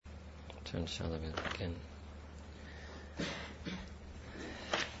So inshallah we'll begin.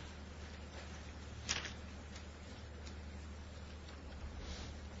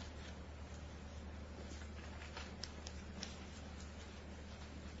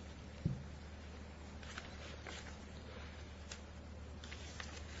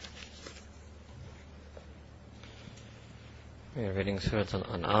 We are reading Surah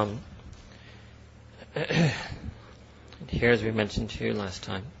Al-An'am. Here, as we mentioned to you last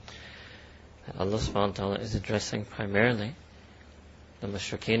time, that Allah subhanahu wa ta'ala is addressing primarily the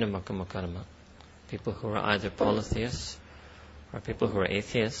mushrikeen of Makkah Mukarramah, people who are either polytheists or people who are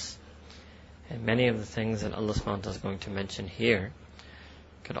atheists. And many of the things that Allah subhanahu wa ta'ala is going to mention here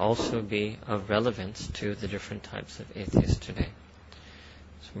could also be of relevance to the different types of atheists today.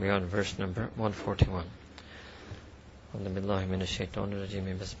 So we are on verse number 141. أعوذ بالله من الشيطان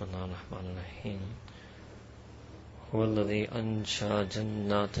الرجيم بسم الله الرحمن الرحيم هو الذي أنشأ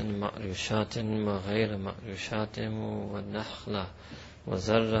جنات معروشات وغير معروشات والنخل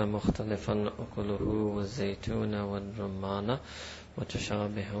وزرع مختلفا أكله والزيتون والرمان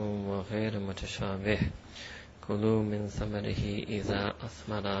متشابه وغير متشابه كلوا من ثمره إذا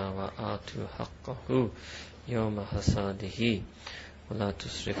أثمر وآتوا حقه يوم حصاده ولا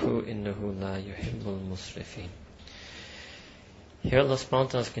تسرفوا إنه لا يحب المسرفين. Here Allah subhanahu wa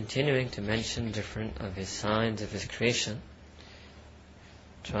ta'ala is continuing to mention different of His signs of His creation,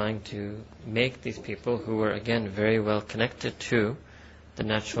 trying to make these people who are again very well connected to the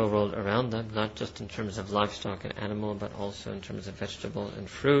natural world around them, not just in terms of livestock and animal, but also in terms of vegetable and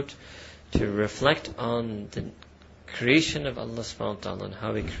fruit, to reflect on the creation of Allah subhanahu wa ta'ala and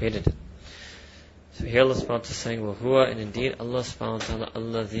how He created it. So here Allah subhanahu wa ta'ala is saying, well, huwa, and indeed Allah subhanahu wa ta'ala,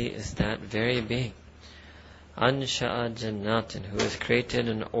 Alladhi is that very being. Ansha'a jannatin, who has created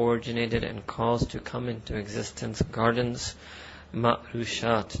and originated and caused to come into existence gardens,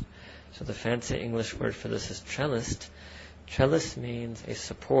 ma'rushat. So the fancy English word for this is trellised. Trellis means a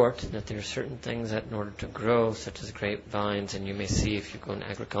support, that there are certain things that in order to grow, such as grapevines, and you may see if you go in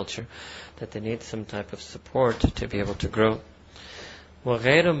agriculture, that they need some type of support to be able to grow.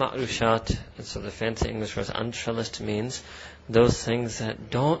 وَغَيْرُ مَعْرُوشَاتٍ, and so the fancy English word untrellised means those things that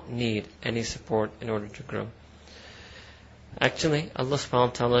don't need any support in order to grow. Actually, Allah subhanahu wa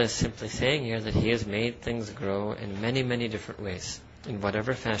ta'ala is simply saying here that He has made things grow in many, many different ways, in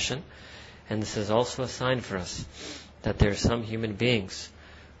whatever fashion. And this is also a sign for us that there are some human beings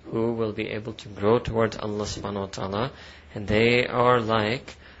who will be able to grow towards Allah subhanahu wa ta'ala, and they are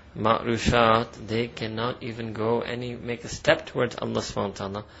like ma'rushat, they cannot even make a step towards Allah subhanahu wa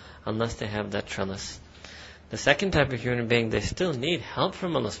ta'ala unless they have that trellis. The second type of human being, they still need help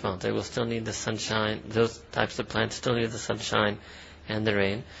from Allah subhanahu wa ta'ala. They will still need the sunshine. Those types of plants still need the sunshine and the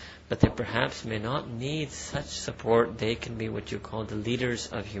rain. But they perhaps may not need such support. They can be what you call the leaders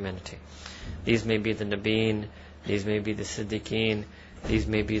of humanity. These may be the Nabeen, these may be the Siddiqeen, these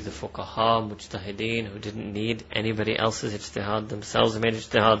may be the Fuqaha, Mujtahideen, who didn't need anybody else's ijtihad, themselves made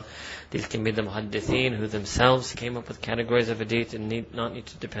ijtihad. These can be the Muhaddithin, who themselves came up with categories of hadith and not need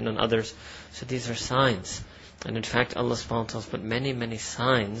to depend on others. So these are signs. And in fact, Allah subhanahu wa ta'ala has put many, many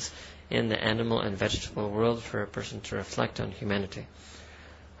signs in the animal and vegetable world for a person to reflect on humanity.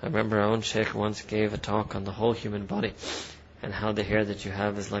 I remember our own Shaykh once gave a talk on the whole human body and how the hair that you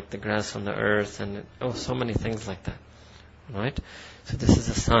have is like the grass on the earth, and so many things like that. Right? So this is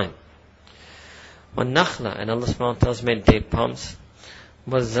a sign. وَالنَّخْلَ, and Allah subhanahu wa ta'ala has made date palms.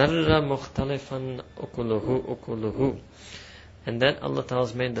 وَالزَّرَّ مُخْتَلِفًا أُكُلُهُ. And then Allah ta'ala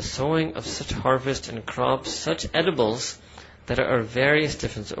has made the sowing of such harvest and crops, such edibles, that are various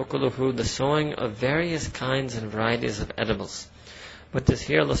different. Ukuluhu, the sowing of various kinds and varieties of edibles. What does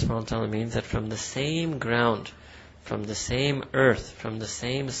here Allah subhanahu wa ta'ala means? That from the same ground, from the same earth, from the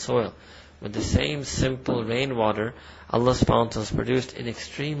same soil, with the same simple rainwater, Allah subhanahu wa ta'ala has produced an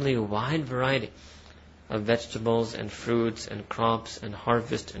extremely wide variety of vegetables and fruits and crops and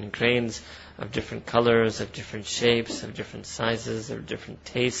harvest and grains of different colors, of different shapes, of different sizes, of different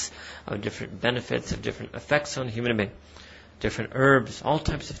tastes, of different benefits, of different effects on human being, different herbs, all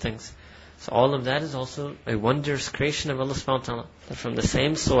types of things. So all of that is also a wondrous creation of Allah subhanahu wa ta'ala, that from the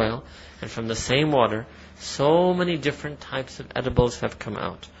same soil and from the same water, so many different types of edibles have come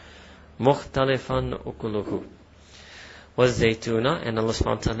out. مُخْتَلِفًا أُكُلُهُ. Was Zaytuna, and Allah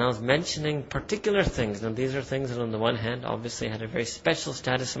subhanahu wa ta'ala is mentioning particular things. Now these are things that on the one hand obviously had a very special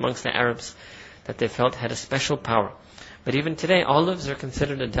status amongst the Arabs, that they felt had a special power. But even today olives are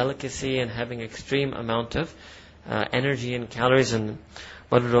considered a delicacy and having extreme amount of energy and calories in them.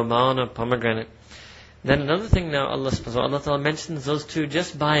 Roman or pomegranate. Then another thing now Allah subhanahu wa ta'ala mentions those two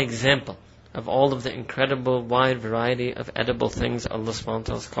just by example. of all of the incredible wide variety of edible things Allah subhanahu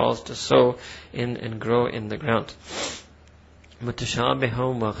wa ta'ala calls to sow in and grow in the ground.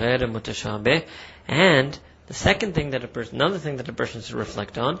 Mutashabihum wa ghayra mutashabih. And the second thing that another thing that a person should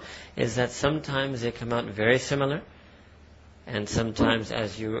reflect on is that sometimes they come out very similar, and sometimes,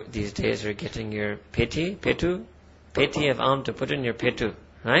 as you these days are getting your peti of am to put in your petu,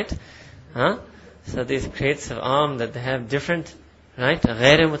 right? So these crates of am that they have different, right?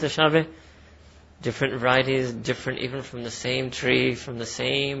 Ghayra mutashabih, different varieties, different even from the same tree, from the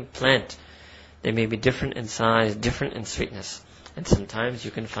same plant. They may be different in size, different in sweetness. And sometimes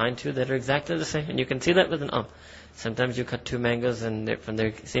you can find two that are exactly the same, and you can see that with an Sometimes you cut two mangoes and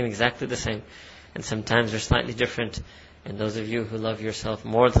they seem exactly the same. And sometimes they're slightly different. And those of you who love yourself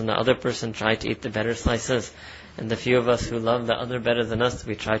more than the other person try to eat the better slices. And the few of us who love the other better than us,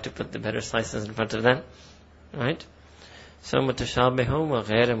 we try to put the better slices in front of them. Right? So mutashabihum wa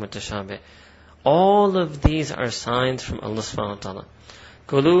ghayra mutashabih. All of these are signs from Allah subhanahu wa ta'ala.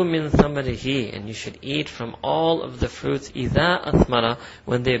 Kulu min thamarihi, and you should eat from all of the fruits idha athmara,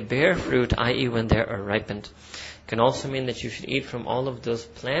 when they bear fruit, i.e. when they are ripened. It can also mean that you should eat from all of those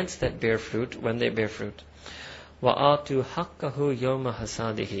plants that bear fruit when they bear fruit. Wa'atu haqqahu yawma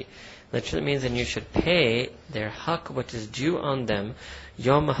hasadihi. Literally means that you should pay their haqq, what is due on them,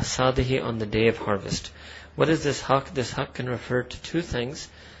 yawma hasadihi, on the day of harvest. What is this haqq? This haqq can refer to two things.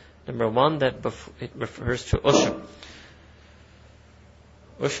 Number one, that it refers to ushur.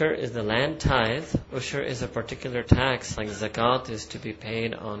 Ushur is the land tithe. Ushur is a particular tax, like zakat is to be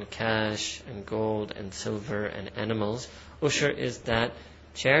paid on cash and gold and silver and animals. Ushur is that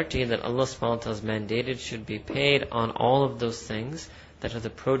charity that Allah subhanahu wa ta'ala has mandated should be paid on all of those things that are the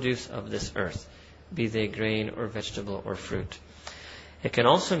produce of this earth, be they grain or vegetable or fruit. It can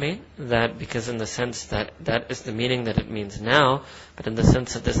also mean that, because in the sense that is the meaning that it means now, but in the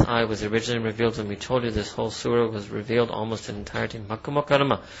sense that this ayah was originally revealed, when we told you this whole surah was revealed almost in entirety in Makkah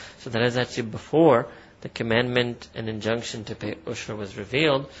Mukarramah. So that is actually before the commandment and injunction to pay ushur was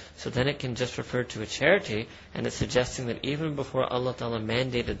revealed. So then it can just refer to a charity, and it's suggesting that even before Allah Ta'ala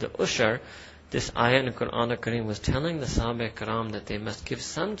mandated the ushur, this ayah in the Quran al-Kareem was telling the Sahaba Karam that they must give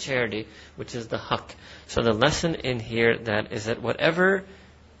some charity, which is the haqq. So the lesson in here that is that whatever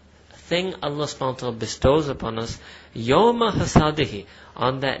thing Allah subhanahu wa ta'ala bestows upon us, yawma hasadihi,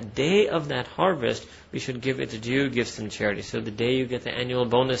 on that day of that harvest, we should give it due, give some charity. So the day you get the annual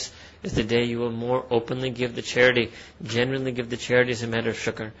bonus is the day you will more openly give the charity, generally give the charity as a matter of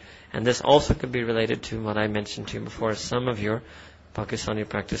shukr. And this also could be related to what I mentioned to you before, some of your Pakistani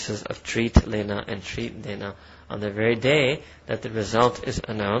practices of treat lena and treat dena on the very day that the result is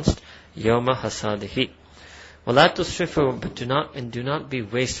announced, yawma hasadihi. وَلَا تُسْرِفُوا, but do not be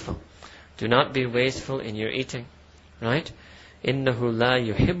wasteful. Do not be wasteful in your eating. Right? إِنَّهُ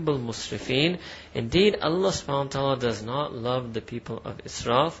لَا يُحِبُّ الْمُسْرِفِينَ. Indeed, Allah subhanahu wa ta'ala does not love the people of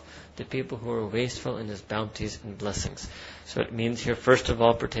israf, the people who are wasteful in His bounties and blessings. So it means here, first of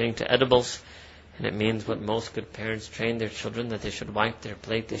all, pertaining to edibles. And it means what most good parents train their children, that they should wipe their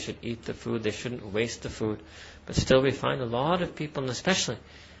plate, they should eat the food, they shouldn't waste the food. But still we find a lot of people, and especially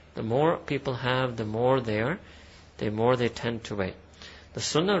the more people have, the more they tend to waste. The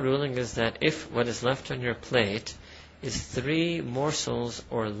sunnah ruling is that if what is left on your plate is 3 morsels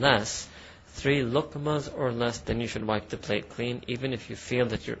or less, 3 luqmas or less, then you should wipe the plate clean, even if you feel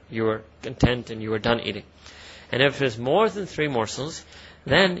that you are content and you are done eating. And if there's more than 3 morsels,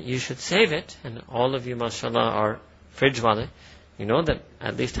 then you should save it. And all of you, mashallah, are fridge wale. You know that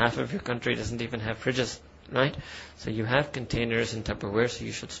at least half of your country doesn't even have fridges, right? So you have containers in Tupperware, so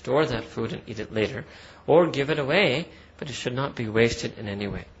you should store that food and eat it later. Or give it away, but it should not be wasted in any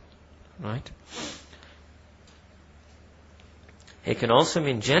way. Right? It can also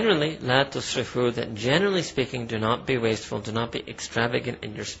mean generally, la tusrifu, that generally speaking, do not be wasteful, do not be extravagant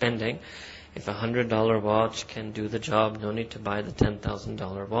in your spending. If a $100 watch can do the job, no need to buy the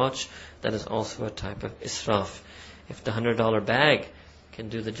 $10,000 watch. That is also a type of israf. If the $100 bag can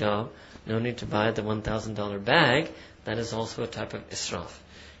do the job, no need to buy the $1,000 bag. That is also a type of israf.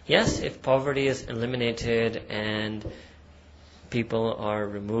 Yes, if poverty is eliminated and people are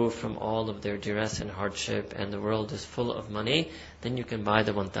removed from all of their duress and hardship and the world is full of money, then you can buy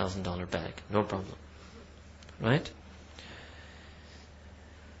the $1,000 bag. No problem. Right?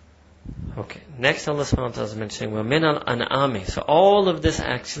 Okay, next Allah subhanahu wa ta'ala is mentioning وَمِنَ الْأَنْعَامِ. So all of this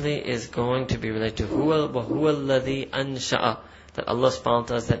actually is going to be related to وَهُوَ الَّذِي أَنْشَأَ, that Allah subhanahu wa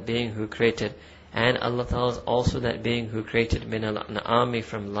ta'ala is that being who created And Allah Ta'ala is also that being who created min al-an'ami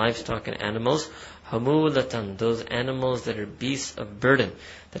from livestock and animals, hamulatan, those animals that are beasts of burden,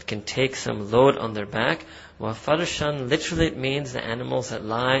 that can take some load on their back. Wa farshan, literally it means the animals that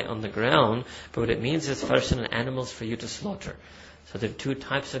lie on the ground, but what it means is farshan, animals for you to slaughter. So there are two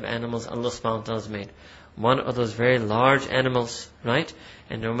types of animals Allah subhanahu wa ta'ala has made. One are those very large animals, right?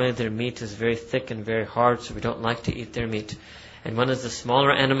 And normally their meat is very thick and very hard, so we don't like to eat their meat. And one is the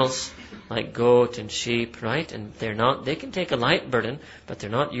smaller animals, like goat and sheep, right? And they can take a light burden, but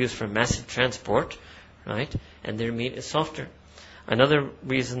they're not used for massive transport, right? And their meat is softer. Another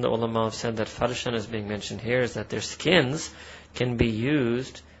reason the ulama have said that farshan is being mentioned here is that their skins can be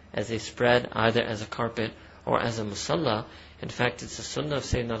used as a spread, either as a carpet or as a musalla. In fact, it's the sunnah of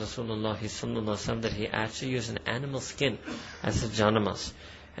Sayyidina Rasulullah sallallahu alaihi wasallam that he actually used an animal skin as a janamas.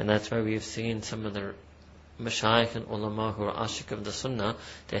 And that's why we've seen some of the mashayikh and ulama who are ashik of the sunnah,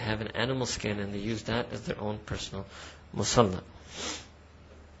 they have an animal skin and they use that as their own personal musalla.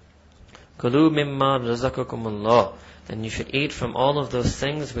 Kulu mimma razaqakumullah. Then you should eat from all of those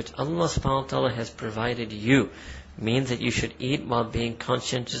things which Allah subhanahu wa ta'ala has provided you. Means that you should eat while being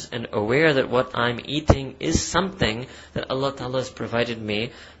conscientious and aware that what I'm eating is something that Allah Ta'ala has provided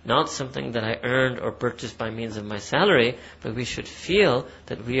me, not something that I earned or purchased by means of my salary, but we should feel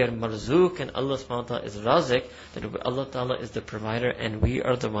that we are marzook and Allah subhanahu wa ta'ala is razik, that Allah Ta'ala is the provider and we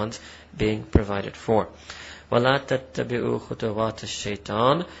are the ones being provided for. وَلَا تَتَّبِعُوا خُطُوَاتِ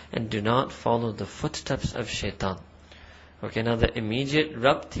الشَّيْطَانِ, and do not follow the footsteps of shaitan. Okay, now the immediate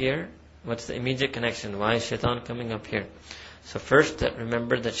rabt here, what's the immediate connection? Why is shaitan coming up here? So first,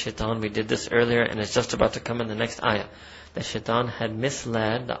 remember that shaitan, we did this earlier and it's just about to come in the next ayah. That shaitan had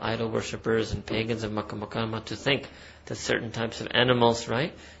misled the idol worshippers and pagans of Makkah Mukarramah to think that certain types of animals,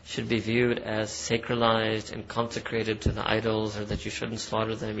 right, should be viewed as sacralized and consecrated to the idols, or that you shouldn't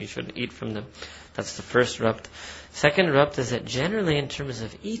slaughter them, you shouldn't eat from them. That's the first rabt. Second rabt is that generally in terms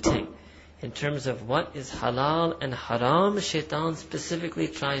of eating, in terms of what is halal and haram, shaitan specifically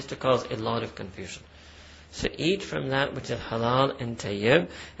tries to cause a lot of confusion. So eat from that which is halal and tayyib,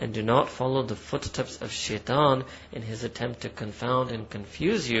 and do not follow the footsteps of shaitan in his attempt to confound and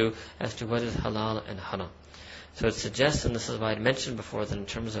confuse you as to what is halal and haram. So it suggests, and this is why I mentioned before, that in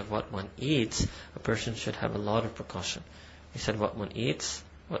terms of what one eats, a person should have a lot of precaution. We said what one eats,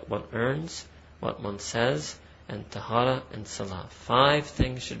 what one earns, what one says, and tahara and salah. 5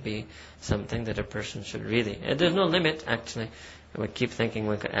 things should be something that a person should really, and there's no limit actually. I would keep thinking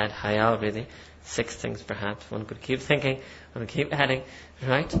one could add haya really. 6 things perhaps. One could keep thinking, one could keep adding,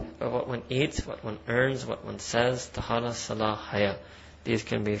 right? But what one eats, what one earns, what one says, tahara, salah, haya. These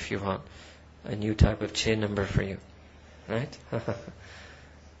can be, if you want, a new type of chain number for you. Right?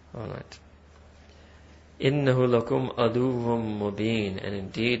 Alright. Innahu lakum aduwwum mubin, and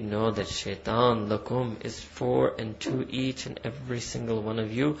indeed know that shaitan lakum is for and to each and every single one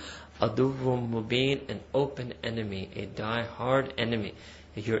of you. Aduwwum mubin, an open enemy, a die-hard enemy,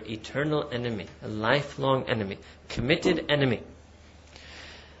 your eternal enemy, a lifelong enemy, committed enemy.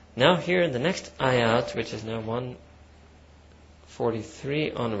 Now here in the next ayat, which is now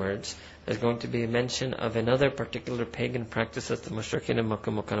 143 onwards, there's going to be a mention of another particular pagan practice that the mushrikeen of Makkah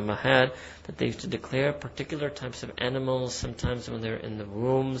Mukarramah had, that they used to declare particular types of animals, sometimes when they're in the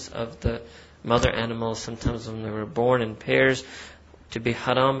wombs of the mother animals, sometimes when they were born in pairs, to be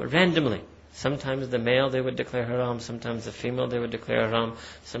haram randomly. Sometimes the male they would declare haram, sometimes the female they would declare haram,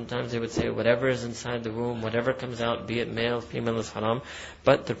 sometimes they would say whatever is inside the womb, whatever comes out, be it male, female, is haram.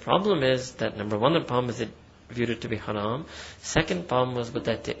 But the problem is that, number one, the problem is it viewed it to be haram. Second problem was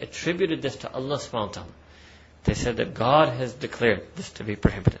that they attributed this to Allah subhanahu wa ta'ala. They said that God has declared this to be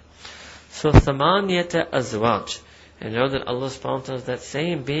prohibited. So thamaniyata azwaj, and know that Allah subhanahu wa ta'ala is that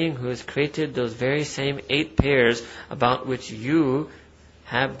same being who has created those very same 8 pairs about which you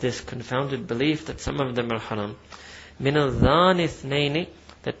have this confounded belief that some of them are haram. Min al-dhan ithnaini,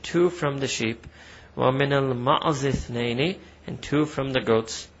 that 2 from the sheep, wa min al-ma'az ithnaini, and 2 from the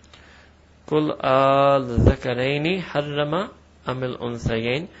goats. Qul al-dhakaraini harrama amil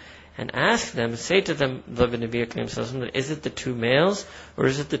unthayain, and ask them, say to them, the Nabi Karim sallallahu alaihi wasallam, is it the 2 males or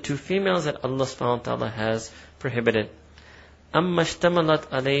is it the 2 females that Allah subhanahu wa ta'ala has prohibited? Amma ishtamalat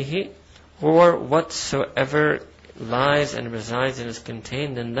alayhi, or whatsoever lies and resides and is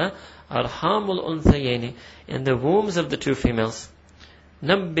contained in the arhamul unthayaini, in the wombs of the 2 females.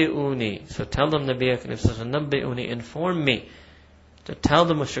 Nabbi'uni, so tell them, Nabi Karim sallallahu alaihi wasallam, nabbi'uni, inform me. To tell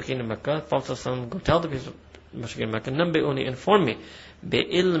the mushrikeen in Makkah, Prophet ﷺ, go tell the people, mushrikeen in Makkah, nabbi'uni, inform me,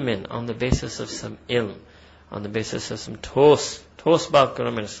 bi'ilmin, on the basis of some ilm, on the basis of some tos bab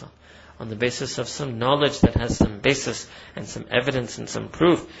karam Islam, on the basis of some knowledge that has some basis and some evidence and some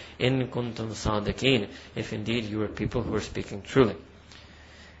proof. In kuntum sadiqeen, if indeed you are people who are speaking truly.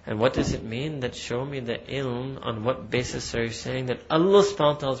 And what does it mean that show me the ilm? On what basis are you saying that Allah subhanahu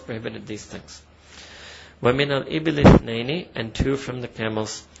wa ta'ala has prohibited these things? وَمِنَ الْإِبِلِ اثْنَيْنِ, and 2 from the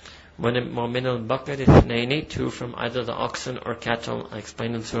camels. وَمِنَ الْبَقَرِ اثْنَيْنِ, 2 from either the oxen or cattle. I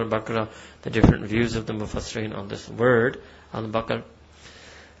explained in Surah Baqarah the different views of the Mufassirin on this word, al-Baqar.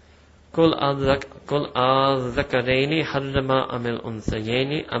 قُلْ أَذَّكَرَيْنِ حَرَّمَ أَمِ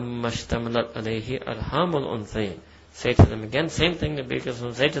الْأُنْثَيَيْنِ أَمَّا اشْتَمَلَتْ عَلَيْهِ أَرْحَامُ الْأُنْثَيَيْنِ. Say to them again, same thing, the Nabi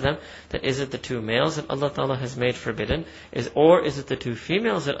will say to them, that is it the 2 males that Allah Ta'ala has made forbidden, or is it the 2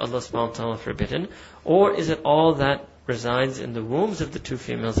 females that Allah subhanahu wa ta'ala forbidden, or is it all that resides in the wombs of the 2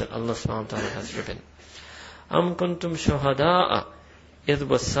 females that Allah subhanahu wa ta'ala has forbidden? أَمْ كُنْتُمْ شُهَدَاءَ إِذْ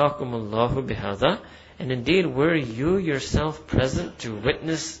وَسَّاكُمُ اللَّهُ بِهَذَا. And indeed, were you yourself present to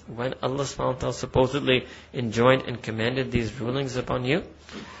witness when Allah subhanahu wa ta'ala supposedly enjoined and commanded these rulings upon you?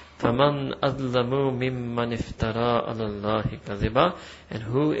 فَمَنْ أَظْلَمُ مِمَّنِ افْتَرَى عَلَى اللَّهِ كَذِبًا. And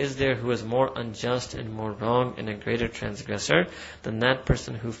who is there who is more unjust and more wrong and a greater transgressor than that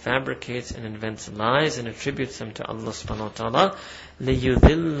person who fabricates and invents lies and attributes them to Allah subhanahu wa ta'ala,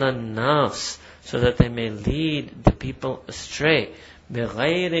 لِيُذِلَّ النَّاسِ, so that they may lead the people astray,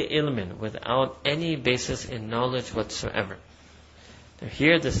 بِغَيْرِ إِلْمٍ, without any basis in knowledge whatsoever. Now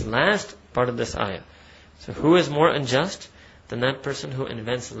here, this last part of this ayah. So who is more unjust than that person who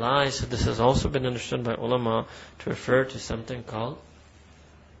invents lies? So this has also been understood by ulama to refer to something called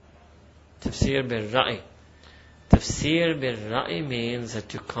tafsir bil-ra'i. Tafsir bil-ra'i means that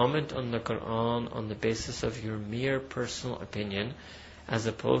to comment on the Quran on the basis of your mere personal opinion, as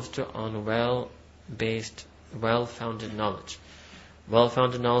opposed to on well-based, well-founded knowledge.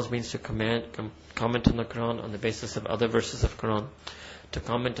 Well-founded knowledge means to comment on the Quran on the basis of other verses of Quran, to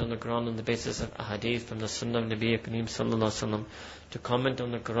comment on the Quran on the basis of ahadith from the Sunnah of Nabi Kareem sallallahu alaihi wasallam, to comment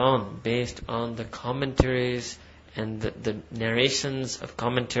on the Quran based on the commentaries and the narrations of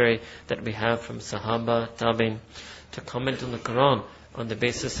commentary that we have from Sahaba, Tabi'in, to comment on the Quran on the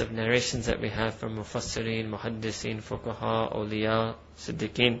basis of narrations that we have from Mufassirin, Muhaddithin, Fuqaha, Awliya,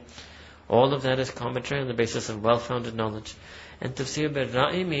 Siddiqeen. All of that is commentary on the basis of well-founded knowledge. And tafsir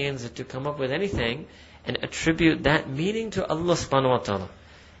bil-ra'i means that to come up with anything and attribute that meaning to Allah subhanahu wa ta'ala.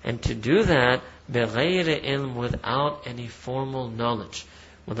 And to do that بِغَيْرِ ilm, without any formal knowledge,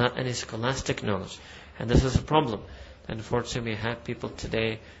 without any scholastic knowledge. And this is a problem. Unfortunately, we have people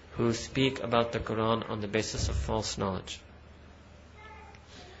today who speak about the Quran on the basis of false knowledge.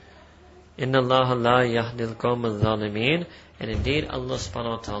 إِنَّ اللَّهَ لَا يَهْدِي الْقَوْمَ الظَّالِمِينَ. And indeed, Allah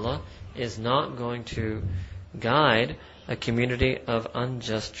subhanahu wa ta'ala is not going to guide a community of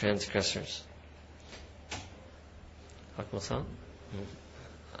unjust transgressors.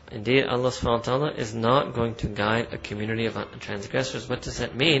 Indeed, Allah subhanahu wa ta'ala is not going to guide a community of transgressors. What does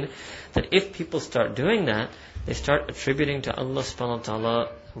that mean? That if people start doing that, they start attributing to Allah subhanahu wa ta'ala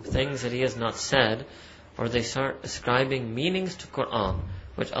things that He has not said, or they start ascribing meanings to Quran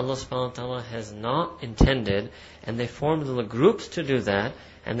which Allah subhanahu wa ta'ala has not intended, and they form little groups to do that,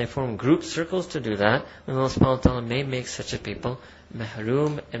 and they form group circles to do that, and Allah subhanahu wa ta'ala may make such a people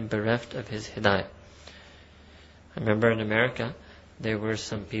mahroom and bereft of His hidayah. I remember in America, there were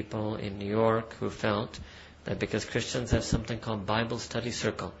some people in New York who felt that because Christians have something called Bible study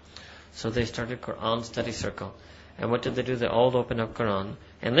circle, so they started Quran study circle. And what did they do? They all opened up Quran,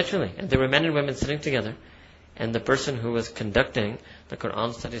 and literally, and there were men and women sitting together, and the person who was conducting the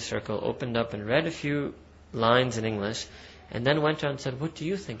Quran study circle opened up and read a few lines in English, and then went on and said, what do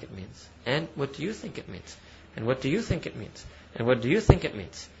you think it means? And what do you think it means? And what do you think it means? And what do you think it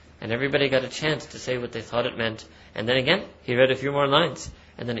means? And everybody got a chance to say what they thought it meant. And then again, he read a few more lines.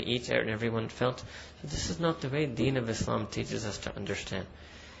 And then each and everyone felt. So this is not the way Deen of Islam teaches us to understand.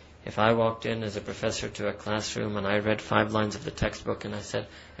 If I walked in as a professor to a classroom and I read 5 lines of the textbook and I said,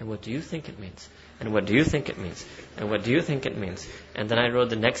 and what do you think it means? And what do you think it means? And what do you think it means? And then I wrote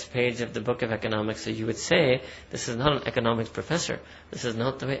the next page of the book of economics, so you would say, this is not an economics professor. This is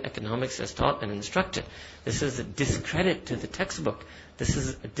not the way economics is taught and instructed. This is a discredit to the textbook. This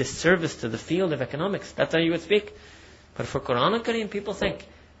is a disservice to the field of economics. That's how you would speak. But for Quran and Kareem, people think,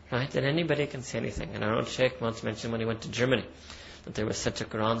 right, that anybody can say anything. And our own Sheikh once mentioned when he went to Germany, that there was such a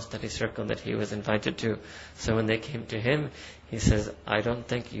Quran study circle that he was invited to. So when they came to him, he says, I don't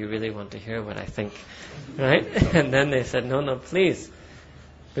think you really want to hear what I think. Right? And then they said, no, please.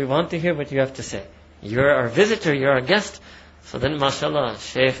 We want to hear what you have to say. You're our visitor, you're our guest. So then, mashallah,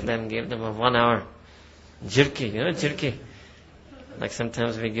 Shaykh then gave them a 1 hour jirki, jirki. Like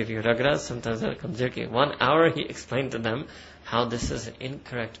sometimes we give you ragras, sometimes we come jerky. 1 hour he explained to them how this is an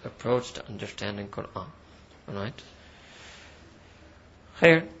incorrect approach to understanding Quran. Alright?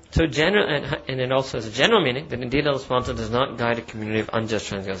 Here, so general, and it also has a general meaning that indeed Allah subhanahu wa ta'ala does not guide a community of unjust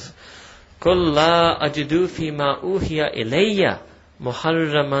transgressors. قُلْ لَا أَجِدُوا فِي مَا أُوحِيَ إِلَيَّ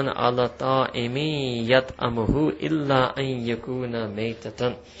مُحَرَّمًا عَلَى طَاعِمٍ يَطْعَمُهُ إِلَّا أَن يَكُونَ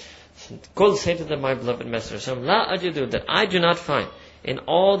مَيْتَةً. Qul, say to the my beloved Messenger, La ajidu, that I do not find in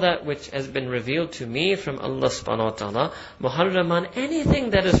all that which has been revealed to me from Allah subhanahu wa ta'ala, muharraman, anything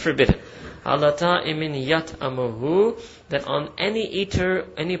that is forbidden. Ala ta'imin yat'amuhu, that on any eater,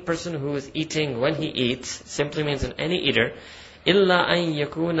 any person who is eating when he eats, simply means on any eater, illa an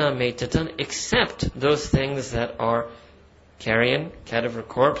yakuna maytatan, except those things that are carrion, cadaver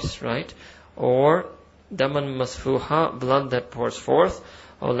corpse, right? Or daman masfuha, blood that pours forth,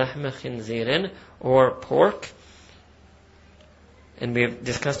 or lahma khinzirin, or pork. And we have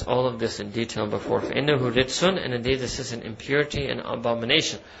discussed all of this in detail before. فَإِنَّهُ رِجْسٌ, and indeed this is an impurity and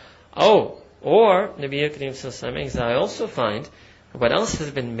abomination. Oh, or Nabi Kareem Sallallahu says, I also find what else has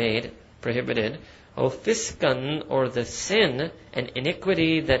been made prohibited. Oh, fiskan, or the sin and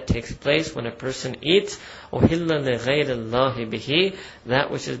iniquity that takes place when a person eats. Uhilla li ghayri Allahi bihi, that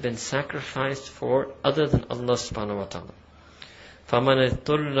which has been sacrificed for other than Allah subhanahu wa ta'ala. فَمَنِ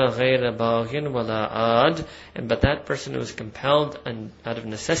اضْطُرَّ غَيْرَ بَاغٍ وَلَا عَادٍ, and but that person who is compelled and out of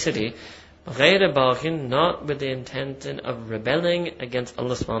necessity, غَيْرَ بَاغٍ, not with the intention of rebelling against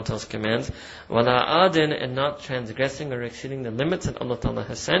Allah subhanahu wa ta'ala's commands, وَلَا عَادٍ, and not transgressing or exceeding the limits that Allah ta'ala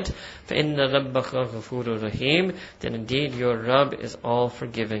has sent, فَإِنَّ رَبَّكَ غَفُورٌ رَحِيمٌ, then indeed your Rabb is all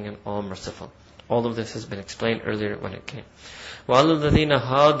forgiving and all merciful. All of this has been explained earlier when it came. وَعَلَى الَّذِينَ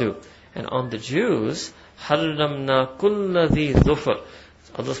هَادُوا, and on the Jews, حَرَّمْنَا كُلَّ ذِي ظُفْرٍ,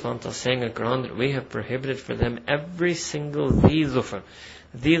 Allah subhanahu wa ta'ala is saying in the Quran that we have prohibited for them every single ذِي ظُفْرٍ.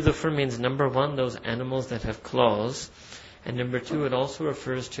 ذِي ظُفْرٍ means, number one, those animals that have claws, and number two, it also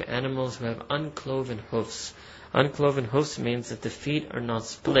refers to animals who have uncloven hoofs. Uncloven hoofs means that the feet are not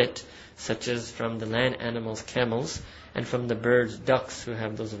split, such as from the land animals, camels, and from the birds, ducks, who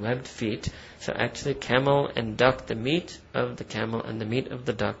have those webbed feet. So actually, camel and duck, the meat of the camel and the meat of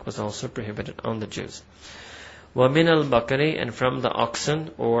the duck was also prohibited on the Jews. وَمِنَ الْبَقَرِ, and from the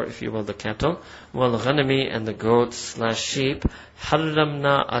oxen, or if you will, the cattle, وَالْغَنَمِ, and the goats / sheep,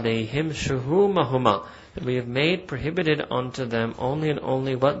 حَرَّمْنَا عَلَيْهِمْ شُهُومَهُمَا, we have made prohibited unto them only and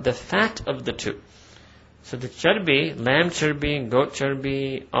only what? The fat of the two. So the charbi, lamb charbi, goat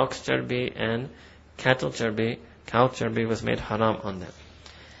charbi, ox charbi, and cattle charbi, cow charbi was made haram on them.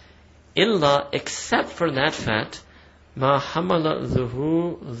 Illa, except for that fat, ma hamala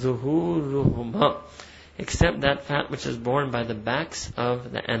zuhuruhuma, except that fat which is borne by the backs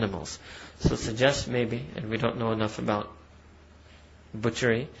of the animals. So it suggests maybe, and we don't know enough about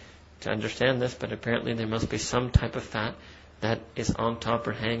butchery to understand this, but apparently there must be some type of fat that is on top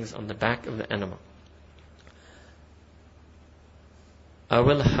or hangs on the back of the animal.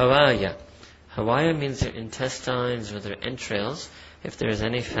 Awil hawaya. Hawaya means their intestines or their entrails, if there is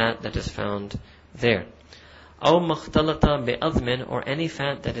any fat that is found there. Aw makhtalata bi'admin, or any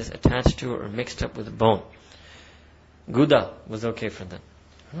fat that is attached to or mixed up with bone. Guda was okay for them,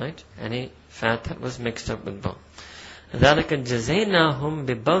 right? Any fat that was mixed up with bone. ذَلَكَ جَزَيْنَاهُمْ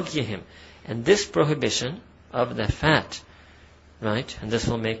بِبَغْيِهِمْ, and this prohibition of the fat, right? And this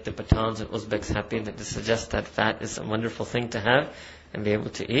will make the Pathans and Uzbeks happy, that this suggests that fat is a wonderful thing to have and be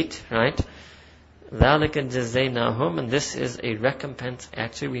able to eat, right? ذَلَكَ جَزَيْنَاهُمْ, and this is a recompense.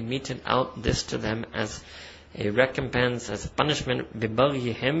 Actually, we meted out this to them as a recompense, as a punishment,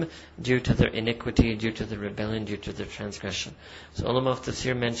 بِبَغْيِهِمْ, due to their iniquity, due to their rebellion, due to their transgression. So ulama of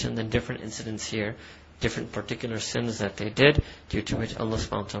tafsir mentioned the different incidents here, different particular sins that they did, due to which Allah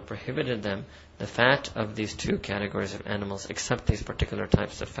subhanahu wa ta'ala prohibited them the fat of these two categories of animals, except these particular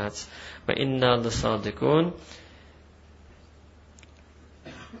types of fats. وَإِنَّا لَصَادِقُونَ,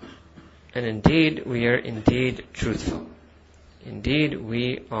 and indeed, we are indeed truthful. Indeed,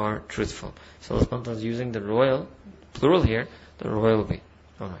 we are truthful. So Allah subhanahu wa ta'ala is using the royal, plural here, the royal we.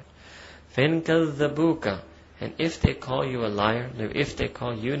 Alright. فَإِن كَذَّبُوكَ, and if they call you a liar, if they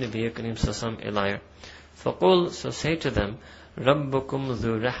call you, Nabi Kareem Sallallahu, a liar, فَقُلْ, so say to them, رَبُّكُمْ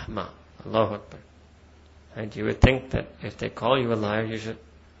ذُو رَحْمَةٍ. Allahu Akbar. And you would think that if they call you a liar, you should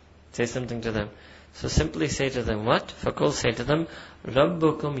say something to them. So simply say to them what? فَقُلْ, say to them,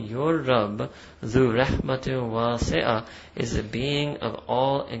 رَبُّكُمْ, your Rabb, ذُو رَحْمَةٍ وَاسِعَةٍ, is a being of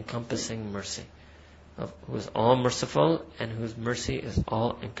all-encompassing mercy, who is all-merciful and whose mercy is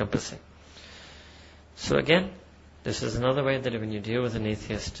all-encompassing. So again, this is another way that when you deal with an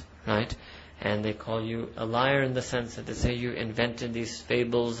atheist, right, And they call you a liar in the sense that they say you invented these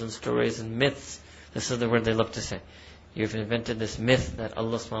fables and stories and myths. This is the word they love to say. You've invented this myth that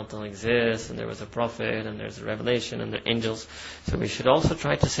Allah subhanahu wa ta'ala exists, and there was a prophet, and there's a revelation, and there are angels. So we should also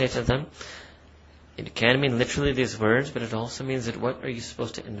try to say to them, it can mean literally these words, but it also means that what are you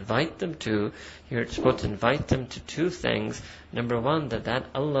supposed to invite them to? You're supposed to invite them to two things. Number one, that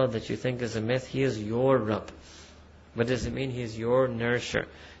Allah that you think is a myth, He is your Rabb. What does it mean? He is your nourisher,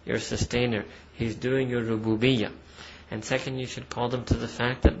 your sustainer. He's doing your rububiyyah. And second, you should call them to the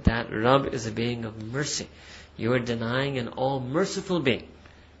fact that Rabb is a being of mercy. You are denying an all-merciful being.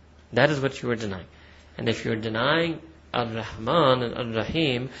 That is what you are denying. And if you're denying Ar-Rahman and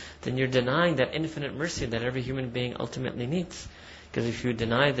Ar-Rahim, then you're denying that infinite mercy that every human being ultimately needs. Because if you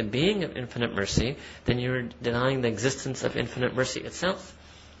deny the being of infinite mercy, then you're denying the existence of infinite mercy itself.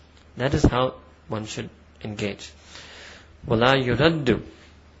 That is how one should engage. وَلَا يُرَدُّ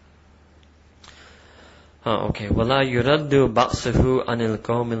وَلَا يُرَدُّ بَأْسُهُ عَنِ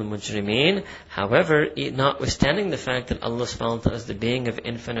الْقَوْمِ الْمُجْرِمِينَ. However, notwithstanding the fact that Allah subhanahu wa ta'ala is the being of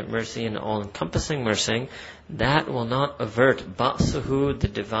infinite mercy and all-encompassing mercy, that will not avert بَأْسُهُ, the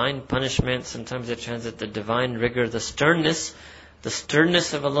divine punishment. Sometimes they translate the divine rigor, the sternness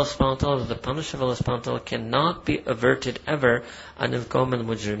of Allah subhanahu wa ta'ala, the punishment of Allah subhanahu wa ta'ala cannot be averted ever عَنِ الْقَوْمِ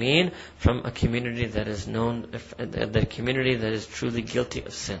الْمُجْرِمِينَ, from a community that is known, the community that is truly guilty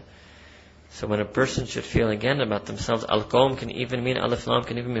of sin. So when a person should feel again about themselves, al-qawm can even mean, alif lam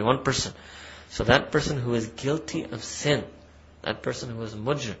can even mean one person. So that person who is guilty of sin, that person who is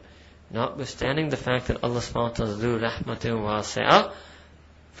mujrim, notwithstanding the fact that Allah subhanahu wa ta'ala is dhu rahmatin wasi'ah,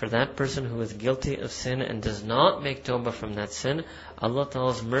 for that person who is guilty of sin and does not make tawbah from that sin, Allah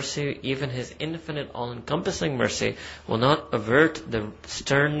Ta'ala's mercy, even His infinite all-encompassing mercy, will not avert the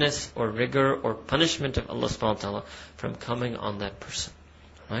sternness or rigor or punishment of Allah subhanahu wa ta'ala from coming on that person.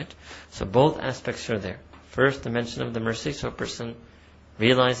 Right? So both aspects are there. First, the mention of the mercy, so a person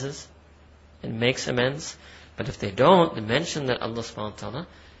realizes and makes amends. But if they don't, the mention that Allah subhanahu wa ta'ala,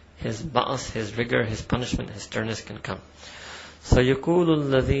 His ba'as, His rigor, His punishment, His sternness can come. So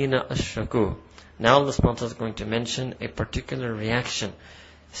يَقُولُ الَّذِينَ أَشْرَكُوا. Now Allah subhanahu wa ta'ala is going to mention a particular reaction,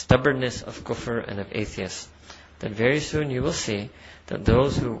 stubbornness of kufr and of atheists. That very soon you will see that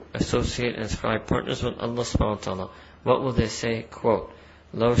those who associate and ascribe partners with Allah subhanahu wa ta'ala, what will they say? Quote,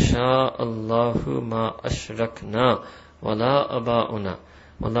 لَوْ شَاءَ اللَّهُ مَا أَشْرَكْنَا وَلَا أَبَاؤُنَا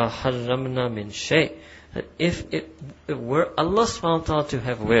وَلَا حَرَّمْنَا مِنْ شَيْءٍ. That if it were Allah subhanahu wa ta'ala to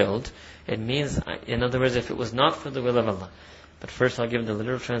have willed, it means, in other words, if it was not for the will of Allah. But first I'll give the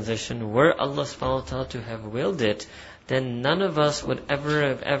literal translation. Were Allah subhanahu wa ta'ala to have willed it, then none of us would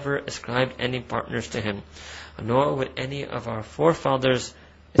ever ascribed any partners to Him. Nor would any of our forefathers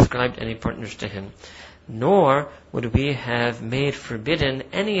ascribed any partners to Him. Nor would we have made forbidden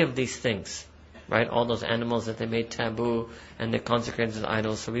any of these things. Right? All those animals that they made taboo and they consecrated as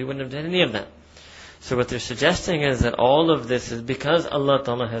idols. So we wouldn't have done any of that. So what they're suggesting is that all of this is because Allah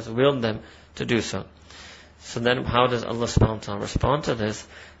Ta'ala has willed them to do so. So then how does Allah subhanahu wa ta'ala respond to this?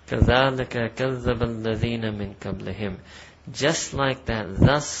 كَذَلِكَ كَذَّبَ الَّذِينَ مِن قَبْلِهِمْ. Just like that,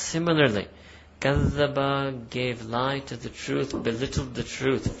 thus similarly, كَذَّبَ gave lie to the truth, belittled the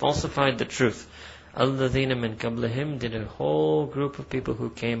truth, falsified the truth. الَّذِينَ مِن قَبْلِهِمْ did a whole group of people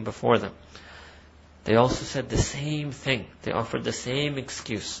who came before them. They also said the same thing. They offered the same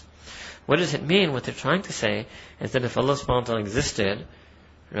excuse. What does it mean? What they're trying to say is that if Allah subhanahu wa ta'ala existed,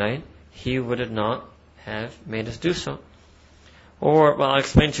 right, He would not have made us do so. Or, well, I'll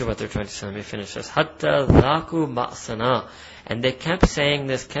explain to you what they're trying to say. Let me finish this. حَتَّى ذَاقُوا بَأْسَنَا. And they kept saying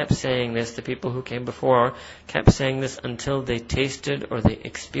this, the people who came before, kept saying this until they tasted or they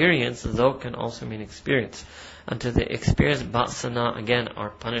experienced, though can also mean experience, until they experienced ba'sana, again, our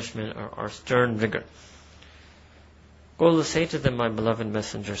punishment or our stern rigor. Qul, say to them, my beloved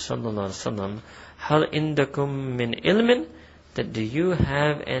Messenger, sallallahu alaihi wasallam, hal indakum min ilmin, that do you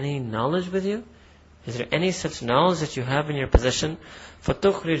have any knowledge with you? Is there any such knowledge that you have in your possession?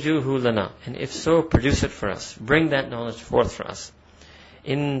 فَتُخْرِجُوهُ لَنَا. And if so, produce it for us. Bring that knowledge forth for us.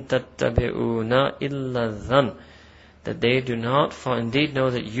 إِن تَتَّبِعُونَ إِلَّا الظَّنَّ. That they do not follow, indeed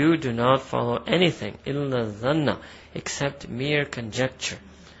know that you do not follow anything, إِلَّا الظَّنَّ, except mere conjecture.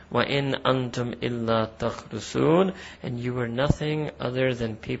 وَإِنْ أَنْتُمْ إِلَّا تَخْرُسُونَ. And you are nothing other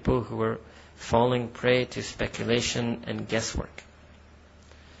than people who are falling prey to speculation and guesswork.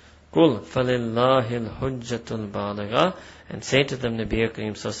 قُلْ فَلِلَّهِ الْحُجَّةُ الْبَالِغَةُ, and say to them, Nabi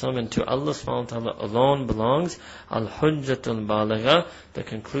Kareem Sallallahu Alaihi Wasallam, and to Allah subhanahu wa ta'ala alone belongs al-hujjatul baligha, the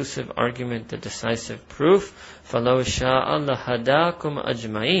conclusive argument, the decisive proof. فَلَوْ شَاءَ لَهَدَاكُمْ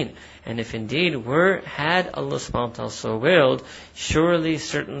أَجْمَعِينَ, and if indeed had Allah subhanahu wa ta'ala so willed, surely,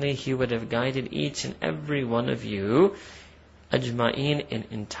 certainly He would have guided each and every one of you, ajma'in, in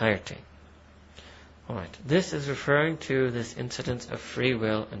entirety. Alright, this is referring to this incident of free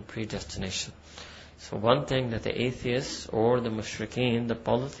will and predestination. So one thing that the atheists or the mushrikeen, the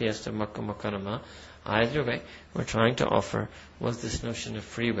polytheists of Makkah Mukarramah, either way, were trying to offer was this notion of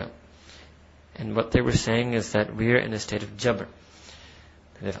free will. And what they were saying is that we are in a state of jabr.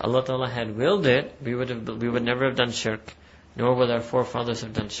 That if Allah Ta'ala had willed it, we would never have done shirk, nor would our forefathers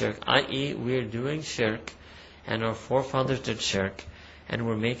have done shirk. I.e., we are doing shirk, and our forefathers did shirk, and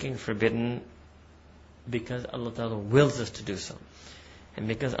we're making forbidden because Allah Ta'ala wills us to do so. And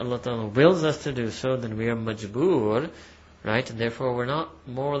because Allah Ta'ala wills us to do so, then we are majboor, right? And therefore we're not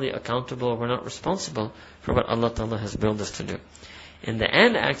morally accountable, we're not responsible for what Allah Ta'ala has willed us to do. In the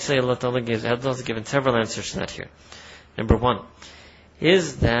end, actually, Allah Ta'ala has given several answers to that here. Number one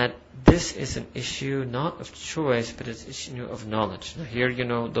is that this is an issue not of choice, but it's an issue of knowledge. Now here,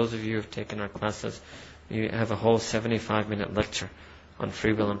 those of you who have taken our classes, you have a whole 75-minute lecture on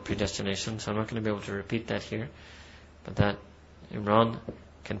free will and predestination, so I'm not going to be able to repeat that here, but that Imran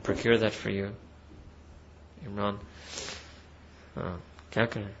can procure that for you. Imran,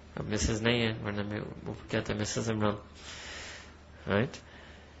 kya kare? Ab Mrs. nahi hai, warna main wo kehta Mrs. Imran, right?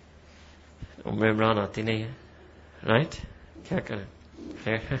 Imran aati nahi hai, right? Kya kare?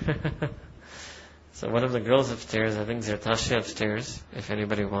 So one of the girls upstairs, I think Zirtashi upstairs, if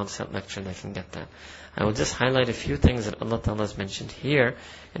anybody wants that lecture, they can get that. I will just highlight a few things that Allah Ta'ala has mentioned here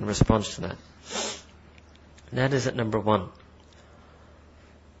in response to that. That is at number one,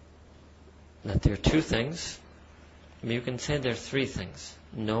 that there are two things, you can say there are three things: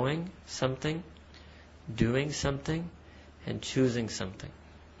 knowing something, doing something, and choosing something.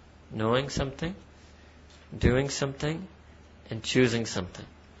 Knowing something, doing something, and choosing something.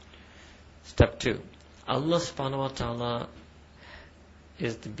 Step two, Allah subhanahu wa ta'ala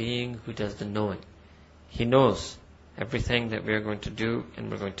is the being who does the knowing. He knows everything that we are going to do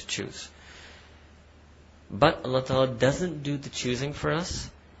and we're going to choose. But Allah Ta'ala doesn't do the choosing for us,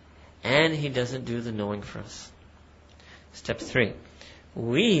 and He doesn't do the knowing for us. Step three,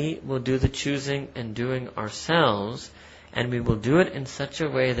 we will do the choosing and doing ourselves, and we will do it in such a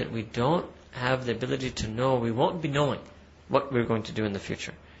way that we don't have the ability to know, we won't be knowing what we're going to do in the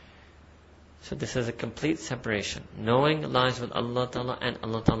future. So this is a complete separation. Knowing lies with Allah Ta'ala and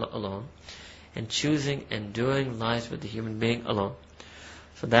Allah Ta'ala alone, and choosing and doing lies with the human being alone.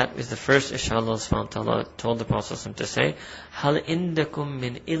 So that is the first issue Allah subhanahu wa ta'ala told the Prophet to say, Hal indakum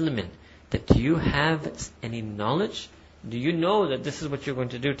min ilmin, that do you have any knowledge? Do you know that this is what you're going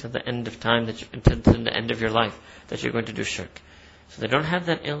to do till the end of time, till the end of your life, that you're going to do shirk? So they don't have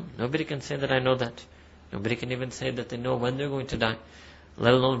that ilm. Nobody can say that I know that. Nobody can even say that they know when they're going to die,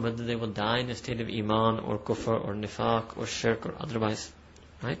 let alone whether they will die in a state of iman or kufr or nifaq or shirk or otherwise.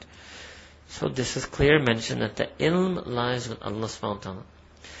 Right? So this is clear mention that the ilm lies with Allah subhanahu wa ta'ala.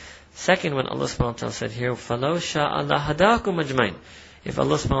 Second, when Allah subhanahu wa ta'ala said here, فَلَوْ شَاءَ لَهَدَاكُمْ أَجْمَعِينَ, if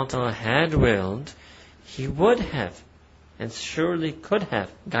Allah subhanahu wa ta'ala had willed, He would have, and surely could have,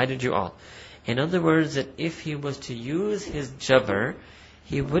 guided you all. In other words, that if He was to use His jabr,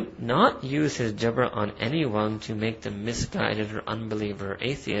 He would not use His jabr on anyone to make them misguided or unbeliever or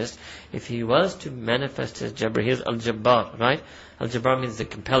atheist. If He was to manifest His jabr, He is al-jabbar, right? Al-jabbar means the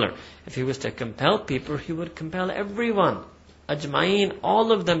compeller. If He was to compel people, He would compel everyone, ajma'in,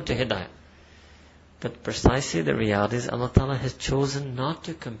 all of them to hidayah. But precisely the reality is Allah Ta'ala has chosen not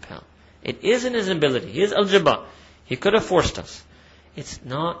to compel. It is in His ability. He is al-jabbar. He could have forced us. It's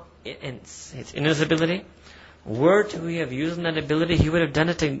not, it's in His ability. Were to we have used that ability, He would have done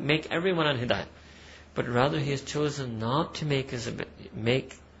it to make everyone on hidayah. But rather He has chosen not to make use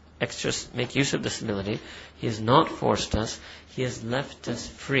of this ability. He has not forced us. He has left us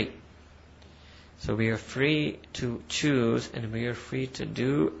free. So we are free to choose, and we are free to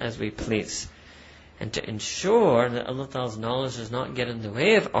do as we please. And to ensure that Allah Ta'ala's knowledge does not get in the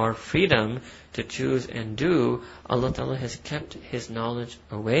way of our freedom to choose and do, Allah Ta'ala has kept His knowledge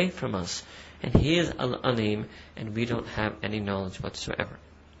away from us. And He is Al-Alim, and we don't have any knowledge whatsoever.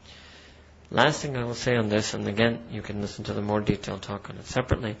 Last thing I will say on this, and again, you can listen to the more detailed talk on it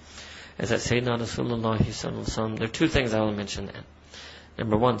separately, is that Sayyidina Rasulullah sallallahu alaihi wasallam, there are two things I will mention then.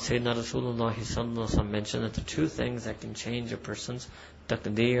 Number one, Sayyidina Rasulullah sallallahu alaihi wasallam mentioned that the two things that can change a person's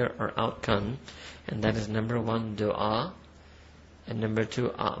taqdeer or outcome, and that is number one, dua, And number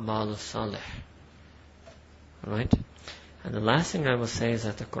 2, a'mal salih. Alright? And the last thing I will say is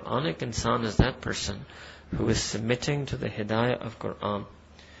that the Quranic insan is that person who is submitting to the hidayah of Quran.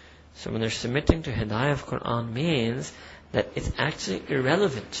 So when they're submitting to hidayah of Quran means that it's actually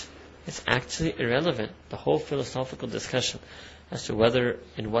irrelevant. It's actually irrelevant, the whole philosophical discussion as to whether,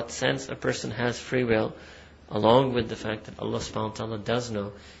 in what sense a person has free will, along with the fact that Allah subhanahu wa ta'ala does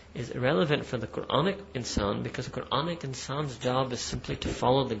know, is irrelevant for the Quranic insan, because the Quranic insan's job is simply to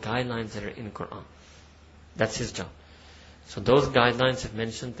follow the guidelines that are in Quran. That's his job. So those guidelines have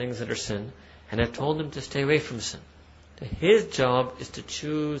mentioned things that are sin, and have told him to stay away from sin. So his job is to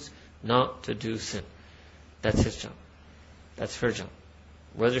choose not to do sin. That's his job. That's her job.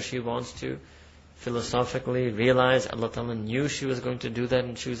 Whether she wants to philosophically realize Allah Ta'ala knew she was going to do that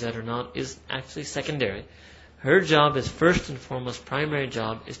and choose that or not is actually secondary. Her job is first and foremost, primary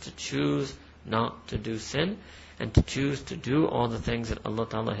job is to choose not to do sin and to choose to do all the things that Allah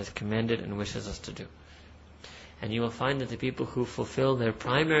Ta'ala has commanded and wishes us to do. And you will find that the people who fulfill their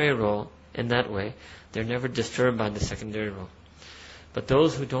primary role in that way, they're never disturbed by the secondary role. But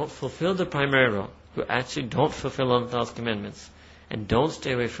those who don't fulfill the primary role, who actually don't fulfill Allah Ta'ala's commandments and don't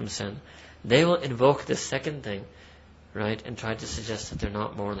stay away from sin, they will invoke this second thing, right, and try to suggest that they're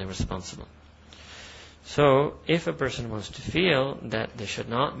not morally responsible. So, if a person wants to feel that they should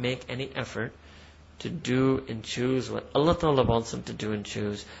not make any effort to do and choose what Allah Ta'ala wants them to do and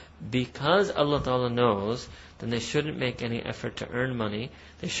choose, because Allah Ta'ala knows, then they shouldn't make any effort to earn money.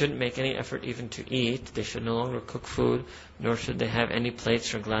 They shouldn't make any effort even to eat. They should no longer cook food, nor should they have any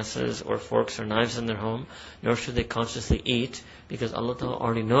plates or glasses or forks or knives in their home, nor should they consciously eat, because Allah Ta'ala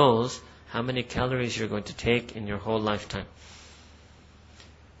already knows how many calories you're going to take in your whole lifetime.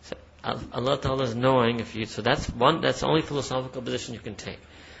 So Allah Ta'ala is knowing if you, so that's the only philosophical position you can take.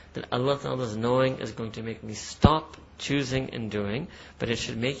 That Allah Ta'ala's knowing is going to make me stop choosing and doing, but it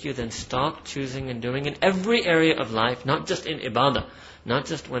should make you then stop choosing and doing in every area of life, not just in ibadah, not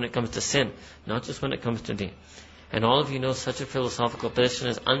just when it comes to sin, not just when it comes to deen. And all of you know such a philosophical position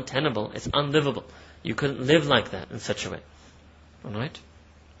is untenable, it's unlivable. You couldn't live like that in such a way. Alright?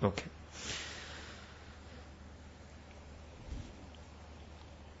 Okay.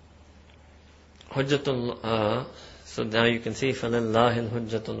 Hujjatul, so now you can see فَلِلَّهِ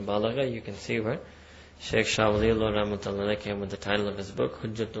الْحُجَّةُ الْبَالِغَةُ. You can see where Shaykh Shah Waliullah Rahmatullah came with the title of his book,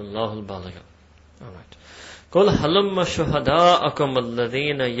 Hujjatullah al-Baligha. Alright. قُلْ هَلُمَّ شُهَدَاءَكُمُ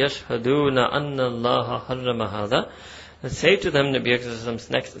الَّذِينَ يَشْهَدُونَ أَنَّ اللَّهَ حَرَّمَ هَذَا. And say to them, Nabi Akram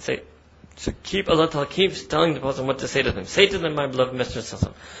next, say, so Allah Ta'ala keeps telling the Prophet what to say to them. Say to them, my beloved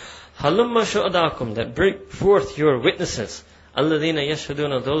Messenger, هَلُمَّ شُهَدَاءَكُمْ, that bring forth your witnesses. Alladhina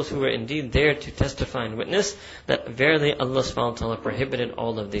yashhaduna, those who were indeed there to testify and witness that verily Allah subhanahu wa ta'ala prohibited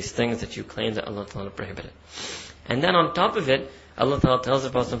all of these things that you claim that Allah ta'ala prohibited. And then on top of it, Allah ta'ala tells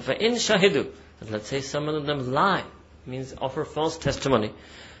the Prophet, فَإِن شَهِدُوا, let's say some of them lie, means offer false testimony.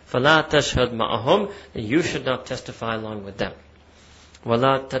 فَلَا تَشْهَدْ مَعَهُمْ, you should not testify along with them.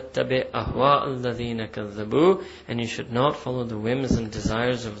 وَلَا تَتَّبِعْ أَهْوَاءَ الَّذِينَ كَذَّبُوا, and you should not follow the whims and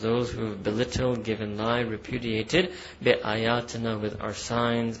desires of those who have belittled, given lie, repudiated بِآيَاتِنَا, with our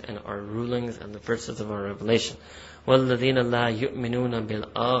signs and our rulings and the verses of our revelation. وَالَّذِينَ لَا يُؤْمِنُونَ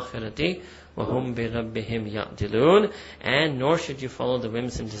بِالْآخِرَةِ وَهُمْ بِرَبِّهِمْ يَعْدِلُونَ, and nor should you follow the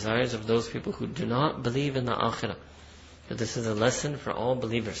whims and desires of those people who do not believe in the akhirah. So this is a lesson for all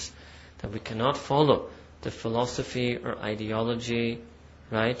believers, that we cannot follow the philosophy or ideology,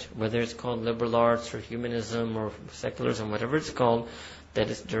 right, whether it's called liberal arts or humanism or secularism, whatever it's called, that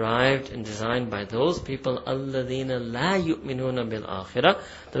is derived and designed by those people, الَّذِينَ لَا يُؤْمِنُونَ بِالْآخِرَةِ,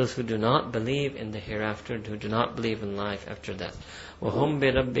 those who do not believe in the hereafter, who do not believe in life after death. وَهُمْ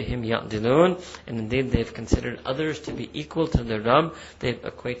بِرَبِّهِمْ يَعْدِلُونَ, and indeed they've considered others to be equal to their Rabb, they've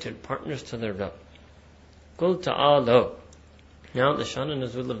equated partners to their Rabb. قُلْ تَعَالَوْا. Now the Shan and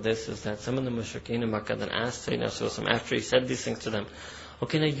Nuzul of this is that some of the mushrikeen in Makkah then asked Sayyidina Rasulullah after he said these things to them,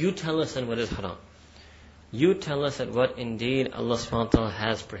 okay, now you tell us then what is haram. You tell us that what indeed Allah subhanahu wa ta'ala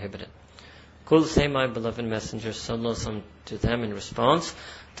has prohibited. Qul, say my beloved Messenger sallallahu to them in response,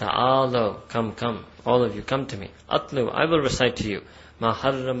 Ta'alo, come, all of you come to me. Atlu, I will recite to you, Ma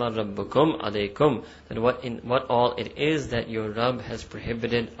harrama rabbukum alaykum, that what all it is that your Rabb has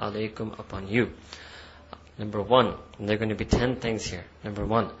prohibited alaykum upon you. Number 1, and there are going to be 10 things here. Number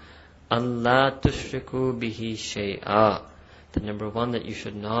 1, Allah tushriku bihi shay'a. The number 1, that you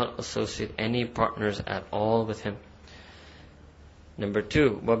should not associate any partners at all with him. Number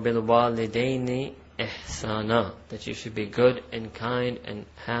 2, wabil walidaini ihsana, that you should be good and kind and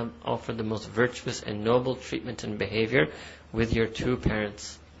offer the most virtuous and noble treatment and behavior with your 2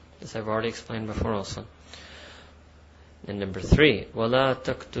 parents. This I've already explained before also. And number 3, وَلَا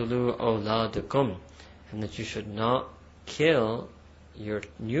تَقْتُلُوا أَوْلَادَكُمْ, and that you should not kill your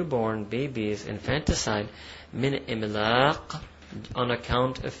newborn babies, infanticide, مِنْ إِمْلَاقٍ, on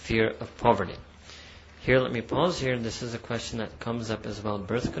account of fear of poverty. Here, let me pause here. This is a question that comes up as well,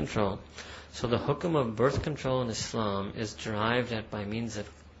 birth control. So the hukum of birth control in Islam is derived at by means of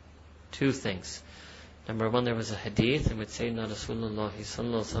 2 things. Number 1, there was a hadith in which Sayyidina Rasulullah sallallahu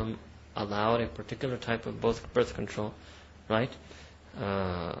alaihi wasallam allowed a particular type of birth control, right?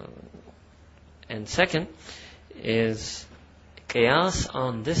 And second is qiyas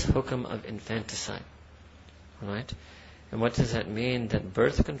on this hukum of infanticide, right? And what does that mean? That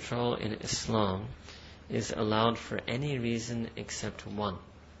birth control in Islam is allowed for any reason except one.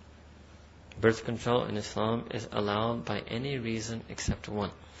 Birth control in Islam is allowed by any reason except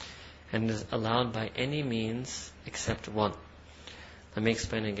one, and is allowed by any means except one. Let me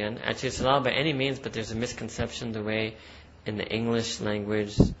explain again. Actually, it's allowed by any means, but there's a misconception the way in the English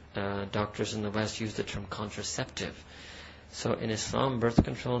language doctors in the West use the term contraceptive. So in Islam, birth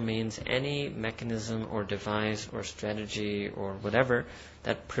control means any mechanism or device or strategy or whatever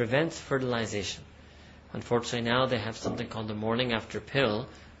that prevents fertilization. Unfortunately, now they have something called the morning after pill,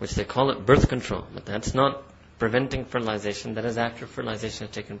 which they call it birth control, but that's not preventing fertilization. That is after fertilization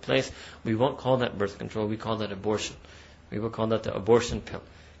has taken place. We won't call that birth control. We call that abortion. We will call that the abortion pill.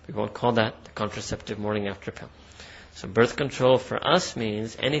 We won't call that the contraceptive morning after pill. So birth control for us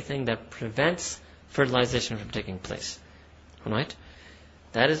means anything that prevents fertilization from taking place. Right?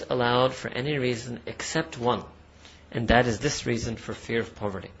 That is allowed for any reason except one. And that is this reason, for fear of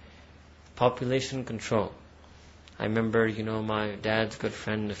poverty. Population control. I remember, my dad's good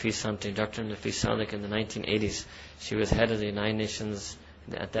friend, Nafis Samti, Dr. Nafis Salik, in the 1980s. She was head of the United Nations.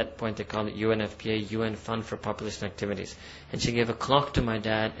 At that point, they called it UNFPA, UN Fund for Population Activities. And she gave a clock to my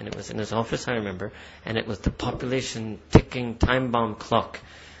dad, and it was in his office, I remember, and it was the population ticking time bomb clock,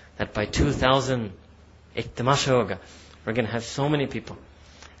 that by 2000, iktamasha hoga, we're going to have so many people.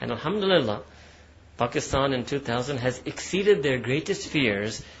 And alhamdulillah, Pakistan in 2000 has exceeded their greatest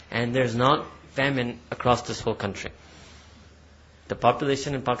fears, and there's not famine across this whole country. The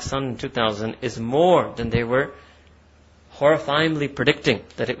population in Pakistan in 2000 is more than they were horrifyingly predicting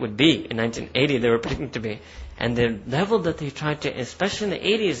that it would be. In 1980, they were predicting to be. And the level that they tried to, especially in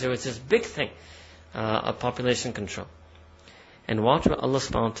the 80s, there was this big thing of population control. And watch what Allah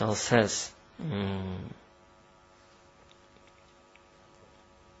subhanahu wa ta'ala says.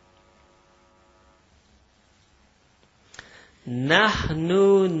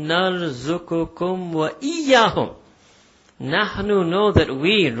 Nahnu narzukukum wa iyahum. Nahnu, know that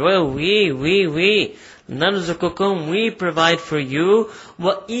we, narzukukum, we provide for you,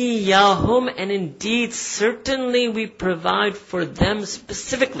 wa iyahum, and indeed, certainly we provide for them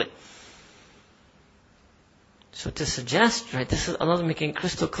specifically. So to suggest, right, this is Allah making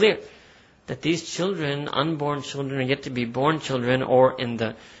crystal clear, that these children, unborn children, are yet to be born children, or in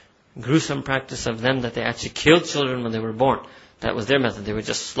the gruesome practice of them that they actually killed children when they were born. That was their method. They would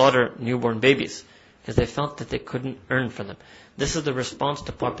just slaughter newborn babies because they felt that they couldn't earn for them. This is the response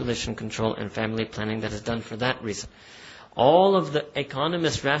to population control and family planning that is done for that reason. All of the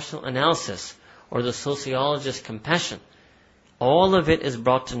economist rational analysis or the sociologist compassion, all of it is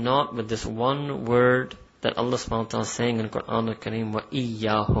brought to naught with this one word that Allah subhanahu wa ta'ala is saying in Quran al-Kareem, wa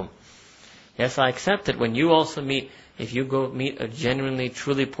iyahum. Yes, I accept that when you also if you go meet a genuinely,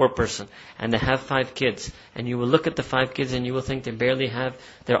 truly poor person, and they have 5 kids, and you will look at the 5 kids and you will think they're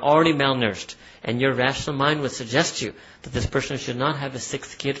already malnourished, and your rational mind would suggest to you that this person should not have a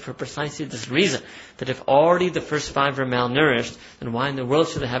 6th kid for precisely this reason, that if already the first 5 are malnourished, then why in the world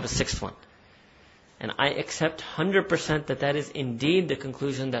should they have a 6th one? And I accept 100% that is indeed the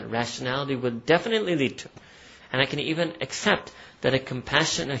conclusion that rationality would definitely lead to. And I can even accept that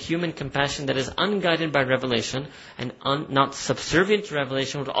a human compassion that is unguided by revelation and not subservient to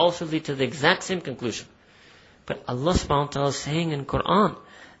revelation would also lead to the exact same conclusion. But Allah subhanahu wa ta'ala is saying in Quran,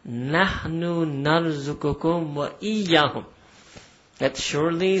 Nahnu narzukukum wa iyahum. That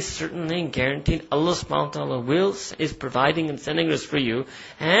surely, certainly, guaranteed, Allah subhanahu wa ta'ala is providing and sending risk for you,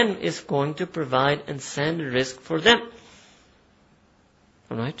 and is going to provide and send risk for them.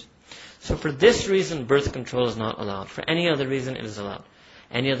 Alright? So for this reason, birth control is not allowed. For any other reason, it is allowed.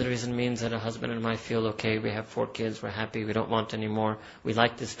 Any other reason means that a husband and wife feel, okay, we have 4 kids, we're happy, we don't want any more, we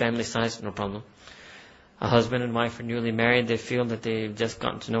like this family size, no problem. A husband and wife are newly married, they feel that they've just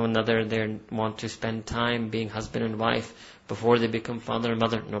gotten to know another, they want to spend time being husband and wife before they become father and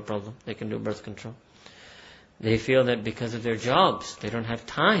mother, no problem, they can do birth control. They feel that because of their jobs, they don't have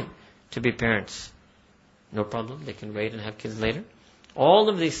time to be parents, no problem, they can wait and have kids later. All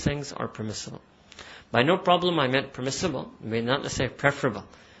of these things are permissible. By no problem I meant permissible, not necessarily preferable.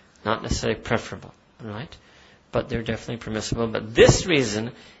 Not necessarily preferable, right? But they're definitely permissible. But this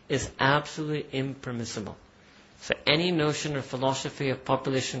reason is absolutely impermissible. So any notion or philosophy of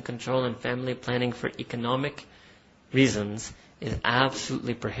population control and family planning for economic reasons is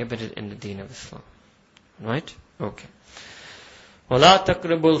absolutely prohibited in the deen of Islam. Right? Okay. وَلَا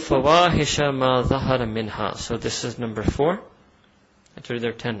تَقْرَبُوا الْفَوَاحِشَ مَا ظَهَرَ مِنْهَا. So this is number 4. I told you there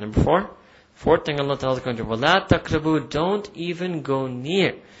are 10. Number 4. Fourth thing Allah Ta'ala is going to do. وَلَا تَقْرَبُوا. Don't even go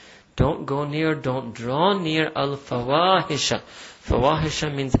near. Don't go near, don't draw near al-fawahisha.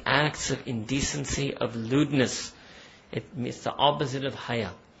 Fawahisha means acts of indecency, of lewdness. It means the opposite of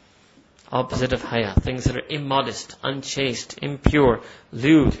haya. Opposite of haya. Things that are immodest, unchaste, impure,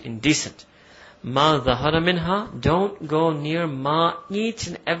 lewd, indecent. Ma dhahara minha. Don't go near ma, each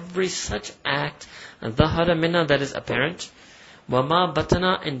and every such act. Dhahara minha, that is apparent. Wa ma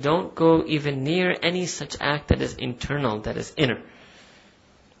batana, and don't go even near any such act that is internal, that is inner.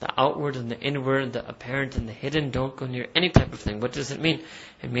 The outward and the inward, the apparent and the hidden, don't go near any type of thing. What does it mean?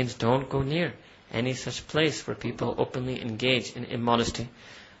 It means don't go near any such place where people openly engage in immodesty.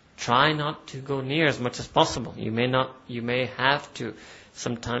 Try not to go near as much as possible. You may have to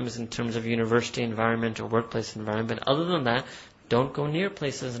sometimes in terms of university environment or workplace environment. Other than that, don't go near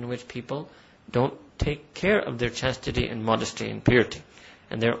places in which people don't take care of their chastity and modesty and purity.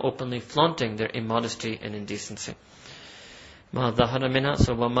 And they're openly flaunting their immodesty and indecency. Ma dhahara minha,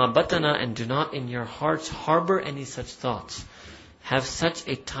 so wama batana, and do not in your hearts harbor any such thoughts. Have such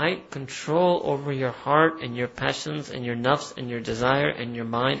a tight control over your heart and your passions and your nafs and your desire and your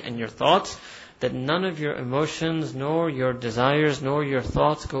mind and your thoughts that none of your emotions nor your desires nor your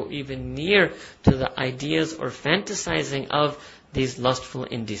thoughts go even near to the ideas or fantasizing of these lustful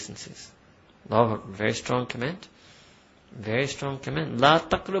indecencies. Allahu Akbar. Very strong command. Very strong command. La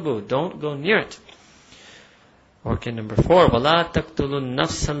taqrabu, don't go near it. Okay, number 4. وَلَا تَقْتُلُوا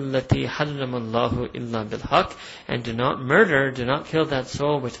النَّفْسَ الَّتِي حَرَّمَ اللَّهُ إِلَّا بِالْحَقِّ. And do not murder, do not kill that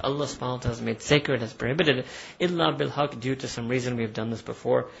soul which Allah subhanahu wa ta'ala has made sacred, has prohibited, إِلَّا بِالْحَقِّ, due to some reason. We've done this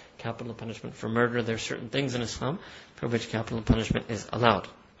before. Capital punishment for murder. There are certain things in Islam for which capital punishment is allowed.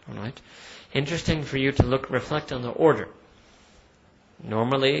 Alright? Interesting for you to reflect on the order.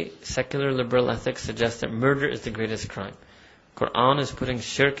 Normally, secular liberal ethics suggests that murder is the greatest crime. Quran is putting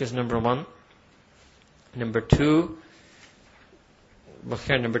shirk as number 1. Number 2,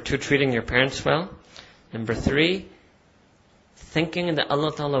 treating your parents well. Number 3, thinking that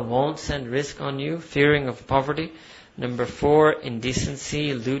Allah Ta'ala won't send risk on you, fearing of poverty. Number 4,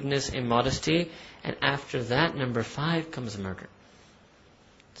 indecency, lewdness, immodesty. And after that, number 5 comes murder.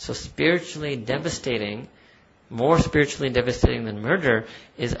 So spiritually devastating, more spiritually devastating than murder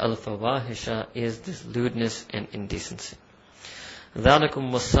is al-fawahisha, is this lewdness and indecency.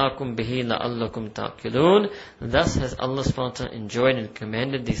 ذَلَكُمْ وَصَّاكُمْ بِهِ لَعَلَّكُمْ تَعْقِلُونَ. Thus has Allah subhanahu wa ta'ala enjoined and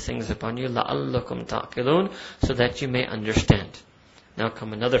commanded these things upon you, لَعَلَّكُمْ تَعْقِلُونَ, so that you may understand. Now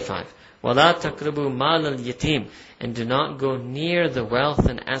come another 5. وَلَا تَقْرَبُوا مَالَ الْيَتِيمِ. And do not go near the wealth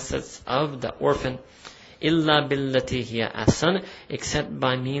and assets of the orphan, إِلَّا بِالَّتِي هِيَ أَحْسَنُ, except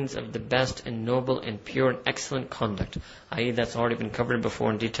by means of the best and noble and pure and excellent conduct. I.e., that's already been covered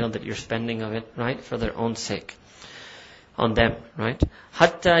before in detail, that you're spending of it, right, for their own sake. On them, right?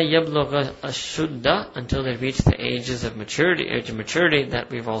 Hatta yablugha ashudda, until they reach the age of maturity, that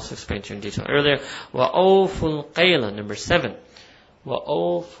we've also explained to you in detail earlier. Wa awful qayla, number 7. Wa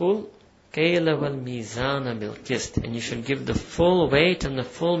awful qayla wal mizana bil qist, and you should give the full weight and the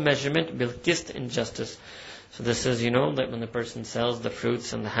full measurement bil qist, in justice. So this is, that when the person sells the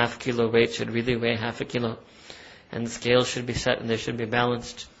fruits, and the half kilo weight should really weigh half a kilo, and the scale should be set and they should be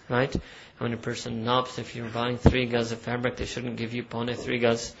balanced, right? When a person knobs, if you're buying 3 gauze of fabric, they shouldn't give you 3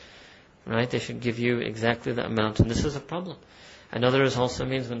 gauze, right? They should give you exactly the amount, and this is a problem. Another also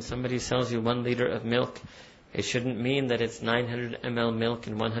means when somebody sells you 1 liter of milk, it shouldn't mean that it's 900 ml milk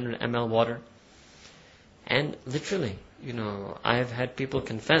and 100 ml water. And literally, I've had people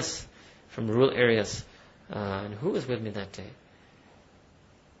confess from rural areas, and who was with me that day?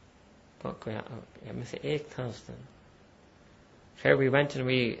 Here we went and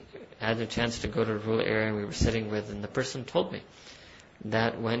we had a chance to go to a rural area, and we were sitting with, and the person told me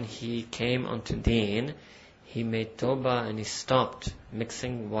that when he came onto Deen, he made tawbah and he stopped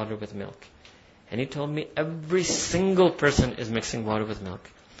mixing water with milk. And he told me every single person is mixing water with milk.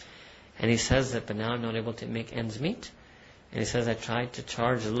 And he says that, but now I'm not able to make ends meet. And he says, I tried to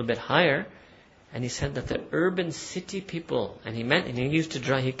charge a little bit higher. And he said that the urban city people, and he used to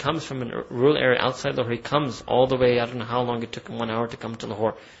drive, he comes from a rural area outside Lahore, he comes all the way, I don't know how long it took him, 1 hour to come to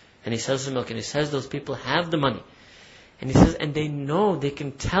Lahore. And he sells the milk, and he says those people have the money. And he says, and they know, they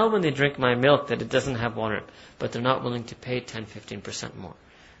can tell when they drink my milk that it doesn't have water in it, but they're not willing to pay 10-15% more.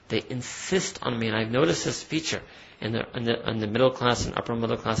 They insist on me, and I've noticed this feature in the middle class and upper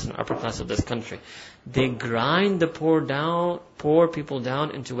middle class and upper class of this country. They grind the poor people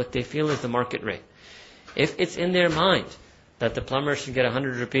down into what they feel is the market rate. If it's in their mind that the plumber should get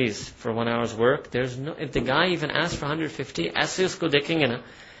 100 rupees for 1 hour's work, if the guy even asks for 150, aise usko dekenge na,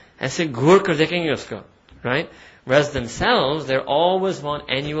 aise ghur kar dekenge usko, right? Whereas themselves, they always want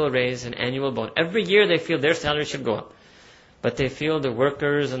annual raise and annual bonus. Every year they feel their salary should go up. But they feel the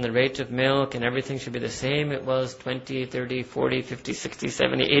workers and the rate of milk and everything should be the same it was 20, 30, 40, 50, 60,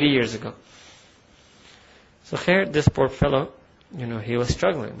 70, 80 years ago. So here, this poor fellow, he was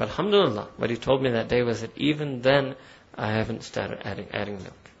struggling. But alhamdulillah, what he told me that day was that even then, I haven't started adding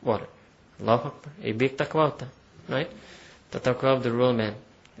milk, water. Allahu Akbar. A big taqwa, right? The taqwa of the rural man,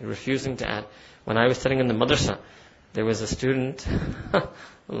 refusing to add. When I was studying in the madrasa, there was a student,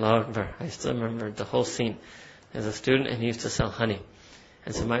 Allahu Akbar, I still remember the whole scene. There's a student and he used to sell honey.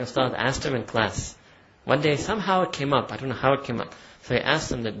 And so my ustad asked him in class. One day somehow it came up. I don't know how it came up. So he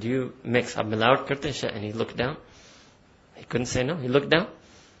asked him that, do you mix ab milawat karte hain? And he looked down. He couldn't say no. He looked down.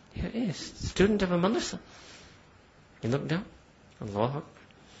 He is student of a madrasa. He looked down. Allahu Akbar.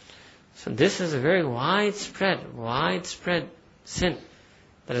 So this is a very widespread sin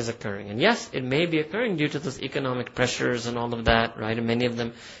that is occurring. And yes, it may be occurring due to those economic pressures and all of that, right? And many of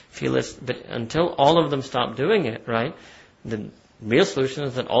them feel it, but until all of them stop doing it, right? The real solution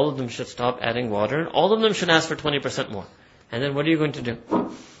is that all of them should stop adding water, and all of them should ask for 20% more. And then what are you going to do?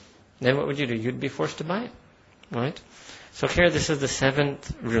 Then what would you do? You'd be forced to buy it, right? So here, this is the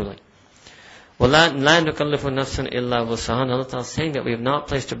 7th ruling. وَلَا نُكَلِّفُ نَفْسًا إِلَّا وُسْعَهَا. Allah Ta'ala is saying that we have not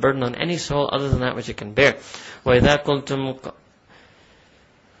placed a burden on any soul other than that which it can bear. وَإِذَا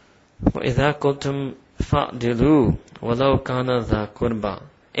قُلْتُمْ فَأْدِلُوا وَلَوْ كَانَ ذَا قُرْبَى.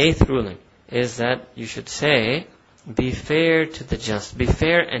 8th ruling is that you should say, be fair to the just. Be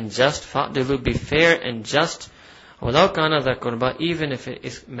fair and just. فَأْدِلُوا. Be fair and just. وَلَوْ كَانَ ذَا قُرْبَى. Even if it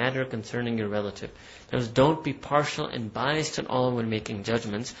is a matter concerning your relative. Don't be partial and biased at all when making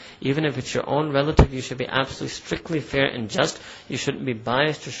judgments. Even if it's your own relative, you should be absolutely strictly fair and just. You shouldn't be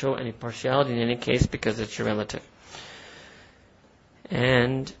biased to show any partiality in any case because it's your relative.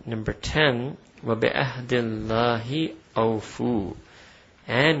 And number 10, وَبِأَهْدِ اللَّهِ أَوْفُوا.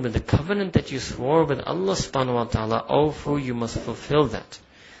 And with the covenant that you swore with Allah subhanahu wa ta'ala, أَوْفُوا, you must fulfill that.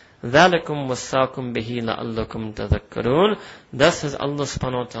 ذَلِكُمْ وَصَّاكُمْ بِهِ لَعَلَّكُمْ تَذَكَّرُونَ. Thus has Allah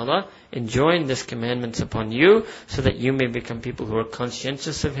subhanahu wa ta'ala enjoined this commandments upon you, so that you may become people who are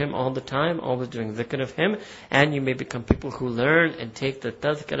conscientious of Him all the time, always doing dhikr of Him, and you may become people who learn and take the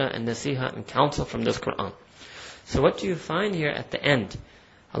tadhkirah and nasiha and counsel from this Qur'an. So what do you find here at the end?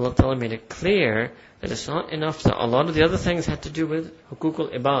 Allah Ta'ala made it clear that it's not enough that a lot of the other things had to do with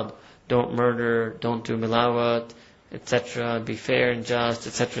hukukul ibad. Don't murder, don't do milawat, etc., be fair and just,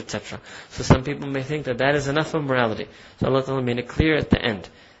 etc., etc. So some people may think that that is enough of morality. So Allah Ta'ala made it clear at the end.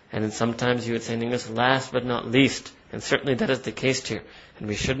 And then sometimes you would say in English, last but not least. And certainly that is the case here. And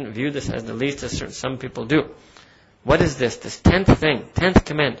we shouldn't view this as the least as some people do. What is this? This 10th thing, 10th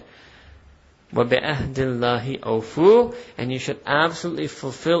command. وَبِأَهْدِ اللَّهِ أَوْفُوا. And you should absolutely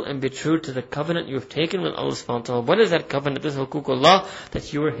fulfill and be true to the covenant you have taken with Allah subhanahu wa ta'ala. What is that covenant? This is hukukullah,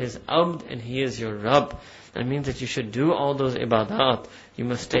 that you are His abd and He is your Rabb. That means that you should do all those ibadat. You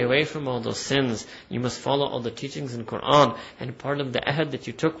must stay away from all those sins. You must follow all the teachings in Qur'an. And part of the ahad that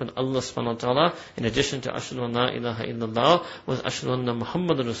you took with Allah subhanahu wa ta'ala, in addition to ashhadu an la ilaha illallah, was ashhadu anna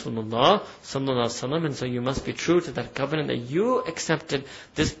Muhammadur Rasulullah sallallahu alaihi wasallam. And so you must be true to that covenant that you accepted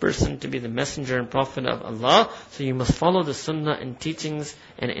this person to be the messenger and prophet of Allah. So you must follow the sunnah and teachings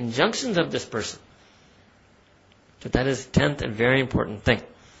and injunctions of this person. So that is 10th and very important thing.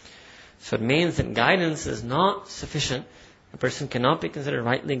 So it means that guidance is not sufficient. A person cannot be considered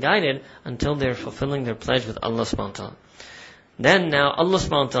rightly guided until they are fulfilling their pledge with Allah subhanahu wa ta'ala. Then now Allah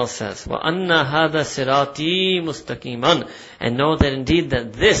subhanahu wa ta'ala says, وَأَنَّ هَذَا صِرَاطِي مُسْتَقِيمًا. And know that indeed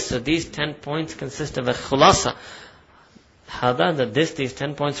that this, so these 10 points consist of a khulasa. Hada, that these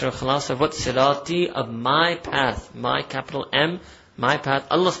 10 points are a khulasa of what? Sirati, of my path. My capital M, my path,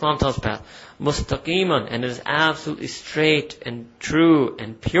 Allah subhanahu wa ta'ala's path. Mustaqiman, and it is absolutely straight and true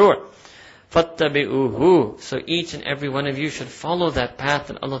and pure. فَاتَّبِعُوهُ. So each and every one of you should follow that path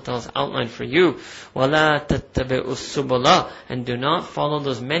that Allah Ta'ala has outlined for you. وَلَا تَتَّبِعُوا السُّبُلَ. And do not follow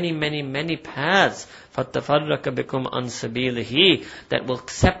those many, many, many paths. فَتَّفَرَّقَ بِكُمْ عَنْ سَبِيلِهِ. That will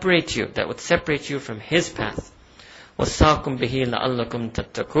separate you, that would separate you from His path. وَسَّاكُمْ بِهِ لَعَلَّكُمْ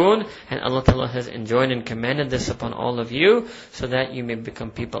تَتَّقُونَ. And Allah Ta'ala has enjoined and commanded this upon all of you, so that you may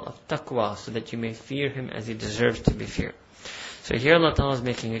become people of taqwa, so that you may fear Him as He deserves to be feared. So here Allah Ta'ala is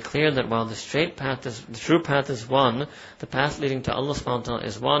making it clear that while the true path is one, the path leading to Allah subhanahu wa ta'ala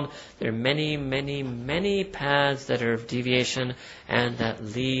is one, there are many, many, many paths that are of deviation and that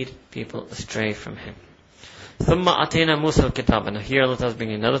lead people astray from Him. ثُمَّ أَتَيْنَا مُوسَى الْكِتَابَ. Now here Allah Ta'ala is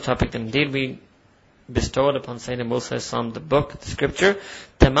bringing another topic that indeed we bestowed upon Sayyidina Musa as-Salam, the book, the scripture,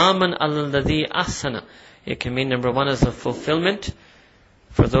 تَمَامًا عَلَى الَّذِي أَحْسَنَ. It can mean, number one, as a fulfillment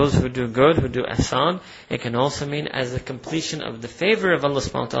for those who do good, who do ihsan. It can also mean as a completion of the favor of Allah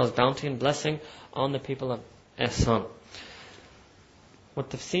subhanahu wa ta'ala's bounty and blessing on the people of ihsan.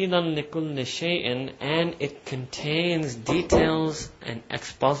 وَتَفْسِيلًا لِكُلِّ شَيْءٍ. And it contains details and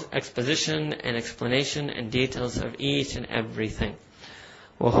exposition and explanation and details of each and everything.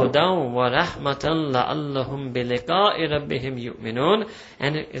 وَهُدًى وَرَحْمَةً لَعَلَّهُمْ بِلِقَاءِ رَبِّهِمْ يُؤْمِنُونَ.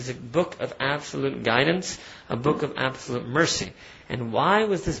 And it is a book of absolute guidance, a book of absolute mercy. And why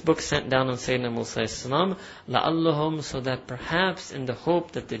was this book sent down on Sayyidina Musa as-Salam? لَعَلَّهُمْ, so that perhaps in the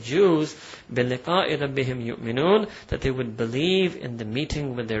hope that the Jews, بِلِقَاءِ رَبِّهِمْ يُؤْمِنُونَ, that they would believe in the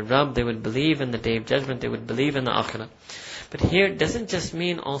meeting with their Rabb, they would believe in the Day of Judgment, they would believe in the Akhirah. But here it doesn't just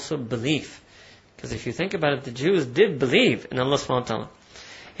mean also belief. Because if you think about it, the Jews did believe in Allah subhanahu wa ta'ala.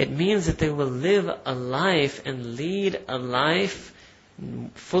 It means that they will live a life and lead a life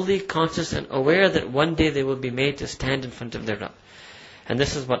fully conscious and aware that one day they will be made to stand in front of their Rabb. And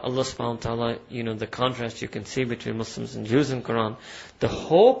this is what Allah subhanahu wa ta'ala, the contrast you can see between Muslims and Jews in Quran. The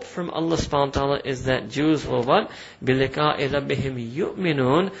hope from Allah subhanahu wa ta'ala is that Jews will what? بِلِقَاءِ رَبِّهِمْ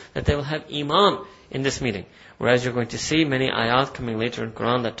يُؤْمِنُونَ. That they will have iman in this meeting. Whereas you're going to see many ayat coming later in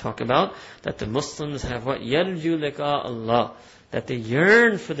Quran that talk about that the Muslims have what? يَرْجُوا لِقَاءَ اللَّهِ. That they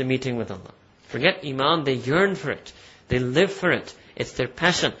yearn for the meeting with Allah. Forget iman, they yearn for it. They live for it. It's their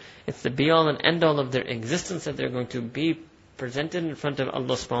passion. It's the be-all and end-all of their existence, that they're going to be presented in front of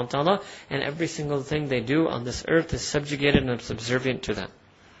Allah subhanahu wa ta'ala, and every single thing they do on this earth is subjugated and subservient to that.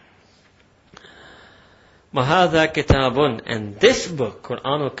 وَهَذَا كِتَابٌ. And this book,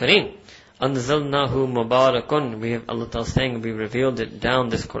 Quran al-Kareem, أَنزَلْنَاهُ مُبَارَكٌ. Allah Ta'ala saying, we revealed it down,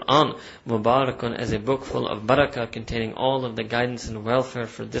 this Quran, Mubarakun, as a book full of barakah, containing all of the guidance and welfare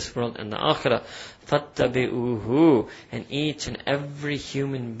for this world and the akhirah. فَاتَّبِعُوهُ. And each and every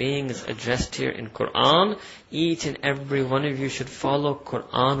human being is addressed here in Quran. Each and every one of you should follow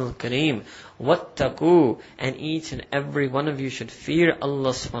Quran al-Kareem. وَاتَّقُوا. And each and every one of you should fear Allah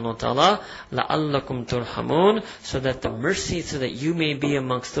subhanahu wa ta'ala. لَعَلَّكُمْ تُرْحَمُونَ. So that you may be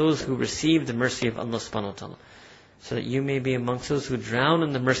amongst those who receive the mercy of Allah subhanahu wa ta'ala. So that you may be amongst those who drown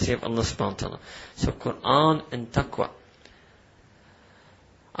in the mercy of Allah subhanahu wa ta'ala. So Quran and taqwa.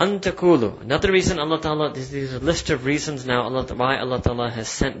 Antakulu. Another reason Allah Ta'ala, this is a list of reasons now why Allah Ta'ala has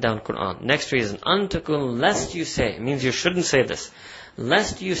sent down Quran. Next reason, Antakulu, lest you say, it means you shouldn't say this,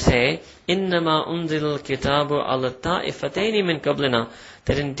 lest you say, Innama unzil kitabu ala ta'ifataini min qablina,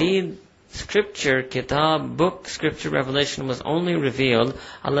 that indeed scripture, kitab, book, scripture, revelation was only revealed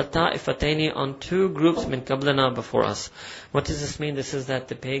ala ta'ifataini, on two groups min qablina, before us. What does this mean? This is that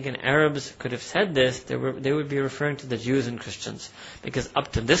the pagan Arabs could have said this, they would be referring to the Jews and Christians. Because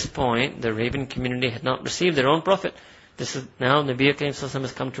up to this point, the Arabian community had not received their own prophet. This is now, Nabi Karim Sallallahu Alaihi Wasallam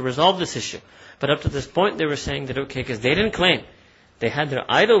has come to resolve this issue. But up to this point, they were saying that, okay, because they didn't claim. They had their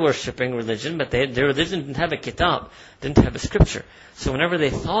idol-worshipping religion, but their religion didn't have a kitab, didn't have a scripture. So whenever they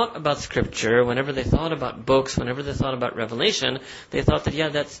thought about scripture, whenever they thought about books, whenever they thought about revelation, they thought that, yeah,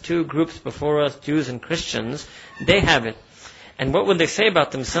 that's two groups before us, Jews and Christians. They have it. And what would they say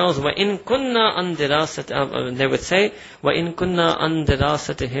about themselves? وَإِن كُنَّا عَنْ دِرَاسَتِهِمْ. They would say, وَإِن كُنَّا عَنْ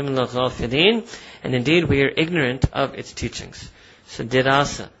دِرَاسَتِهِمْ لَغَافِلِينَ. And indeed, we are ignorant of its teachings. So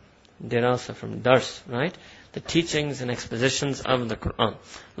dirasa from dars, right? The teachings and expositions of the Quran.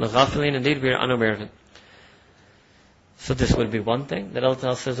 لَغَافِلِينَ. Indeed, we are unaware of it. So this would be one thing, that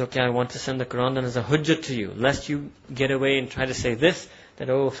Allah says, okay, I want to send the Quran down as a hujjah to you, lest you get away and try to say this,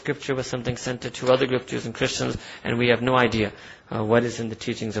 that, scripture was something sent to two other groups, Jews and Christians, and we have no idea what is in the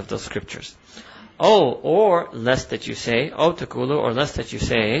teachings of those scriptures. Or lest that you say, takulu, or lest that you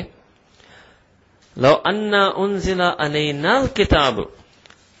say, لَوْ أَنَّا أُنزِلَ عَلَيْنَا الْكِتَابُ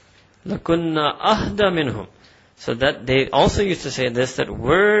لَكُنَّا أَهْدَى مِنْهُمْ. So that they also used to say this, that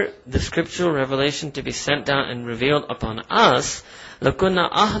were the scriptural revelation to be sent down and revealed upon us,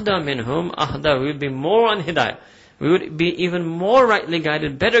 لَكُنَّا أَهْدَى مِنْهُمْ أَهْدَى. We would be more on hidayah. We would be even more rightly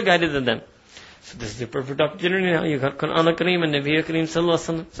guided, better guided than them. So this is the perfect opportunity now. You got Quran al-Kareem and Nabi Kareem Sallallahu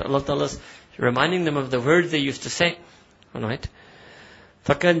Alaihi Wasallam. So Allah Ta'ala is reminding them of the words they used to say. Alright?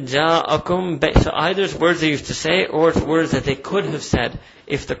 فَقَدْ جَاءَكُمْ. So either it's words they used to say, or it's words that they could have said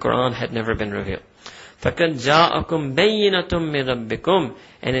if the Quran had never been revealed. فَقَدْ جَاءَكُمْ بَيِّنَةٌ مِّن رَبِّكُمْ.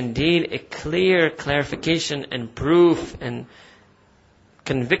 And indeed a clear clarification and proof and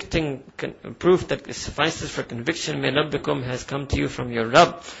convicting proof that suffices for conviction مِّن رَبِّكُمْ has come to you from your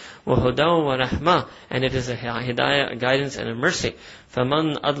Rabb. وَهُدًى وَرَحْمَةٌ. And it is a hidayah, a guidance and a mercy.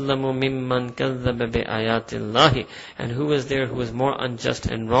 فَمَنْ أَظْلَمُ مِمَّنْ كَذَّبَ بِآيَاتِ اللَّهِ. And who is there who is more unjust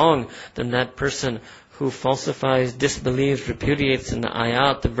and wrong than that person who falsifies, disbelieves, repudiates in the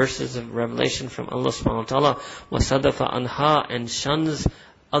ayat, the verses of revelation from Allah subhanahu wa ta'ala, وَصَدَفَ anha, and shuns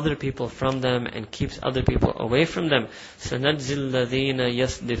other people from them and keeps other people away from them. سَنَجْزِي الَّذِينَ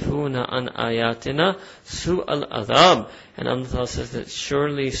يَصْدِفُونَ عَنْ آيَاتِنَا سُوءَ الْعَذَابِ. And Allah says that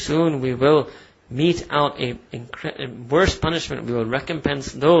surely soon we will mete out a worse punishment. We will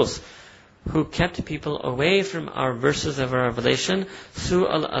recompense those who kept people away from our verses of our revelation. سُوءَ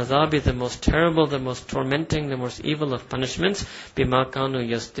الْعَذَابِ, the most terrible, the most tormenting, the most evil of punishments. بِمَا كَانُوا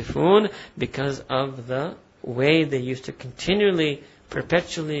يَصْدِفُونَ, because of the way they used to continually,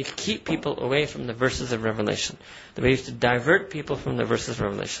 perpetually keep people away from the verses of revelation. The way they used to divert people from the verses of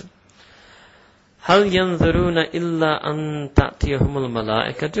revelation. هَلْ يَنْظُرُونَ إِلَّا أَن تَأْتِيَهُمُ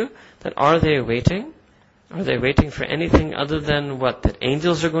الْمَلَائِكَةُ. That are they waiting? Are they waiting for anything other than what? That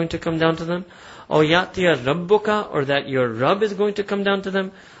angels are going to come down to them? أَوْ يَأْتِيَ رَبُّكَ, or that your Rabb is going to come down to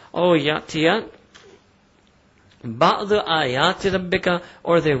them? أَوْ يَأْتِيَ بَعْضُ آيَاتِ رَبِّكَ,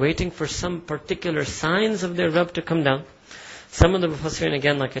 or are they waiting for some particular signs of their Rabb to come down? Some of the Mufassirin,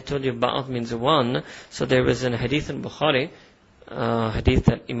 again, like I told you, Ba'ad means one. So there was in hadith in Bukhari, hadith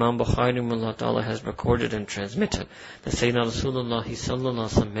that Imam Bukhari ta'ala has recorded and transmitted, that Sayyidina Rasulullah sallallahu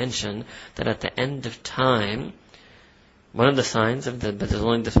alaihi wasallam mentioned that at the end of time, one of the signs of but there's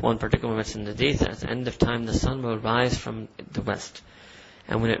only this one particular mention in the hadith, at the end of time the sun will rise from the west.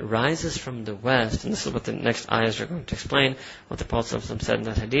 And when it rises from the west, and this is what the next ayahs are going to explain, what the Prophet ﷺ said in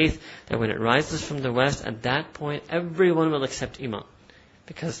that hadith, that when it rises from the west, at that point everyone will accept Iman.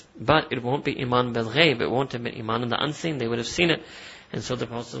 But it won't be Iman bil ghayb, it won't have been Iman in the unseen, they would have seen it. And so the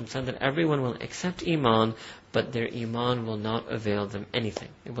Prophet ﷺ said that everyone will accept Iman, but their Iman will not avail them anything.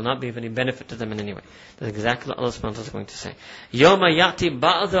 It will not be of any benefit to them in any way. That's exactly what Allah subhanahu wa ta'ala is going to say. يَوْمَ يَأْتِي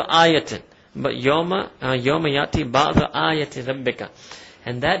بَعْضُ آيَةٍ. But يَوْمَ يَأْتِي بَعْضُ آيَةِ رَبِّكَ.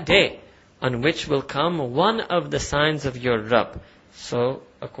 And that day, on which will come one of the signs of your Rabb. So,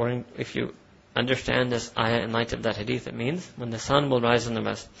 if you understand this ayah in light of that hadith, it means when the sun will rise in the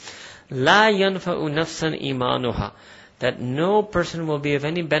west. لَا يَنْفَأُ نَفْسًا إِيمَانُهَا. That no person will be of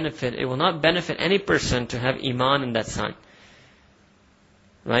any benefit. It will not benefit any person to have Iman in that sign.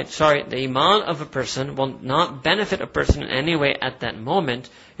 Right? The Iman of a person will not benefit a person in any way at that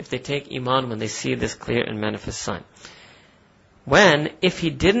moment if they take Iman when they see this clear and manifest sign. If he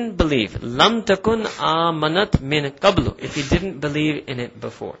didn't believe, lam takun amanat min qablu, if he didn't believe in it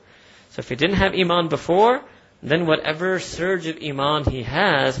before. So if he didn't have Iman before, then whatever surge of Iman he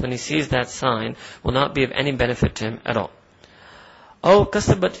has when he sees that sign will not be of any benefit to him at all. أَوْ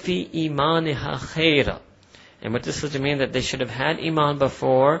كَسَبَتْ فِي إِيمَانِهَا خَيْرًا. And what this is to mean that they should have had Iman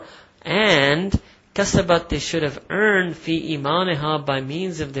before, and kasabat, they should have earned fi imaniha, by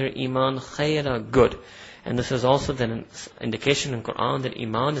means of their Iman, khayra, good. And this is also then an indication in Quran that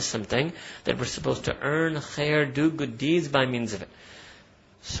Iman is something that we're supposed to earn khair, do good deeds by means of it.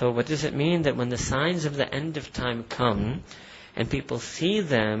 So what does it mean? That when the signs of the end of time come, and people see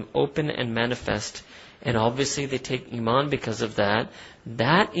them open and manifest, and obviously they take Iman because of that,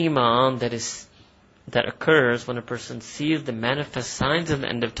 that Iman that occurs when a person sees the manifest signs of the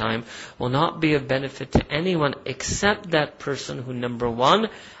end of time will not be of benefit to anyone except that person who, number one,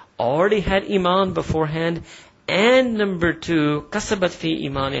 already had Iman beforehand, and number two, kasabat fi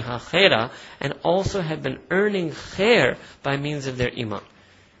imaniha khaira, and also had been earning khair by means of their Iman.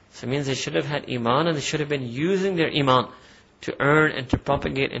 So it means they should have had Iman, and they should have been using their Iman to earn and to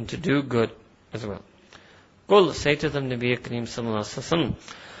propagate and to do good as well. Qul, say to them, Nabi Kareem sallallahu alaihi wasallam,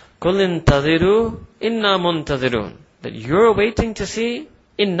 Qul intadhiru inna muntadhirun. That you're waiting to see,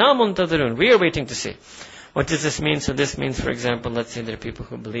 inna muntadhirun, we are waiting to see. What does this mean? So this means, for example, let's say there are people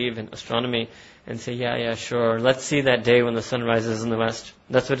who believe in astronomy and say, yeah, sure, let's see that day when the sun rises in the west.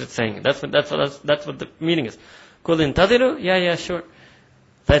 That's what it's saying. That's what the meaning is. Qul intadhiru, yeah, sure.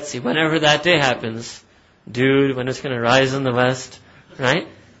 Let's see, whenever that day happens, dude, when it's going to rise in the west, right?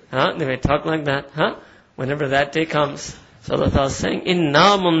 They may talk like that, whenever that day comes. So Allah Ta'ala is saying,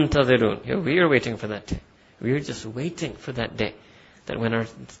 Inna muntadhirun. We are waiting for that day. We are just waiting for that day. That when our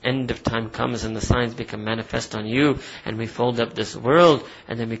end of time comes and the signs become manifest on you, and we fold up this world,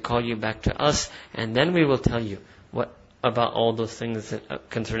 and then we call you back to us, and then we will tell you what about all those things that,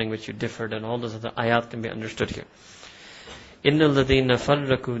 concerning which you differed, and all those other ayat can be understood here. Inna alladhina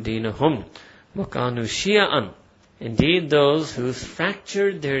farraqu deenahum wa kanu shi'an. Indeed, those who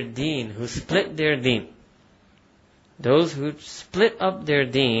fractured their deen, who split their deen, those who split up their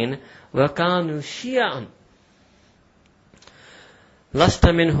deen, wa kanu shi'an. Lasta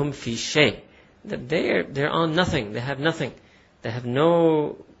minhum fi shay. That they're on nothing. They have nothing.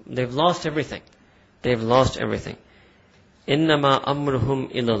 They've lost everything. They've lost everything. Innama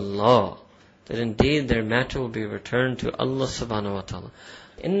amruhum ilallah. That indeed their matter will be returned to Allah subhanahu wa ta'ala.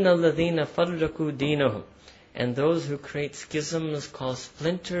 Innal ladhina farraqu deenahum. And those who create schisms, cause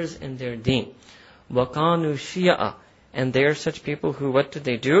splinters in their deen. Wa kanu shi'a. And they are such people who, what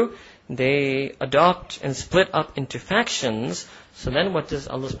do? They adopt and split up into factions. So then what does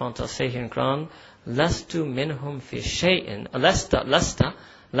Allah subhanahu wa ta'ala say here in Quran? Lastu minhum fi shay'in.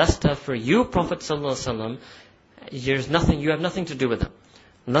 Lasta for you, Prophet sallallahu alaihi wasallam, you have nothing to do with them.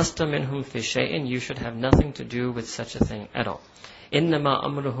 Lasta minhum fi shay'in, you should have nothing to do with such a thing at all. Innama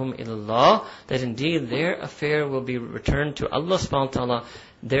amruhum ilallah, that indeed their affair will be returned to Allah subhanahu wa ta'ala.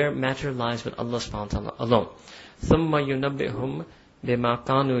 Their matter lies with Allah subhanahu wa ta'ala alone. Thumma yunabbihum bima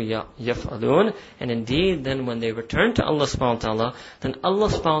kanu yaf'alun. And indeed, then when they return to Allah subhanahu wa ta'ala, then Allah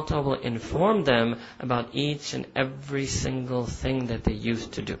subhanahu wa ta'ala will inform them about each and every single thing that they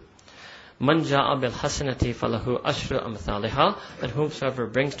used to do. Man ja'a bil hasanati falahu ashru amthaliha. That whomsoever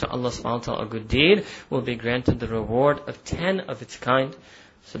brings to Allah subhanahu wa ta'ala a good deed will be granted the reward of 10 of its kind.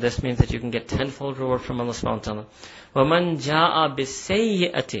 So this means that you can get tenfold reward from Allah subhanahu wa ta'ala. Wa man ja'a bis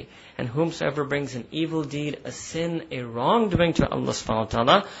sayyi'ati. And whomsoever brings an evil deed, a sin, a wrongdoing to Allah subhanahu wa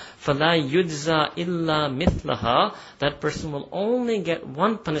ta'ala, فَلَا يُجْزَى إِلَّا مِثْلَهَا. That person will only get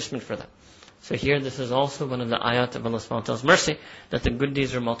one punishment for that. So here this is also one of the ayat of Allah subhanahu wa ta'ala's mercy, that the good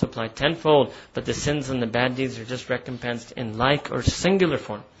deeds are multiplied tenfold, but the sins and the bad deeds are just recompensed in like or singular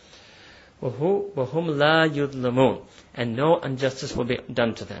form. وَهُمْ لَا يُظْلَمُونَ. And no injustice will be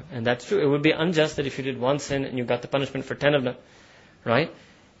done to them. And that's true. It would be unjust that if you did one sin and you got the punishment for 10 of them. Right?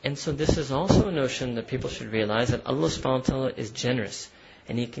 And so this is also a notion that people should realize, that Allah subhanahu wa ta'ala is generous.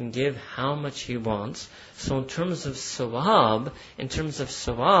 And He can give how much He wants. So in terms of sawab,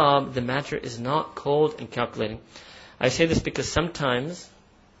 the matter is not cold and calculating. I say this because sometimes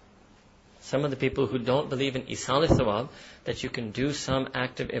some of the people who don't believe in isal thawab, that you can do some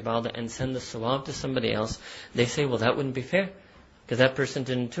act of ibadah and send the sawab to somebody else, they say, well, that wouldn't be fair, because that person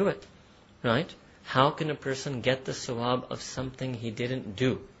didn't do it. Right? How can a person get the sawab of something he didn't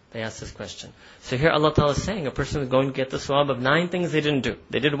do? They ask this question. So here Allah Ta'ala is saying a person is going to get the sawab of 9 things they didn't do.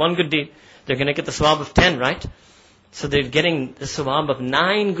 They did one good deed. They're going to get the sawab of 10, right? So they're getting the sawab of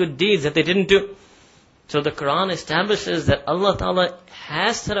 9 good deeds that they didn't do. So the Quran establishes that Allah Ta'ala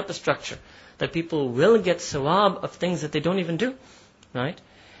has set up a structure that people will get sawab of things that they don't even do. Right?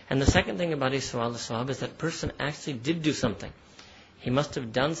 And the second thing about sawab is that person actually did do something. He must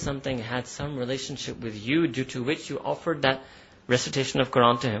have done something, had some relationship with you, due to which you offered that recitation of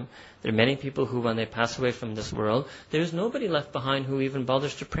Quran to him. There are many people who, when they pass away from this world, there's nobody left behind who even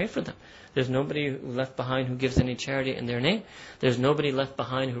bothers to pray for them. There's nobody left behind who gives any charity in their name. There's nobody left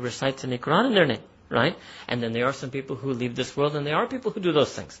behind who recites any Quran in their name. Right? And then there are some people who leave this world, and there are people who do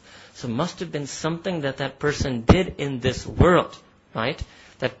those things. So must have been something that person did in this world, right,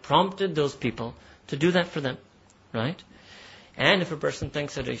 that prompted those people to do that for them. Right? And if a person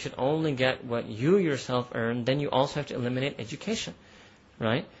thinks that you should only get what you yourself earn, then you also have to eliminate education.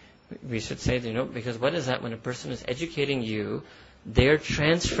 Right? We should say, because what is that? When a person is educating you, they're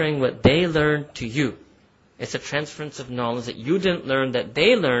transferring what they learned to you. It's a transference of knowledge that you didn't learn, that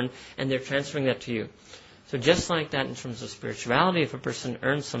they learned, and they're transferring that to you. So just like that in terms of spirituality, if a person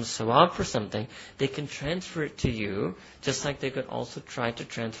earns some sawab for something, they can transfer it to you, just like they could also try to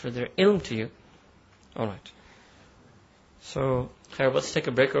transfer their ilm to you. Alright. So, let's take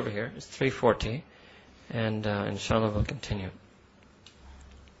a break over here. It's 3:40, and inshallah we'll continue.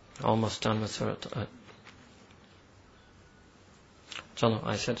 Almost done with Surah. Inshallah,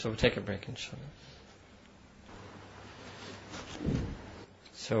 I said so. We'll take a break, inshallah.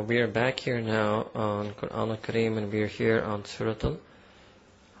 So we are back here now on Quran al-Kareem, and we are here on Surah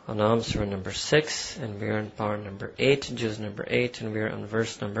Al-An'am, Surah number 6, and we are in Par number 8, Juz number 8, and we are on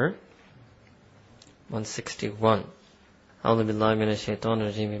verse number 161. أعوذ بالله من الشيطان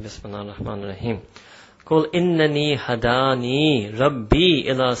الرجيم بسم الله الرحمن الرحيم قل إنني هداني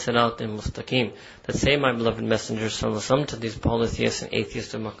ربي إلى صراط مستقيم. That say, my beloved Messenger sallallahu alaihi wasallam, to these polytheists and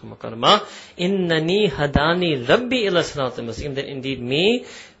atheists of Makkah Mukarramah, إنني هداني ربي إلى صراط مستقيم, that indeed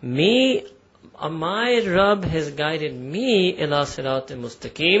my Rabb has guided me إلى صراط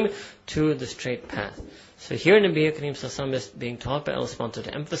مستقيم, to the straight path. So here Nabi Kareem Sallallahu is being taught by Allah subhanahu wa ta'ala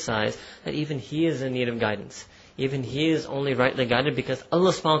to emphasize that even he is in need of guidance. Even he is only rightly guided because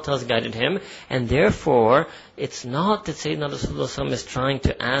Allah subhanahu wa ta'ala has guided him, and therefore it's not that Sayyidina Rasulullah is trying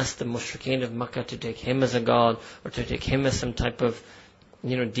to ask the mushrikeen of Makkah to take him as a god or to take him as some type of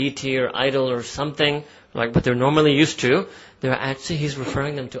deity or idol or something like what they're normally used to. He's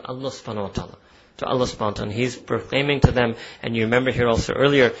referring them to Allah subhanahu wa ta'ala. To Allah subhanahu wa ta'ala. He's proclaiming to them, and you remember here also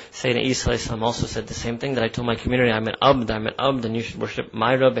earlier, Sayyidina Isa alayhi salam also said the same thing, that I told my community, I'm an abd, and you should worship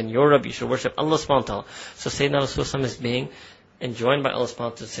my Rabb and your Rabb, you should worship Allah subhanahu wa ta'ala. So Sayyidina Rasulullah is being enjoined by Allah subhanahu wa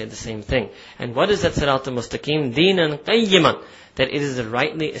ta'ala to say the same thing. And what is that Sirat al-Mustaqim? Deenan qayyiman. That it is a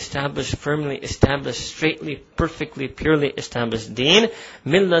rightly established, firmly established, straightly, perfectly, purely established deen.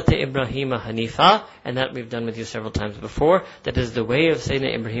 Millat Ibrahim Hanifa. And that we've done with you several times before. That is the way of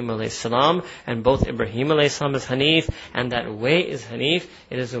Sayyidina Ibrahim alayhi salam. And both Ibrahim alayhi salam is Hanif, and that way is Hanif.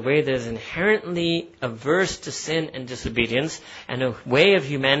 It is a way that is inherently averse to sin and disobedience, and a way of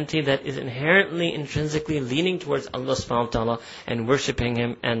humanity that is inherently, intrinsically leaning towards Allah subhanahu wa ta'ala and worshipping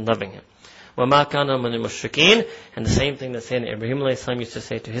Him and loving Him. وَمَا كَانَ مِنَ الْمُشْرِكِينَ. And the same thing that Sayyidina Ibrahim alayhi salam used to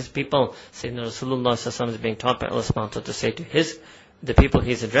say to his people, Sayyidina Rasulullah sallallahu alaihi wasallam is being taught by Allah subhanahu wa ta'ala to say to the people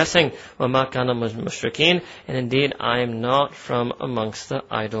he's addressing, وَمَا كَانَ مِنَ الْمُشْرِكِينَ. And indeed, I am not from amongst the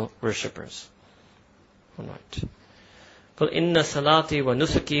idol worshippers. Alright. قُلْ إِنَّ صَلَاتِي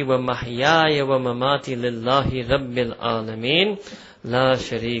وَنُسُكِي وَمَحْيَايَ وَمَمَاتِي لِلَّهِ رَبِّ الْعَالَمِينَ لَا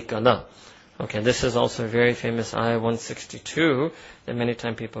شَرِيكَ لَهُ. Okay, this is also a very famous ayah 162 that many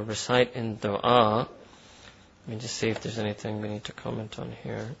times people recite in dua. Let me just see if there's anything we need to comment on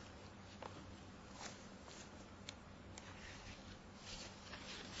here.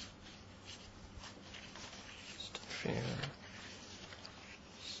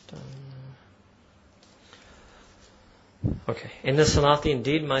 Okay, in the salati,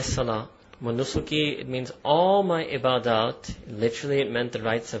 indeed my salah. Nusuki, it means all my ibadat. Literally, it meant the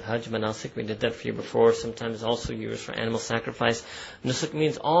rites of Hajj, Manasik. We did that for you before. Sometimes also used for animal sacrifice. Nusuk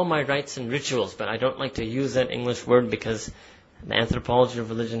means all my rites and rituals, but I don't like to use that English word because the anthropology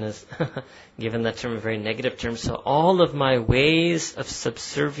of religion has given that term a very negative term. So all of my ways of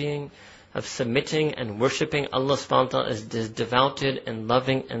submitting and worshipping Allah subhanahu wa ta'ala is devoted and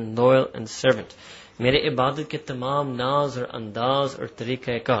loving and loyal and servant. Mere ibadat ke tamam naz or andaz or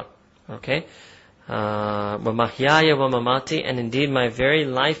tariqa-e-kar. Okay? وَمَحْيَايَ وَمَمَاتِي. And indeed my very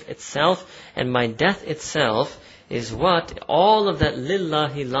life itself and my death itself is what? All of that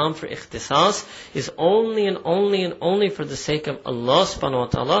lillahi lam for ikhtisas is only and only and only for the sake of Allah subhanahu wa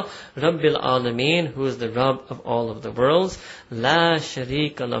ta'ala, Rabbil Alameen, who is the Rabb of all of the worlds, La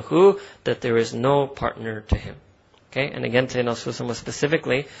sharika lahu, that there is no partner to Him. Okay? And again, Sayyidina Rasulullah was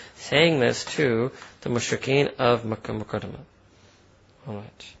specifically saying this to the mushrikeen of Makkah Mukarramah.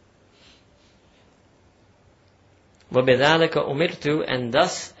 Alright. وَبِذَلِكَ أُمِرْتُ. And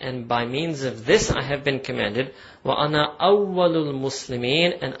thus, and by means of this, I have been commanded. وَأَنَا أَوَّلُ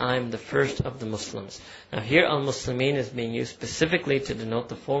الْمُسْلِمِينَ. And I am the first of the Muslims. Now here, al-Muslimin is being used specifically to denote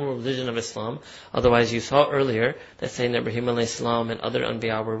the formal religion of Islam. Otherwise, you saw earlier that Sayyidina Ibrahim alayhi salam and other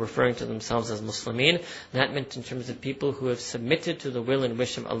Anbiya were referring to themselves as Muslimin. That meant in terms of people who have submitted to the will and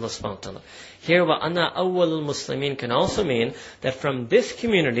wish of Allah subhanahu wa ta'ala. Here, وَأَنَا أَوَّلُ الْمُسْلِمِينَ can also mean that from this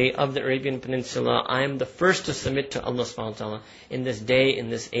community of the Arabian Peninsula, I am the first to submit to Allah subhanahu wa ta'ala in this day,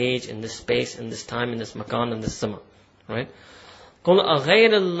 in this age, in this space, in this time, in this makan, in this zaman. Right? قُلْ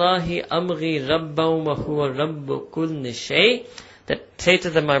أَغَيْرَ اللَّهِ أَبْغِي رَبًّا وَهُوَ رَبُّ كُلِّ شَيْءٍ. That say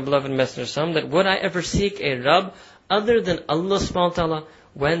to them, my beloved Messenger, that would I ever seek a Rabb other than Allah subhanahu wa ta'ala,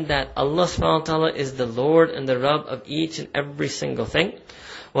 when that Allah subhanahu wa ta'ala is the Lord and the Rabb of each and every single thing?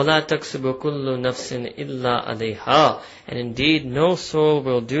 وَلَا تَكْسُبُ كُلُّ نَفْسٍ إِلَّا عَلَيْهَا. And indeed, no soul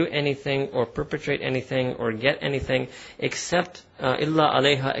will do anything or perpetrate anything or get anything except إِلَّا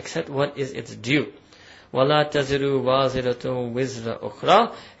عَلَيْهَا, except what is its due. وَلَا تَزِرُ وَازِرَةٌ وِزْرَ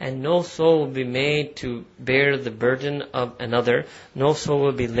أُخْرَى. And no soul will be made to bear the burden of another. No soul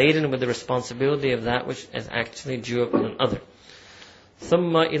will be laden with the responsibility of that which is actually due upon another.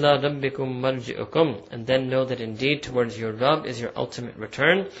 ثُمَّ إِلَىٰ رَبِّكُمْ مَرْجِعُكُمْ. And then know that indeed towards your Rabb is your ultimate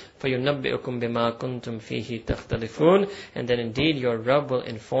return. فَيُنَبِّئُكُمْ بِمَا كُنْتُمْ فِيهِ تَخْتَلِفُونَ. And then indeed your Rabb will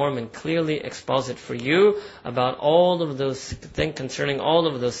inform and clearly exposit for you about all of those things, concerning all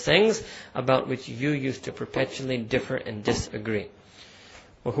of those things about which you used to perpetually differ and disagree.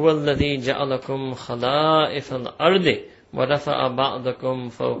 وَهُوَ الَّذِي جَعَلَكُمْ خَلَائِفَ الْأَرْضِ وَرَفَعَ بَعْضَكُمْ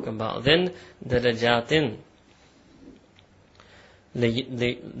فَوْقَ بَعْضٍ دَرَجَاتٍ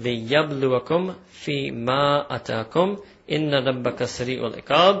لِيَبْلُوَكُمْ فِي مَا أَتَاكُمْ إِنَّ رَبَّكَ سَرِيعُ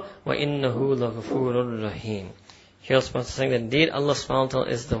الْعِقَابِ وَإِنَّهُ لَغَفُورٌ رَحِيمٌ. Here Allah is saying that indeed Allah subhanahu wa ta'ala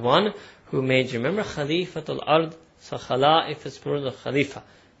is the one who made you. Remember Khalifatul Ard? So Khala'if is plural of Khalifa.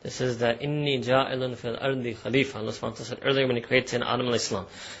 This is that Inni Ja'ilun fil Ardi Khalifa. Allah subhanahu wa ta'ala said earlier when He created Adam alayhi salam.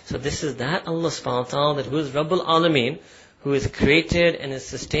 So this is that Allah subhanahu wa ta'ala that who is Rabbul Alameen, who is created and is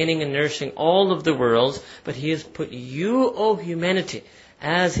sustaining and nourishing all of the worlds, but He has put you, O humanity,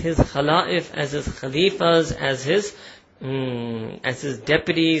 as His Khala'if, as His Khalifas, as His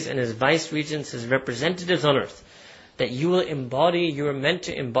deputies and His vice regents, His representatives on earth. That you will embody, you are meant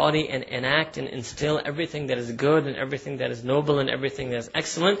to embody and enact and instill everything that is good and everything that is noble and everything that is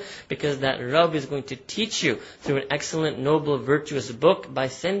excellent, because that Rabb is going to teach you through an excellent, noble, virtuous book by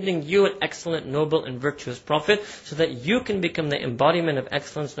sending you an excellent, noble and virtuous prophet, so that you can become the embodiment of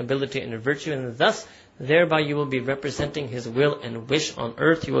excellence, nobility and virtue, and thus thereby you will be representing His will and wish on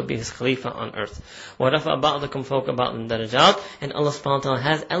earth. You will be His Khalifa on earth. وَرَفَعَ بَعْضَكُمْ فَوْقَ بَعْضٍ دَرَجَاتٍ. And Allah subhanahu wa ta'ala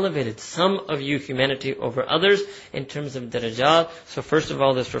has elevated some of you, humanity, over others in terms of darajat. So first of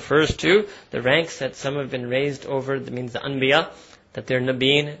all, this refers to the ranks that some have been raised over. That means the anbiya, that they're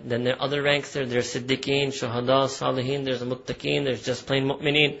nabeen. Then there are other ranks there. There's siddiqeen, shuhada, salihin. There's muttaqeen. There's just plain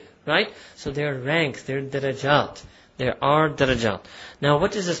mu'mineen. Right? So there are ranks. There are darajat. There are darajat. Now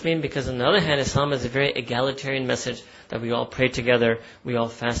what does this mean? Because on the other hand, Islam is a very egalitarian message that we all pray together, we all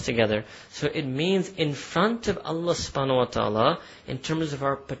fast together. So it means in front of Allah subhanahu wa ta'ala, in terms of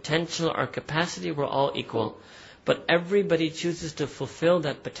our potential, our capacity, we're all equal. But everybody chooses to fulfill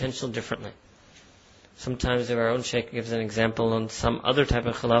that potential differently. Sometimes our own Shaykh gives an example on some other type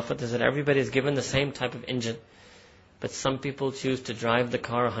of khilafat, is that everybody is given the same type of engine. But some people choose to drive the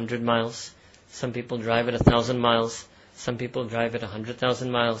car 100 miles. Some people drive it 1,000 miles. Some people drive it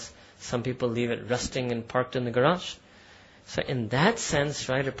 100,000 miles. Some people leave it rusting and parked in the garage. So in that sense,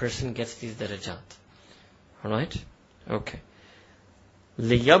 right, a person gets these darajat. Alright? Okay.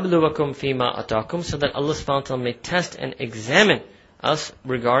 لِيَبْلُوَكُمْ فِي مَا أَتَاكُمْ. So that Allah subhanahu wa ta'ala may test and examine us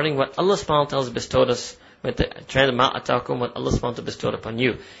regarding what Allah subhanahu wa ta'ala has bestowed us with the مَا أَتَاكُمْ, what Allah subhanahu wa ta'ala bestowed upon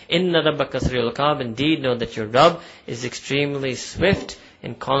you. إِنَّ رَبَّكَ سَرِيعُ الْعِقَابِ. Indeed, know that your Rabb is extremely swift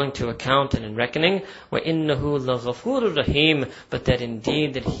in calling to account and in reckoning. وَإِنَّهُ لَغَفُورٌ رَحِيمٌ. But that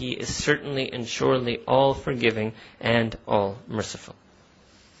indeed that He is certainly and surely all forgiving and all merciful.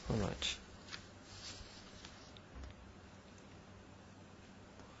 Alright.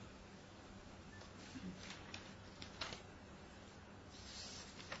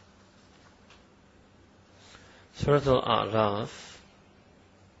 Surah Al-A'raf.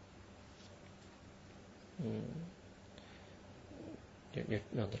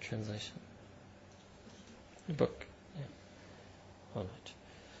 No, the translation. The book. Yeah. Alright.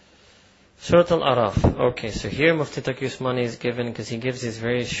 Surah Al-A'raf. Okay, so here Mufti Taqi Usmani is given, because he gives these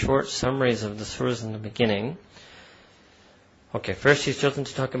very short summaries of the surahs in the beginning. Okay, first he's chosen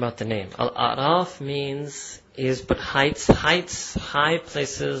to talk about the name. Al-A'raf is but heights, high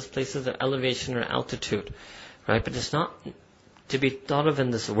places, places of elevation or altitude. Right? But it's not to be thought of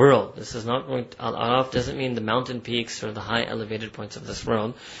in this world. This is not going to, Al-Araf doesn't mean the mountain peaks or the high elevated points of this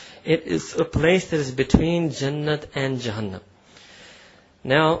world. It is a place that is between Jannat and Jahannam.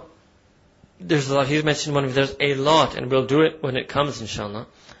 Now, there's a lot, he's mentioned there's a lot, and we'll do it when it comes, inshallah.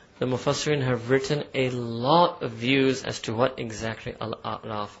 The Mufassirin have written a lot of views as to what exactly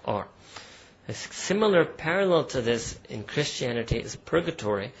Al-A'raf are. A similar parallel to this in Christianity is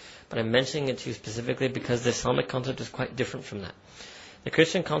purgatory, but I'm mentioning it to you specifically because the Islamic concept is quite different from that. The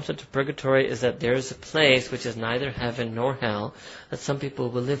Christian concept of purgatory is that there is a place which is neither heaven nor hell, that some people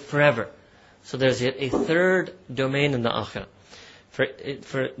will live forever. So there's yet a third domain in the Akhirah.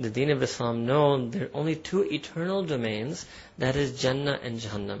 For the Deen of Islam known, there are only two eternal domains, that is Jannah and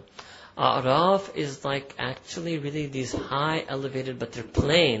Jahannam. A'raf is like actually really these high elevated, but they're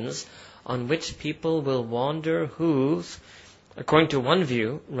plains on which people will wander whose, according to one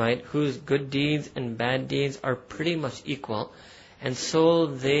view, right, whose good deeds and bad deeds are pretty much equal. And so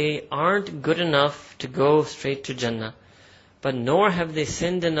they aren't good enough to go straight to Jannah, but nor have they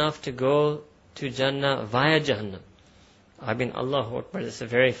sinned enough to go to Jannah via Jahannam. I mean, Allahu Akbar, it's a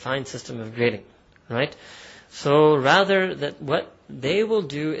very fine system of grading, right? So rather that what they will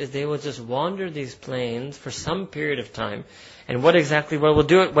do is they will just wander these plains for some period of time. And what exactly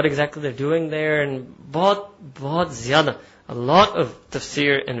they're doing there, and bahut ziyada, a lot of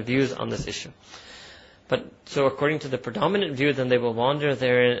tafsir and views on this issue. But so according to the predominant view, then they will wander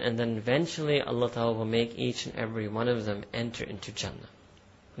there, and then eventually Allah Ta'ala will make each and every one of them enter into Jannah.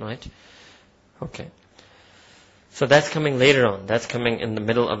 Right? Okay. So that's coming later on. That's coming in the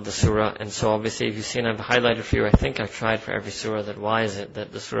middle of the surah. And so obviously if you've seen, I've highlighted for you, I think I've tried for every surah that why is it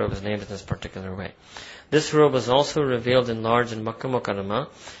that the surah was named in this particular way. This surah was also revealed in large in Makkah Mukarramah.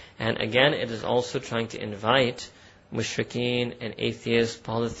 And again, it is also trying to invite mushrikeen and atheists,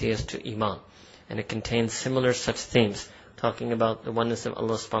 polytheists to Iman. And it contains similar such themes, talking about the oneness of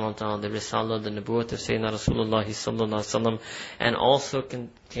Allah subhanahu wa ta'ala, the Risalah, the Nubuwwat of Sayyidina Rasulullah sallallahu alaihi wasallam, and also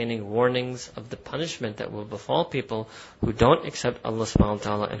containing warnings of the punishment that will befall people who don't accept Allah subhanahu wa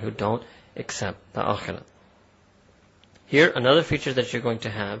ta'ala and who don't accept the Akhirah. Here, another feature that you're going to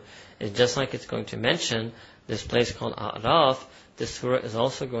have is just like it's going to mention this place called A'raf, this surah is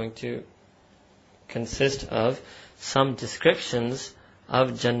also going to consist of some descriptions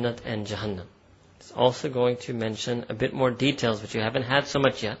of Jannat and Jahannam. It's also going to mention a bit more details, which you haven't had so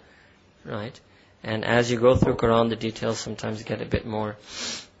much yet, right? And as you go through Quran, the details sometimes get a bit more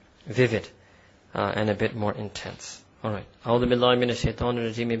vivid and a bit more intense. Alright. أعوذ بالله من الشيطان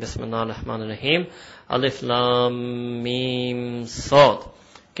الرجيم بسم الله الرحمن الرحيم ألف لام ميم صاد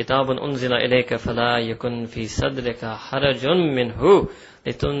كتاب أنزل إليك فلا يكن في صدرك حرج منه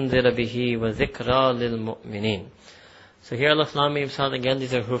لتنذر به وذكرى للمؤمنين. So here Alif Lam Mim Sad, again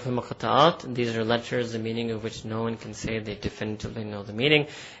these are huruf muqatta'at. These are letters, the meaning of which no one can say they definitively know the meaning,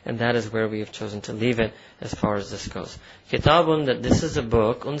 and that is where we have chosen to leave it as far as this goes. Kitabun, that this is a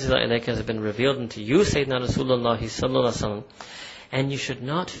book, unzila ilayka, has been revealed unto you, Sayyidina Rasulullah sallallahu alaihi wasallam, and you should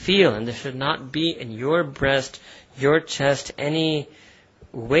not feel, and there should not be in your breast, your chest, any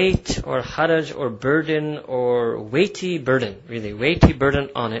weight or haraj or burden or weighty burden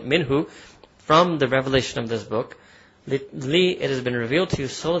on it, minhu, from the revelation of this book. Li, it has been revealed to you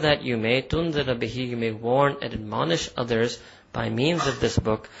so that you may tunzira bihi, you may warn and admonish others by means of this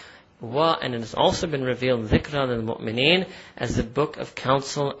book. Wa, and it has also been revealed dhikra lil mu'mineen, as the book of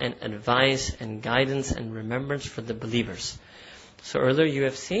counsel and advice and guidance and remembrance for the believers. So earlier you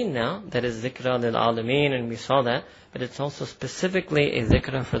have seen now that is dhikra lil alameen, and we saw that, but it's also specifically a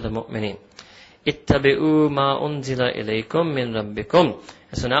dhikra for the mu'mineen. Ittabi'u ma unzila ilaykum min rabbikum.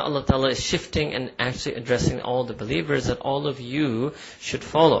 And so now Allah Ta'ala is shifting and actually addressing all the believers that all of you should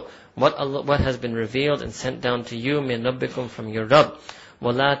follow what has been revealed and sent down to you min rabbikum, from your Rabb.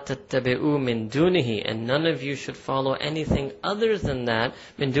 وَلَا تَتَّبِعُوا مِن دُونِهِ, and none of you should follow anything other than that.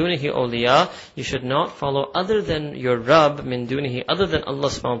 مِن دُونِهِ أَوْلِيَا, you should not follow other than your Rabb. مِن دُونِهِ, other than Allah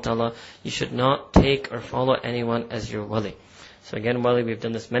subhanahu wa ta'ala, you should not take or follow anyone as your wali. So again, wali, we've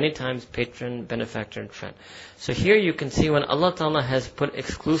done this many times, patron, benefactor, and friend. So here you can see when Allah Ta'ala has put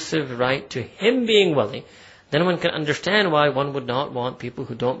exclusive right to Him being wali, then one can understand why one would not want people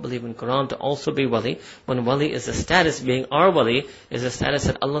who don't believe in Quran to also be wali, when wali is a status, being our wali, is a status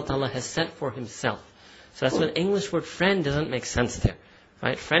that Allah Ta'ala has set for Himself. So that's when English word friend doesn't make sense there.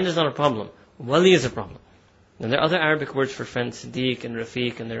 Right? Friend is not a problem. Wali is a problem. And there are other Arabic words for friend, Siddiq and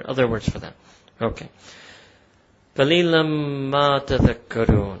Rafiq, and there are other words for that. Okay. قَلِيلًا مَا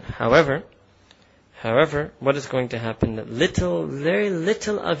تَذَكَّرُونَ. However, what is going to happen? That very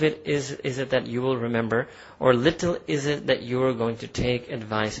little of it is it that you will remember, or little is it that you are going to take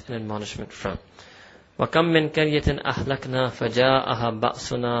advice and admonishment from. وَكَمْ مِنْ قَرْيَةٍ أَهْلَكْنَا فَجَاءَهَا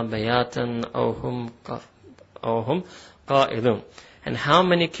بَأْسُنَا بَيَاتًا أَوْ هُمْ قَائِلُونَ. And how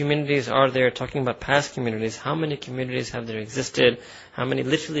many communities are there, talking about past communities, how many communities have there existed, how many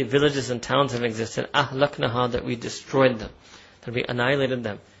literally villages and towns have existed, أَهْلَكْنَهَا, that we destroyed them, that we annihilated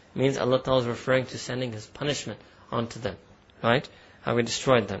them. Means Allah Ta'ala is referring to sending His punishment onto them. Right? How we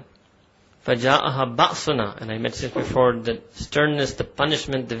destroyed them. فَجَاءَهَا بَأْسُنَا. And I mentioned before, the sternness, the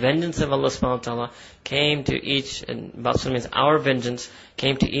punishment, the vengeance of Allah subhanahu wa ta'ala came to each, and Ba'suna means our vengeance,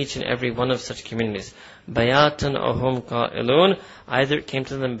 came to each and every one of such communities. Bayatan aw hum qa'ilun. Either it came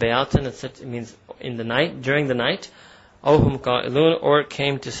to them bayatan, it means in the night, during the night, aw hum qa'ilun, or it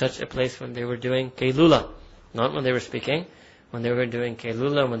came to such a place when they were doing kaylula. Not when they were speaking, when they were doing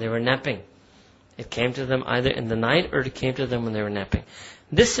kaylula, when they were napping. It came to them either in the night, or it came to them when they were napping.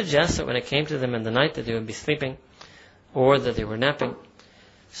 This suggests that when it came to them in the night, that they would be sleeping, or that they were napping.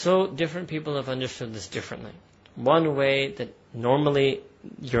 So different people have understood this differently. One way that normally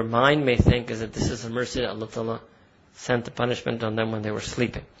your mind may think is that this is a mercy that Allah Ta'ala sent the punishment on them when they were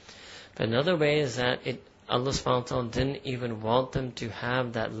sleeping. But another way is that Allah subhanahu wa ta'ala didn't even want them to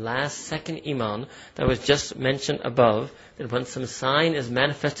have that last second iman that was just mentioned above, that when some sign is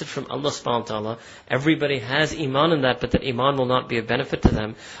manifested from Allah subhanahu wa ta'ala, everybody has iman in that, but that iman will not be a benefit to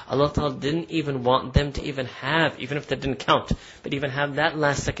them. Allah ta'ala didn't even want them to even have, even if that didn't count, but even have that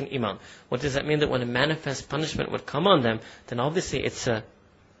last second iman. What does that mean? That when a manifest punishment would come on them, then obviously it's a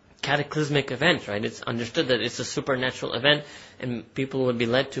cataclysmic event, right? It's understood that it's a supernatural event, and people would be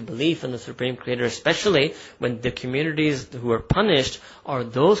led to believe in the Supreme Creator, especially when the communities who are punished are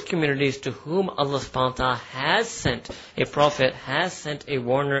those communities to whom Allah subhanahu wa ta'ala has sent a prophet, has sent a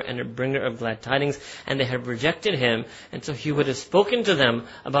warner and a bringer of glad tidings, and they have rejected him, and so he would have spoken to them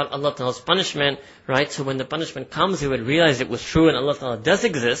about Allah ta'ala's punishment, right? So when the punishment comes, they would realize it was true and Allah ta'ala does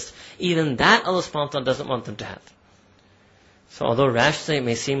exist. Even that Allah subhanahu wa ta'ala doesn't want them to have. So although rationally it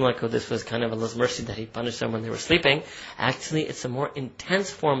may seem like, oh, this was kind of Allah's mercy that He punished them when they were sleeping, actually it's a more intense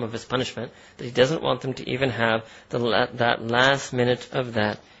form of His punishment, that He doesn't want them to even have that last minute of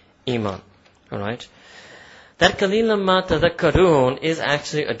that iman. Alright? That قَلِيلًا مَا تَذَكَّرُونَ is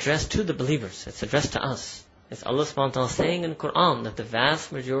actually addressed to the believers. It's addressed to us. It's Allah subhanahu wa ta'ala saying in Quran that the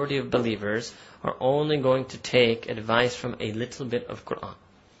vast majority of believers are only going to take advice from a little bit of Quran.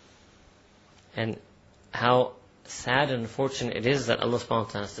 And how sad and unfortunate it is that Allah subhanahu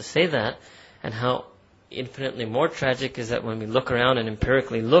wa ta'ala has to say that, and how infinitely more tragic is that when we look around and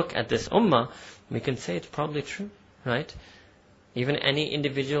empirically look at this ummah, we can say it's probably true, right? Even any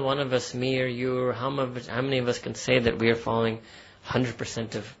individual one of us, me or you, or how many of us can say that we are following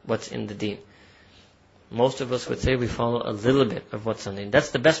 100% of what's in the deen? Most of us would say we follow a little bit of what's in the deen. That's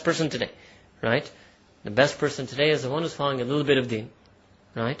the best person today, right? The best person today is the one who's following a little bit of deen,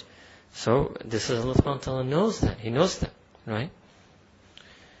 right? So, this is Allah subhanahu wa ta'ala knows that. He knows that, right?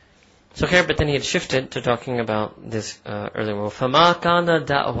 So here, but then he had shifted to talking about this earlier. فَمَا كَانَ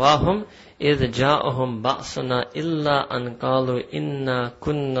دَعْوَاهُمْ إِذْ جَاءَهُمْ بَأْسُنَا إِلَّا أَنْ قَالُوا إِنَّا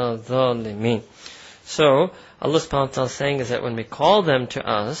كُنَّا ظَالِمِينَ. So, Allah subhanahu wa ta'ala is saying is that when we call them to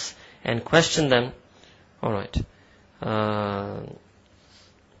us and question them, alright, إِذْ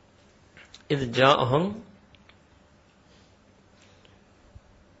جَاءَهُمْ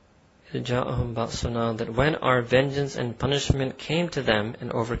that when our vengeance and punishment came to them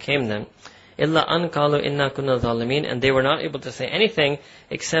and overcame them, إِلَّا أَنْ قَالُوا إِنَّا كُنَّا ظَالِمِينَ, and they were not able to say anything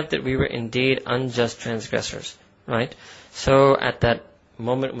except that we were indeed unjust transgressors, right? So at that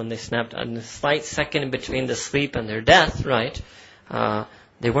moment when they snapped, on the slight second between the sleep and their death, right,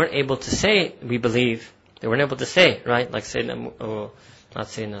 they weren't able to say, we believe. They weren't able to say, right, like Pharaoh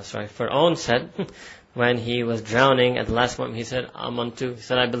said, when he was drowning, at the last moment he said, Amantu, he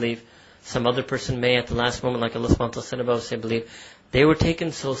said, I believe. Some other person may at the last moment, like Allah subhanahu wa ta'ala said about, say believe. They were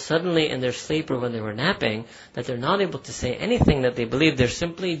taken so suddenly in their sleep or when they were napping that they're not able to say anything that they believe. They're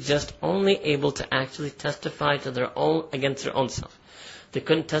simply just only able to actually testify to their own, against their own self. They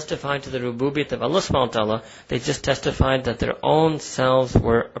couldn't testify to the rububiyyat of Allah subhanahu wa ta'ala. They just testified that their own selves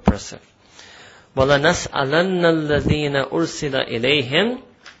were oppressive. وَلَنَسْأَلَنَّ الَّذِينَ أُرْسِلَ إِلَيْهِمْ.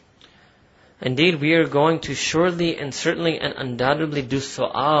 Indeed, we are going to surely and certainly and undoubtedly do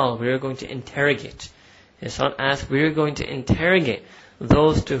su'al. We are going to interrogate. It's not ask, we are going to interrogate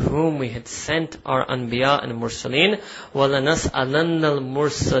those to whom we had sent our anbiya and mursaleen. وَلَنَسْأَلَنَّ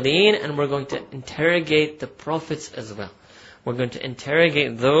الْمُرْسَلِينَ, and we're going to interrogate the prophets as well. We're going to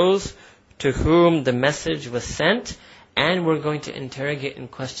interrogate those to whom the message was sent, and we're going to interrogate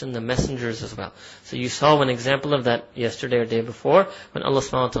and question the messengers as well. So you saw one example of that yesterday or day before, when Allah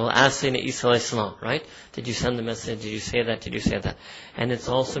subhanahu wa ta'ala asked Sayyidina Isa alayhi salam, right? Did you send the message? Did you say that? Did you say that? And it's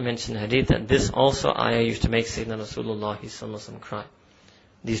also mentioned in hadith that this also ayah used to make Sayyidina Rasulullah sallallahu alaihi wasallam cry.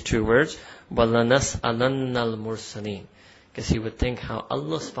 These two words, وَلَنَسْأَلَنَّ الْمُرْسَلِينَ. Because he would think how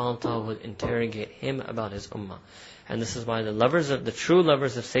Allah subhanahu wa ta'ala would interrogate him about his ummah. And this is why the true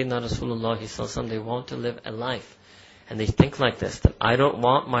lovers of Sayyidina Rasulullah sallallahu alaihi wasallam, they want to live a life. And they think like this, that I don't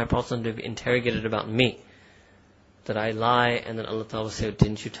want my Prophet to be interrogated about me. That I lie, and then Allah Ta'ala will say,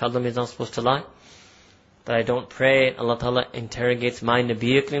 didn't you tell them he's not supposed to lie? That I don't pray, Allah Ta'ala interrogates my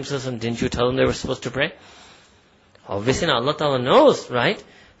Nabi Akram Sallallahu, didn't you tell them they were supposed to pray? Obviously now Allah Ta'ala knows, right?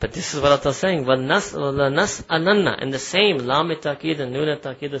 But this is what Allah Ta'ala is saying, وَلَنَسْأَلَنَّ, and the same, lam ta'kid and nun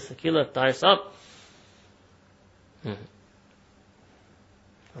ta'kid sakila ties up.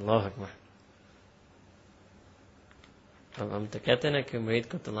 Allahu Akbar. हम तो कहते हैं ना कि मुरीद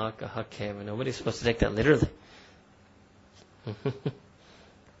को तलाक का हक है, but nobody's supposed to take that literally.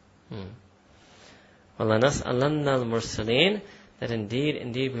 وَلَنَسْأَلَنَّ الْمُرْسَلِينَ, that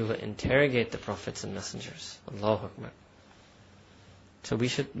indeed we will interrogate the prophets and messengers. Allahu Akbar. So we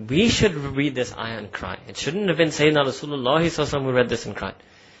should read this ayah and cry. It shouldn't have been Sayyidina Rasulullah sallallahu who read this and cried.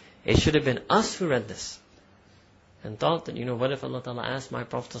 It should have been us who read this and thought that, what if Allah Ta'ala asked my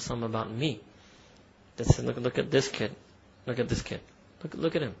Prophet sallallahu about me? Look at this kid. Look at this kid.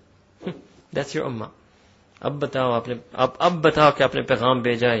 Look at him. That's your ummah. अब बताओ कि आपने पैगाम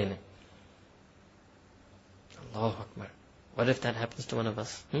भेजा ही नहीं. Allahu Akbar. What if that happens to one of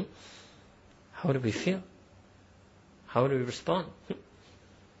us? How do we feel? How do we respond?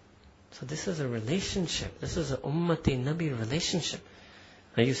 So this is a relationship. This is a ummati nabi relationship.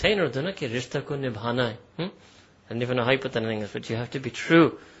 Now you say in Urdu ki rishta ko nibhana hai. And even a hypothetical, but you have to be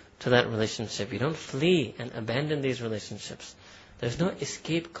true to that relationship. You don't flee and abandon these relationships. There's no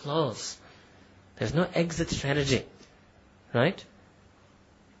escape clause. There's no exit strategy. Right?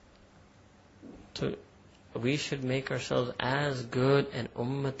 So we should make ourselves as good an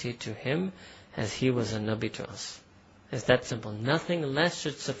ummati to him as he was a nabi to us. It's that simple. Nothing less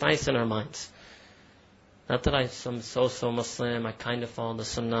should suffice in our minds. Not that I'm so Muslim, I kind of follow the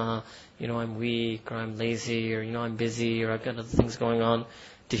sunnah, I'm weak, or I'm lazy, or I'm busy, or I've got other things going on.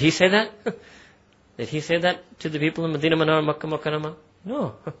 Did he say that? Did he say that to the people in Medina Munawwara, Makkah Mukarramah?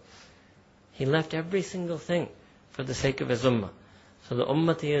 No. He left every single thing for the sake of his ummah. So the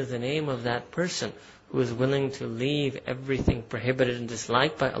ummati is the name of that person who is willing to leave everything prohibited and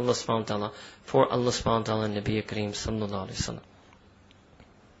disliked by Allah subhanahu wa ta'ala for Allah subhanahu wa ta'ala and Nabi Kareem sallallahu alayhi wa sallam.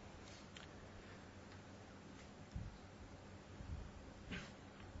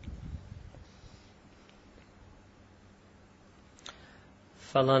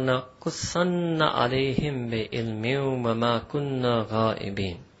 فَلَنَقُصَّنَّ عَلَيْهِمْ بِإِلْمٍ وَمَا كُنَّا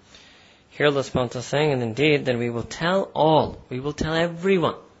غَائِبِينَ. Here Allah subhanahu wa ta'ala is saying, and indeed, then we will tell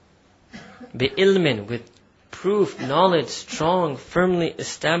everyone, بِإِلْمٍ, with proof, knowledge, strong, firmly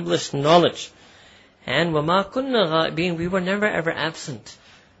established knowledge. And وَمَا كُنَّا غَائِبِينَ, we were never ever absent.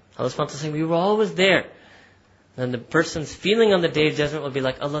 Allah subhanahu wa ta'ala is saying, we were always there. Then the person's feeling on the Day of Judgment will be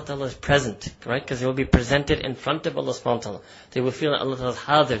like Allah Ta'ala is present, right? Because he will be presented in front of Allah subhanahu wa ta'ala. They will feel that Allah Ta'ala is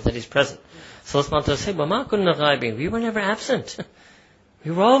hadir, that He's present. So Allah subhanahu wa ta'ala say, وَمَا كُنَّا غَائِبِينَ, we were never absent.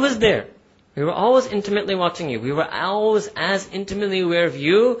 We were always there. We were always intimately watching you. We were always as intimately aware of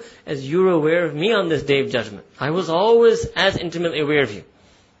you as you were aware of me on this Day of Judgment. I was always as intimately aware of you.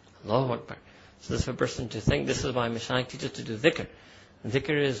 Allahu Akbar. So this is for a person to think. This is why Mashaykh teach us to do dhikr.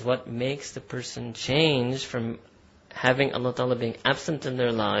 Dhikr is what makes the person change from having Allah Ta'ala being absent in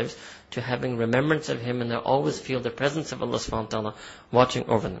their lives to having remembrance of Him, and they always feel the presence of Allah Subhanahu wa Ta'ala watching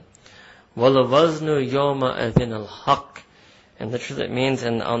over them. وَالْوَزْنُ يَوْمَ أَذِنَ الْحَقِّ. And literally it means,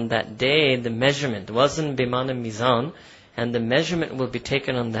 and on that day, the measurement, wazn bimana mizan, and the measurement will be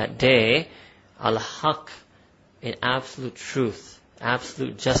taken on that day, al-haq, in absolute truth,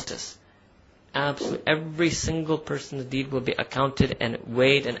 absolute justice. Absolute, every single person's deed will be accounted and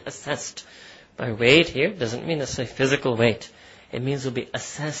weighed and assessed. By weight here, doesn't mean necessarily physical weight. It means will be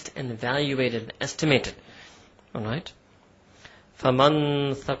assessed and evaluated and estimated. Alright?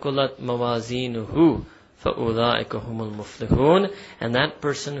 فَمَنْ ثَقُلَتْ مَوَازِينُهُ فَأُولَٰئِكَ هُمُ الْمُفْلِحُونَ. And that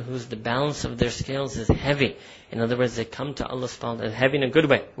person whose the balance of their scales is heavy. In other words, they come to Allah subhanahu wa ta'ala, heavy in a good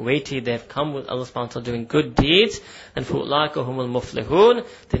way, weighty, they have come with Allah subhanahu wa ta'ala doing good deeds, and فَأُولَٰئِكَ هُمُ الْمُفْلِحُونَ.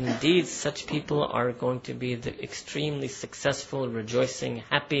 Then indeed such people are going to be the extremely successful, rejoicing,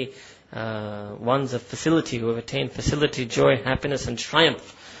 happy ones of facility, who have attained facility, joy, happiness and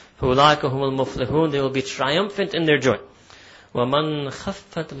triumph. فَأُولَٰئِكَ هُمُ الْمُفْلِحُونَ. They will be triumphant in their joy. وَمَنْ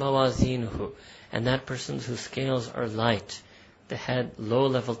خَفَّتْ مَوَازِينُهُ. And that person whose scales are light, they had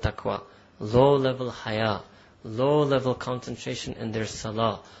low-level taqwa, low-level haya, low-level concentration in their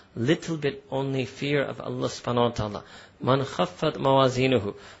salah, little bit only fear of Allah subhanahu wa ta'ala. Man khaffat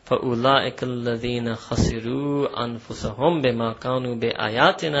mawazinuhu فَأُولَٰئِكَ الَّذِينَ خَسِرُوا أَنفُسَهُمْ بِمَا كَانُوا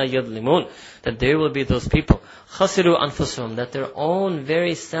بِآيَاتِنَا يَظْلِمُونَ. That there will be those people, خَسِرُوا أَنفُسَهُمْ, that their own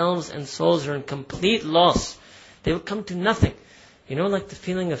very selves and souls are in complete loss. They will come to nothing. Like the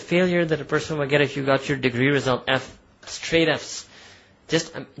feeling of failure that a person will get if you got your degree result F, straight Fs.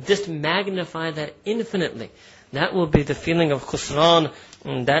 Just magnify that infinitely. That will be the feeling of khusran,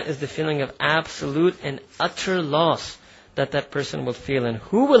 and that is the feeling of absolute and utter loss that person will feel. And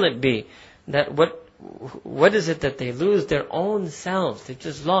who will it be? That what is it that they lose? Their own selves. They've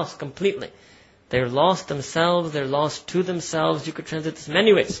just lost completely. They're lost themselves, they're lost to themselves. You could translate this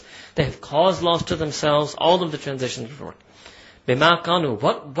many ways. They have caused loss to themselves. All of the translations would work. Bima kanu,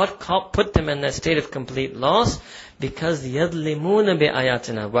 what put them in that state of complete loss? Because yadlimuna bi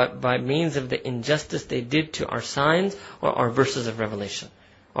ayatina, by means of the injustice they did to our signs or our verses of revelation,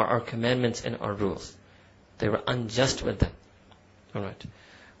 or our commandments and our rules. They were unjust with them. Alright.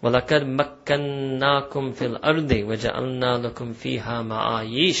 وَلَقَدْ مَكَّنَّاكُمْ فِي الْأَرْضِ وَجَعَلْنَا لَكُمْ فِيهَا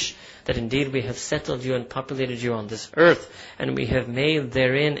مَعَايِيشْ. That indeed we have settled you and populated you on this earth, and we have made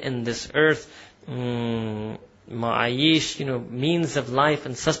therein in this earth ma'ayish, means of life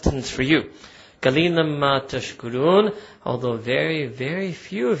and sustenance for you. Qalilan ma tashkurun. Although very, very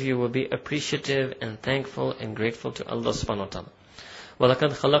few of you will be appreciative and thankful and grateful to Allah subhanahu wa ta'ala.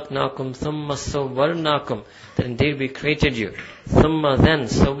 وَلَقَدْ خَلَقْنَاكُمْ ثُمَّ صَوَّرْنَاكُمْ. That indeed we created you. ثُمَّ then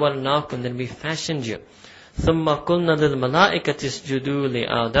صَوَّرْنَاكُمْ. Then we fashioned you. ثُمَّ قُلْنَا لِلْمَلَائِكَةِ اسْجُدُوا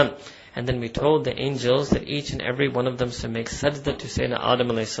لِآدَمَ. And then we told the angels that each and every one of them should make sajda to Sayyidina Adam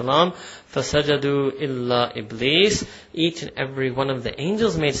alayhi salam. فَسَجَدُوا إِلَّا Iblis. Each and every one of the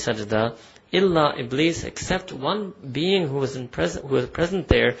angels made sajda, illa Iblis, except one being who was present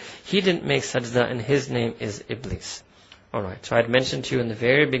there. He didn't make sajda, and his name is Iblis. Alright, so I had mentioned to you in the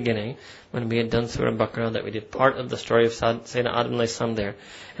very beginning, when we had done Surah Baqarah, that we did part of the story of Sayyidina Adam alayhi salam there.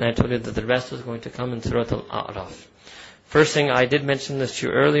 And I told you that the rest was going to come in Surah Al-A'raf. First thing, I did mention this to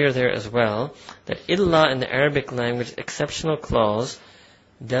you earlier there as well, that illa in the Arabic language, exceptional clause,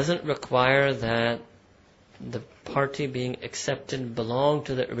 doesn't require that the party being accepted belong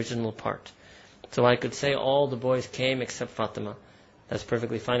to the original part. So I could say all the boys came except Fatima. That's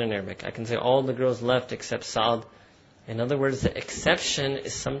perfectly fine in Arabic. I can say all the girls left except Sa'ad. In other words, the exception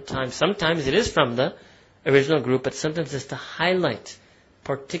is sometimes it is from the original group, but sometimes it's to highlight,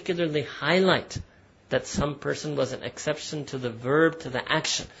 particularly highlight, that some person was an exception to the verb, to the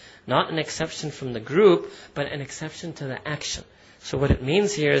action. Not an exception from the group, but an exception to the action. So what it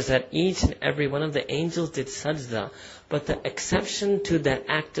means here is that each and every one of the angels did sajda, but the exception to that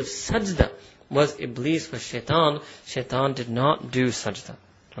act of sajda was Iblis, was Shaitan. Shaitan did not do sajda.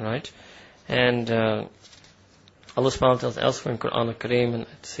 Alright? And Allah subhanahu wa ta'ala tells elsewhere in Quran al-Kareem, and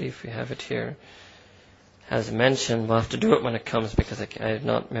let's see if we have it here, has mentioned, we'll have to do it when it comes because I have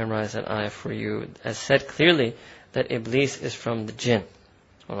not memorized that ayah for you, has said clearly that Iblis is from the jinn.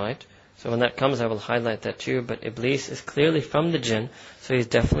 Alright? So when that comes, I will highlight that too, but Iblis is clearly from the jinn, so he's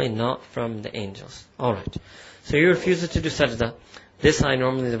definitely not from the angels. Alright. So he refuses to do sajda. This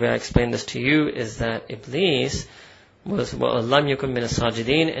the way I explain this to you, is that Iblis was lam yakun min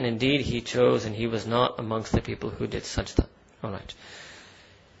as-sajidin, and indeed he chose and he was not amongst the people who did sajda. Alright.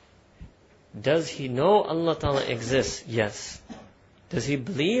 Does he know Allah Ta'ala exists? Yes. Does he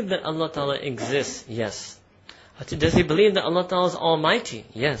believe that Allah Ta'ala exists? Yes. Does he believe that Allah Ta'ala is almighty?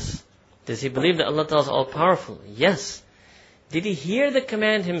 Yes. Does he believe that Allah Ta'ala is all-powerful? Yes. Did he hear the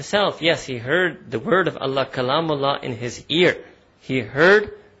command himself? Yes, he heard the word of Allah, Kalamullah, in his ear. He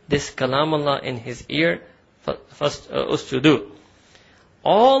heard this Kalamullah in his ear, usjudu.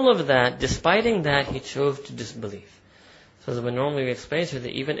 All of that, despite that, he chose to disbelieve. So when normally we explain to you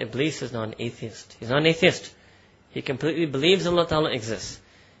that even Iblis is not an atheist. He's not an atheist. He completely believes Allah Ta'ala exists.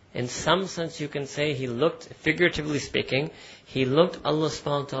 In some sense you can say he looked, figuratively speaking, he looked Allah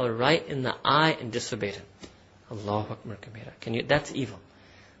subhanahu wa ta'ala right in the eye and disobeyed him. Allahu Akbar kabira. That's evil.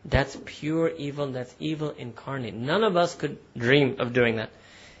 That's pure evil. That's evil incarnate. None of us could dream of doing that.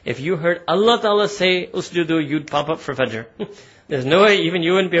 If you heard Allah Ta'ala say usjudu, you'd pop up for Fajr. There's no way even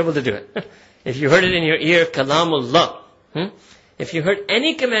you wouldn't be able to do it. If you heard it in your ear, Kalamullah. If you heard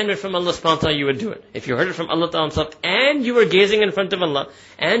any commandment from Allah subhanahu wa ta'ala, you would do it. If you heard it from Allah ta'ala himself, and you were gazing in front of Allah,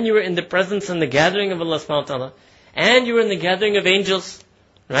 and you were in the presence and the gathering of Allah subhanahu wa ta'ala, and you were in the gathering of angels,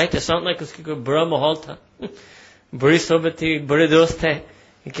 right? It's not like uski ko bura mahal tha. Buri sobati, buri dost hai.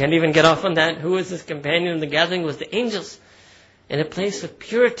 You can't even get off on that. Who was his companion in the gathering? Was the angels. In a place of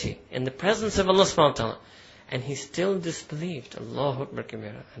purity, in the presence of Allah subhanahu wa ta'ala. And he still disbelieved. Allahu Akbar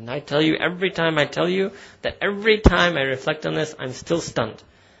kabira. And I tell you, every time I reflect on this, I'm still stunned.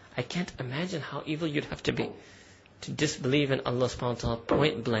 I can't imagine how evil you'd have to be to disbelieve in Allah subhanahu wa ta'ala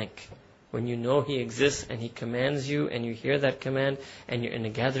point blank. When you know He exists and He commands you and you hear that command and you're in a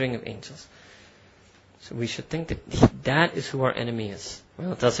gathering of angels. So we should think that is who our enemy is.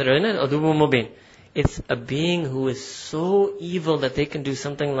 It's a being who is so evil that they can do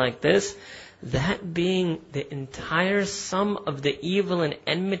something like this. That being, the entire sum of the evil and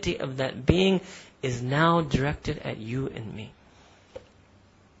enmity of that being is now directed at you and me.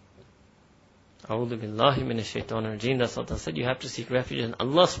 A'udhu billahi minash shaitanir rajeem. That's what I said. You have to seek refuge in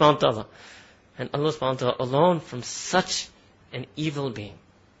Allah subhanahu wa ta'ala. And Allah subhanahu wa ta'ala alone from such an evil being.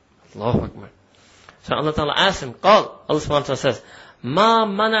 Allahu Akbar. So Allah ta'ala asks him, Allah subhanahu wa ta'ala says, Ma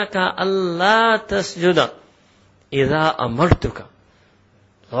manaka Allah tasjuda idha amartuka.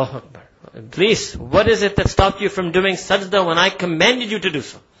 Allahu Akbar. Please, what is it that stopped you from doing sajda when I commanded you to do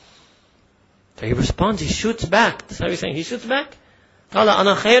so? So he responds, he shoots back. That's how he's saying. He shoots back. Qala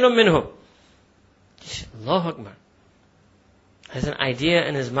ana khayrun minhu. Allahu Akbar. Has an idea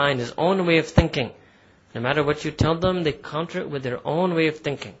in his mind, his own way of thinking. No matter what you tell them, they counter it with their own way of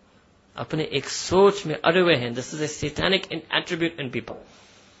thinking. Apne ek soch mein ade hue hain. This is a satanic attribute in people.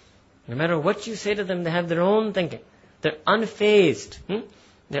 No matter what you say to them, they have their own thinking. They're unfazed.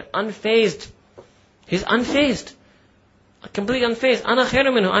 They're unfazed. He's unfazed. Completely unfazed. Ana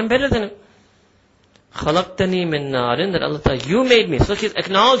khairu minhu. I'm better than him. Khalaqtani min narin. That Allah Ta'ala, you made me. So he's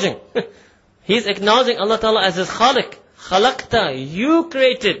acknowledging. He's acknowledging Allah Ta'ala as his khaliq. Khalaqta. You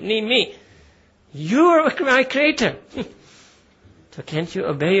created me. You are my creator. So can't you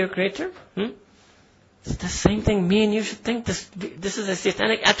obey your Creator? It's the same thing me and you should think. This is a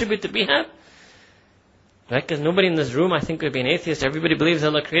satanic attribute that we have. Right? Because nobody in this room, I think, would be an atheist. Everybody believes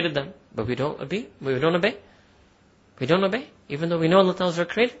Allah created them. But we don't obey. We don't obey. We don't obey. Even though we know Allah is our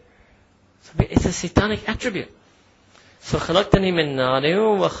Creator. So it's a satanic attribute. So خَلَقْتَنِي مِن نَارٍ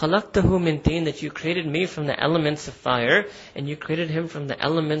وَخَلَقْتَهُ مِن طِينٍ, that you created me from the elements of fire, and you created him from the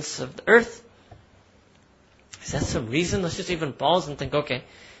elements of the earth. Is that some reason? Let's just even pause and think, okay,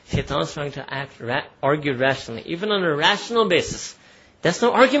 Shaitan is trying to argue rationally. Even on a rational basis. That's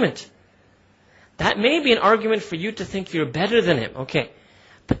no argument. That may be an argument for you to think you're better than him. Okay.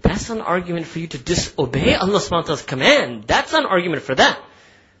 But that's not an argument for you to disobey Allah subhanahu wa ta'ala's command. That's not an argument for that.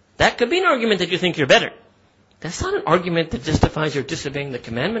 That could be an argument that you think you're better. That's not an argument that justifies your disobeying the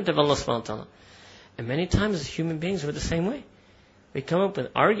commandment of Allah subhanahu wa ta'ala. And many times as human beings we're the same way. We come up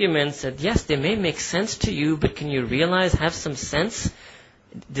with arguments that yes, they may make sense to you, but can you realize, have some sense?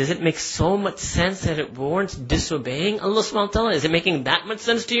 Does it make so much sense that it warrants disobeying Allah subhanahu wa ta'ala? Is it making that much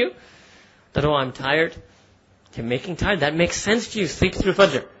sense to you? That, oh, I'm tired. You're making tired. That makes sense to you. Sleep through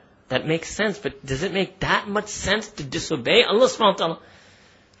Fajr. That makes sense. But does it make that much sense to disobey Allah subhanahu wa ta'ala?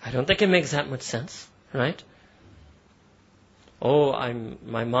 I don't think it makes that much sense. Right? Oh,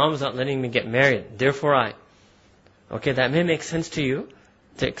 my mom's not letting me get married. Therefore I. Okay, that may make sense to you.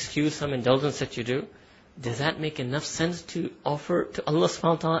 To excuse some indulgence that you do. Does that make enough sense to offer to Allah subhanahu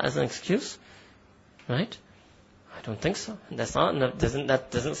wa ta'ala as an excuse? Right? I don't think so. That's not enough.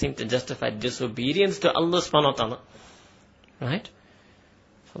 That doesn't seem to justify disobedience to Allah subhanahu wa ta'ala. Right?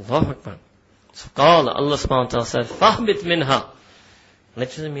 Allahu Akbar. So Allah subhanahu wa ta'ala said, فَهْبِتْ مِنْهَا.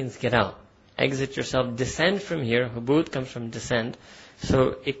 Literally means get out. Exit yourself. Descend from here. Hubud comes from descend.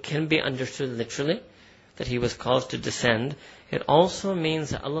 So it can be understood literally that he was caused to descend. It also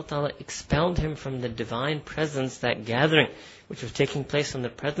means that Allah Ta'ala expelled him from the divine presence, that gathering, which was taking place in the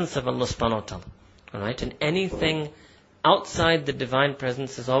presence of Allah subhanahu wa ta'ala. Alright? And anything outside the divine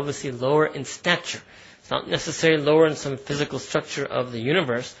presence is obviously lower in stature. It's not necessarily lower in some physical structure of the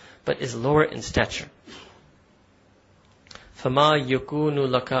universe, but is lower in stature. فَمَا يَكُونُ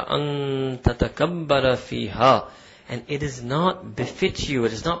لَكَ أَن تَتَكَبَّرَ فِيهَا. And it is not befit you,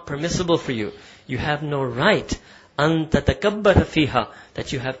 it is not permissible for you. You have no right أَن تَتَكَبَّرَ فِيهَا,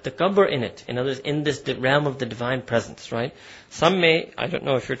 that you have takabbur in it. In other words, in this realm of the divine presence, right? Some may, I don't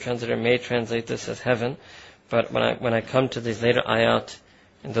know if your translator may translate this as heaven, but when I come to these later ayat,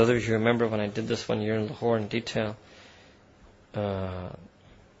 and those of you remember when I did this one year in Lahore in detail,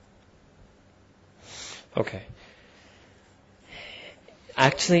 okay.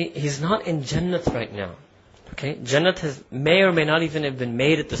 Actually, he's not in Jannat right now. Okay? Jannat may or may not even have been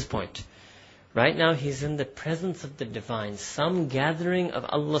made at this point. Right now, he's in the presence of the divine. Some gathering of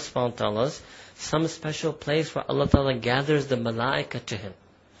Allah subhanahu wa ta'ala's, some special place where Allah ta'ala gathers the malaika to him.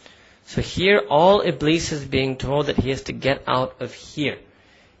 So here, all Iblis is being told that he has to get out of here.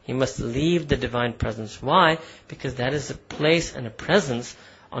 He must leave the divine presence. Why? Because that is a place and a presence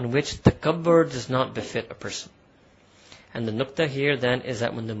on which takabbur does not befit a person. And the nuqta here then is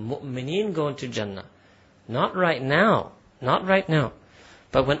that when the mu'mineen go into Jannah, not right now,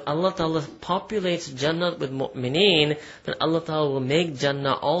 but when Allah Ta'ala populates Jannah with mu'mineen, then Allah Ta'ala will make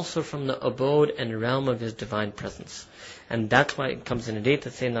Jannah also from the abode and realm of His divine presence. And that's why it comes in a hadith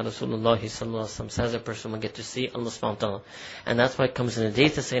that Sayyidina Rasulullah sallallahu alaihi wasallam says a person will get to see Allah subhanahu wa ta'ala. And that's why it comes in a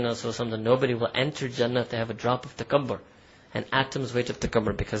hadith that Sayyidina Rasulullah that nobody will enter Jannah if they have a drop of takabbur, an atom's weight of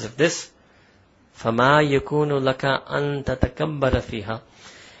takabbur. Because of this, فَمَا يَكُونُ لَكَ أَن تَتَكَبَّرَ فِيهَا.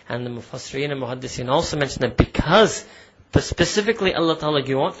 And the Mufassirin and Muhaddithin also mention that because, but specifically Allah Ta'ala,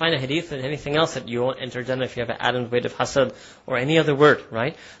 you won't find a hadith or anything else that you won't enter Jannah if you have an atom's weight of hasad or any other word,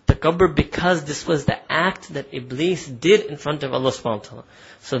 right? Takabbur, because this was the act that Iblis did in front of Allah subhanahu wa ta'ala.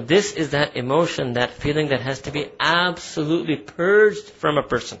 So this is that emotion, that feeling that has to be absolutely purged from a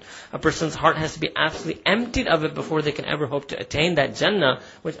person. A person's heart has to be absolutely emptied of it before they can ever hope to attain that Jannah,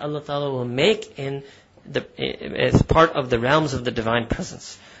 which Allah Ta'ala will make as part of the realms of the divine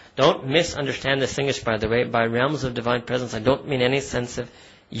presence. Don't misunderstand this English, by the way. By realms of divine presence, I don't mean any sense of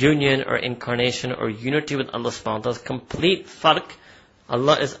union or incarnation or unity with Allah subhanahu wa ta'ala. Complete farq.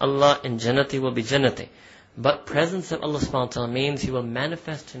 Allah is Allah and Jannati will be Jannati. But presence of Allah subhanahu wa ta'ala means He will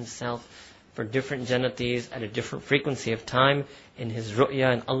manifest Himself for different Jannatis at a different frequency of time in His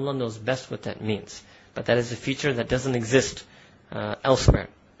ru'ya, and Allah knows best what that means. But that is a feature that doesn't exist elsewhere.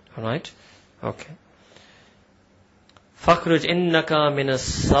 Alright? Okay. فَخْرُجْ إِنَّكَ مِنَ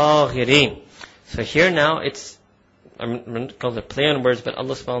الصَّاغِرِينَ. So here now I'm going to call it play on words, but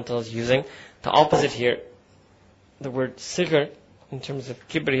Allah subhanahu wa ta'ala is using the opposite here. The word sigar in terms of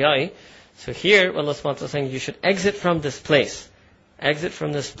kibriyai. So here Allah subhanahu wa ta'ala is saying you should exit from this place. exit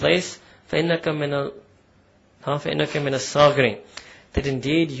from this place. فَإِنَّكَ مِنَ الصَّاغِرِينَ. That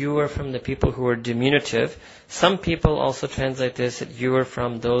indeed you are from the people who are diminutive. Some people also translate this that you are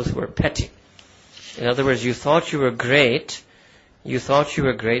from those who are petty. In other words, you thought you were great,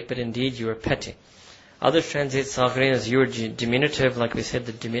 but indeed you were petty. Others translate saghirin as you were diminutive, like we said,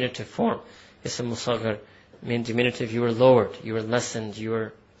 the diminutive form. Ism musaghar means diminutive, you were lowered, you were lessened, you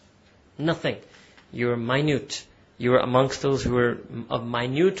were nothing. You were minute. You were amongst those who were of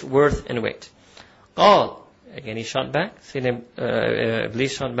minute worth and weight. Qal, again he shot back,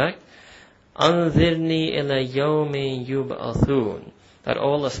 Iblis shot back, Anzirni ila yawmi yub'athun. That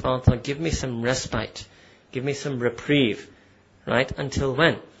Allah subhanahu wa ta'ala, give me some respite, give me some reprieve, right? Until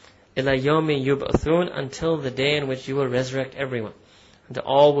when? Ila yawmi yub'athun, until the day in which you will resurrect everyone. And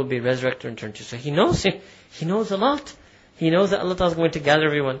all will be resurrected and turned to. So he knows a lot. He knows that Allah Ta'ala is going to gather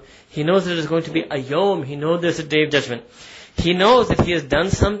everyone. He knows that there is going to be a yawm. He knows there's a day of judgment. He knows that he has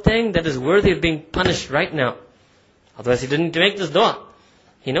done something that is worthy of being punished right now. Otherwise he didn't make this dua.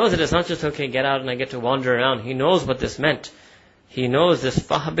 He knows that it's not just, okay, get out and I get to wander around. He knows what this meant. He knows this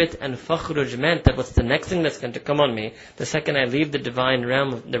fahbit and fakhruj meant that what's the next thing that's going to come on me, the second I leave the divine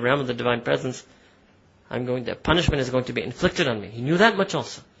realm, the realm of the divine presence, the punishment is going to be inflicted on me. He knew that much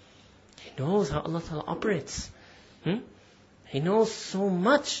also. He knows how Allah Ta'ala operates. He knows so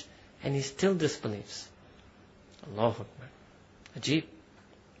much, and he still disbelieves. Allahu Akbar. Ajib.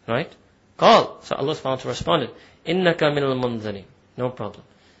 Right? Call. So Allah subhanahu wa ta'ala responded, Innaka minal munzari. No problem.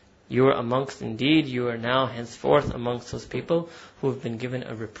 You are indeed, you are now henceforth amongst those people who have been given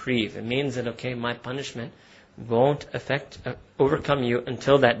a reprieve. It means that, okay, my punishment won't overcome you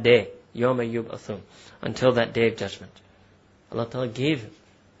until that day. Yawma yub'athun. Until that day of judgment. Allah Ta'ala gave him.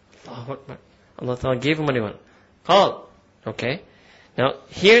 Allahu Akbar. Allah Ta'ala gave him what he wanted. Call. Okay. Now,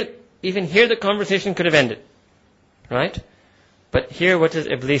 even here the conversation could have ended. Right? But here what does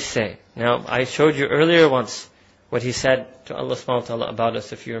Iblis say? Now, I showed you earlier once what he said to Allah subhanahu wa ta'ala about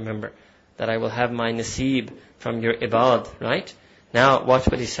us, if you remember. That I will have my naseeb from your ibad. Right? Now, watch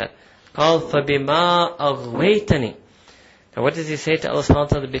what he said. Qal فَبِمَا أَغْوَيْتَنِي. Now, what does he say to Allah subhanahu wa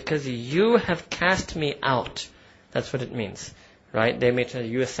ta'ala? Because you have cast me out. That's what it means. Right? They may tell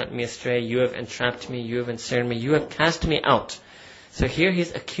you have sent me astray, you have entrapped me, you have ensnared me, you have cast me out. So here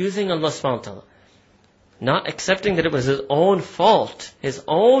he's accusing Allah subhanahu wa ta'ala. Not accepting that it was his own fault, his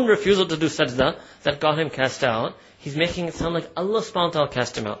own refusal to do sajda that got him cast out. He's making it sound like Allah subhanahu wa ta'ala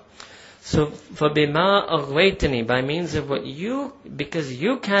cast him out. So, فَبِمَا أَغْوَيْتَنِي, by means of because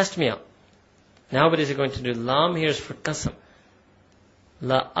you cast me out. Now what is he going to do? Lam here is for qasam.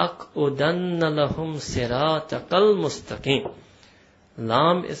 لَأَقْعُدَنَّ لَهُمْ صِرَاطَكَ الْمُسْتَقِيمِ.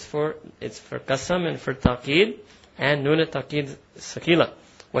 Lam is for qasam and for taqeed, and nun taqeed sakila.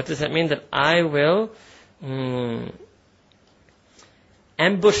 What does that mean? That I will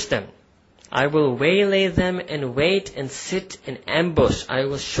ambush them. I will waylay them and wait and sit in ambush. I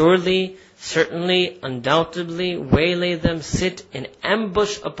will surely, certainly, undoubtedly waylay them, sit in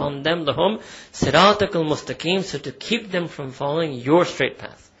ambush upon them, lahum siratak al-mustaqim, so to keep them from following your straight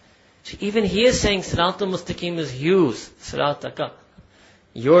path. So even he is saying sirat al-mustaqim is his, sirataka,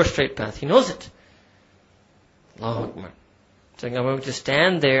 your straight path. He knows it. Allahu Akbar. So I'm going to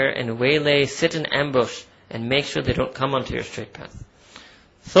stand there and waylay, sit in ambush, and make sure they don't come onto your straight path.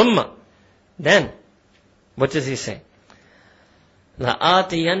 Thumma. Then, what does he say?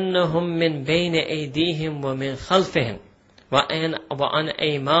 لَآتِيَنَّهُمْ مِنْ بَيْنِ أَيْدِيهِمْ وَمِنْ خَلْفِهِمْ وَعَنْ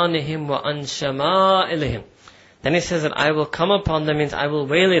أَيْمَانِهِمْ وَعَنْ شَمَائِلِهِمْ. Then he says that I will come upon them, means I will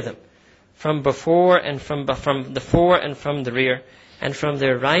waylay them from before and from the fore and from the rear, and from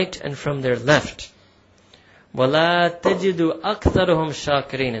their right and from their left. وَلَا تَجِدُ أَكْثَرُهُمْ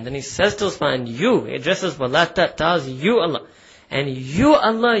شَاكِرِينَ. And then he says to Usman, you, he addresses وَلَا تَتَاز, you Allah. And you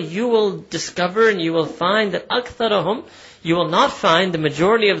Allah, you will discover and you will find that أَكْثَرُهُمْ, you will not find the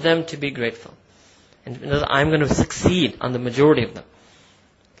majority of them to be grateful. And I'm going to succeed on the majority of them.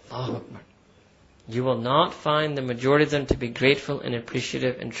 Allahu Akbar. You will not find the majority of them to be grateful and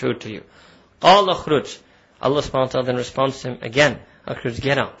appreciative and true to you. قَالَ أَخْرُجْ. Allah subhanahu wa ta'ala then responds to him again, أَخْرُجْ,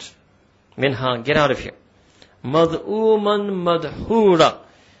 get out. Minha, get out of here. مَذْءُومًا مَدْحُورًا.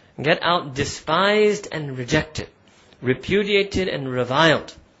 Get out despised and rejected, repudiated and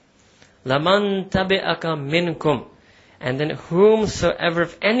reviled. لَمَنْ تَبِعَكَ مِنْكُمْ. And then whomsoever,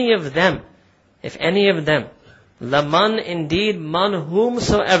 if any of them, لَمَنْ, indeed, man,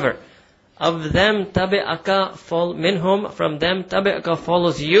 whomsoever, of them, tabi'aka, minhum, from them, tabi'aka,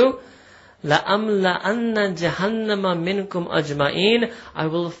 follows you, لَأَمْلَأَنَّ جَهَنَّمَ مِنْكُمْ أَجْمَعِينَ. I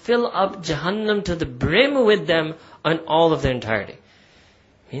will fill up Jahannam to the brim with them on all of their entirety.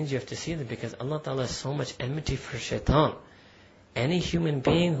 Means you have to see that because Allah Ta'ala has so much enmity for shaitan. any human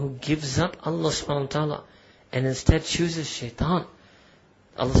being who gives up Allah subhanahu wa ta'ala and instead chooses shaitan,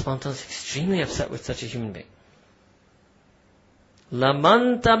 Allah subhanahu wa ta'ala is extremely upset with such a human being.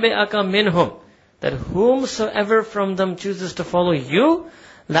 لَمَنْ تَبِعَكَ مِنْهُمْ, that whomsoever from them chooses to follow you,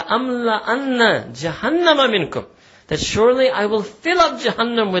 لَأَمْلَأَنَّ جَهَنَّمَ مِنْكُمْ, that surely I will fill up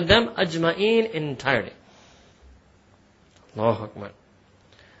Jahannam with them ajma'een in entirety. Allahu Akbar.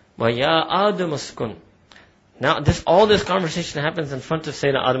 وَيَا آدَمُ اسْكُنْ. Now all this conversation happens in front of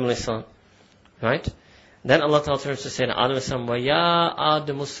Sayyidina Adam alayhi salam. Right? Then Allah Ta'ala turns to Sayyidina Adam alayhi salam, وَيَا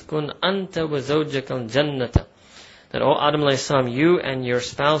آدَمُ اسْكُنْ أَنْتَ وَزَوْجَكَ الْجَنَّةَ. That, O Adam alayhi salam, you and your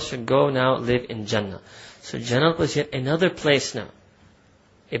spouse should go now live in Jannah. So Jannah was yet another place now.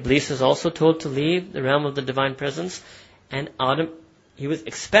 Iblis is also told to leave the realm of the divine presence, and Adam, he was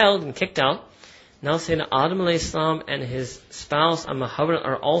expelled and kicked out. Now Sayyidina Adam alayhi salam and his spouse Hawa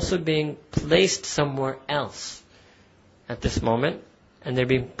are also being placed somewhere else at this moment, and they're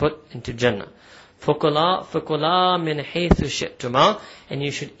being put into Jannah. فَكُلَا مِنْ حَيْثُ شِئْتُمَا, and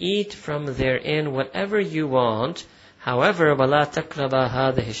you should eat from therein whatever you want. However, وَلَا تَقْرَبَا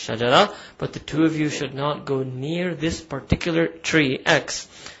هَذِهِ الشَّجَرَةِ, but the two of you should not go near this particular tree, X.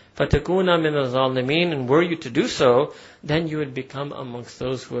 فَتَكُونَ مِنَ الظَّالِمِينَ, and were you to do so, then you would become amongst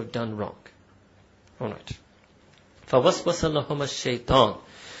those who have done wrong. Alright. فَوَسْوَسَ لَهُمَ الشَّيْطَانِ,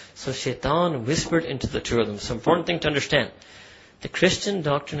 so shaitan whispered into the two of them. It's an important thing to understand. The Christian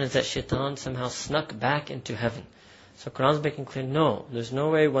doctrine is that shaitan somehow snuck back into heaven. So Quran is making clear, no, there's no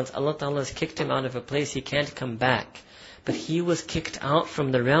way once Allah Ta'ala has kicked him out of a place, he can't come back. But he was kicked out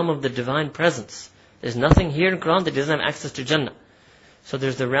from the realm of the divine presence. There's nothing here in Quran that doesn't have access to Jannah. So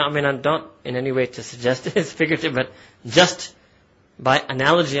there's the realm, I'm not in any way to suggest it's figurative, but just by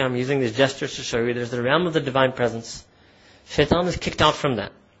analogy I'm using these gestures to show you, there's the realm of the divine presence. Shaitan is kicked out from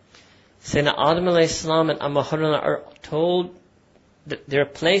that. Sayyidina Adam alayhi salam and Hawa are told that they're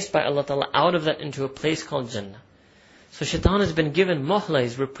placed by Allah Ta'ala out of that into a place called Jannah. So shaitan has been given muhla,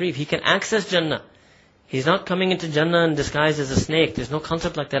 his reprieve. He can access Jannah. He's not coming into Jannah in disguise as a snake. There's no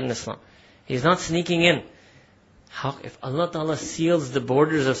concept like that in Islam. He's not sneaking in. How, if Allah Ta'ala seals the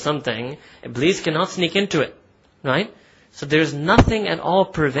borders of something, Iblis cannot sneak into it. Right? So there's nothing at all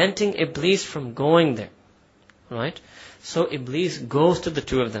preventing Iblis from going there. Right? So Iblis goes to the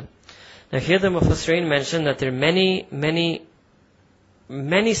two of them. Now here the Mufassirin mention that there are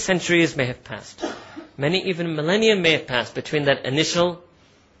many centuries may have passed. Many, even millennia may have passed between that initial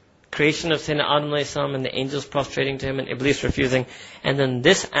creation of Sayyidina Adam alayhi salam and the angels prostrating to him and Iblis refusing, and then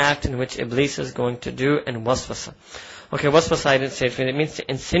this act in which Iblis is going to do and waswasa. Okay, waswasa I didn't say it, it means to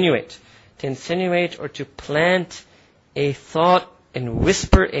insinuate. To insinuate or to plant a thought and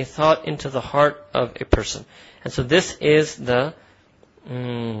whisper a thought into the heart of a person. And so this is the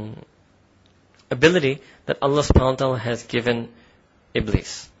ability that Allah subhanahu wa ta'ala has given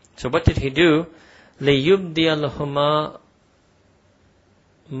Iblis. So what did he do? لِيُبْدِيَ لَهُمَا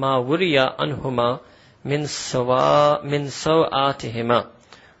مَا وُرِيَ عَنْهُمَا مِنْ سَوْآتِهِمَا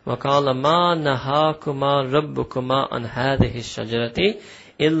وَقَالَ مَا نَهَاكُمَا رَبُّكُمَا عَنْ هَذِهِ الشَّجَرَةِ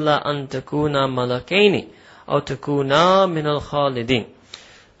إِلَّا أَن تَكُونَا مَلَكَيْنِ أَوْ تَكُونَا مِنَ الْخَالِدِينَ.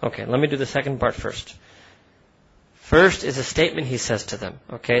 Okay, let me do the second part first. First is a statement he says to them.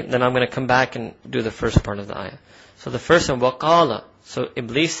 Okay, then I'm going to come back and do the first part of the ayah. So the first one, وَقَالَ, so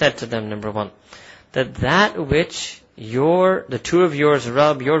Iblis said to them, number one, that which the two of yours,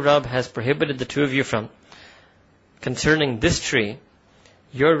 your Rabb has prohibited the two of you from, concerning this tree,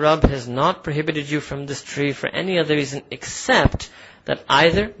 your Rabb has not prohibited you from this tree for any other reason except that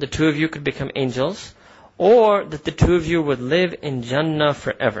either the two of you could become angels, or that the two of you would live in Jannah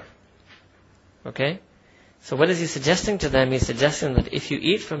forever. Okay? So what is he suggesting to them? He's suggesting that if you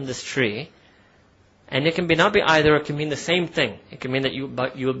eat from this tree, and it can not be either, it can mean the same thing. It can mean that you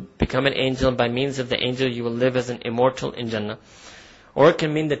will become an angel, and by means of the angel you will live as an immortal in Jannah. Or it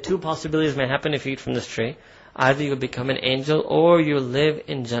can mean that two possibilities may happen if you eat from this tree. Either you will become an angel, or you will live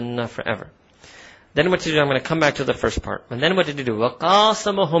in Jannah forever. Then what did he do? I'm going to come back to the first part. And then what did he do?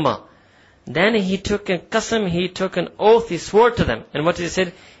 وَقَاسَمَهُمَا. Then he took a qasam, he took an oath, he swore to them. And what did he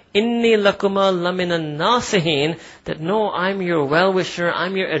say? Inni lakuma lamina nasihin, that no, I'm your well-wisher,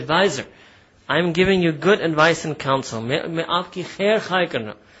 I'm your advisor. I'm giving you good advice and counsel. मैं आपकी खैर खाई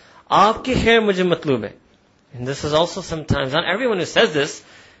करना. आपकी खैर मुझे मतलब है. And this is also sometimes, not everyone who says this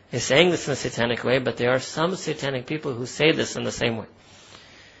is saying this in a satanic way, but there are some satanic people who say this in the same way.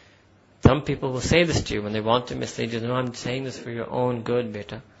 Some people will say this to you when they want to mislead you. No, I'm saying this for your own good,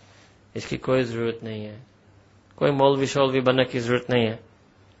 beta. इसकी कोई जरूरत नहीं है. कोई मौलवी शौलवी बनने की जरूरत नहीं है.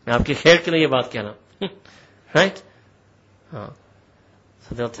 मैं आपकी खैर के लिए ये बात कहना. Right?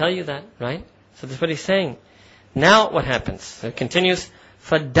 So they'll tell you that, right? So that's what he's saying. Now what happens? So it continues,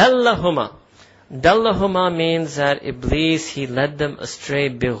 فَدَلَّهُمَا. Dallahuma means that Iblis, he led them astray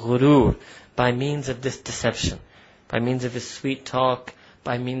bighurur, by means of this deception, by means of his sweet talk,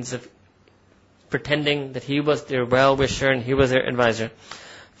 by means of pretending that he was their well-wisher and he was their advisor.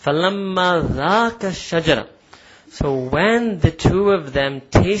 فَلَمَّا ذَاقَ الشَّجَرَةَ. So when the two of them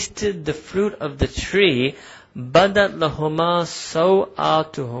tasted the fruit of the tree, بَدَتْ لَهُمَا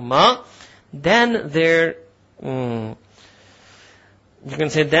سَوْآتُهُمَا, then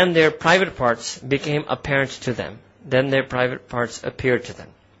then their private parts became apparent to them. Then their private parts appeared to them.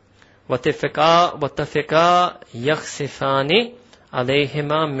 وَاتَّفِقَا يَخْسِفَانِ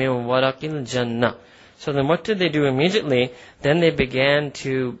عَلَيْهِمَا مِنْ وَرَقِ الْجَنَّةِ. So then what did they do immediately? Then they began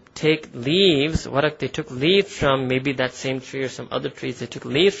to take leaves. They took leaves from maybe that same tree or some other trees. They took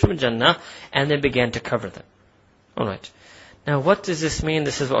leaves from Jannah and they began to cover them. Alright. Now what does this mean?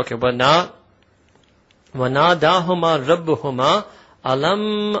 This is okay. وَنَادَاهُمَا رَبُّهُمَا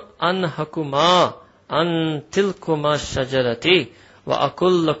أَلَمْ أَنْهَكُمَا أَنْ تِلْكُمَا الشَّجَرَةِ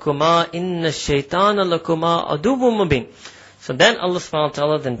وَأَقُلْ لَكُمَا إِنَّ الشَّيْطَانَ لَكُمَا عَدُوٌّ مُبِينٌ. So then Allah subhanahu wa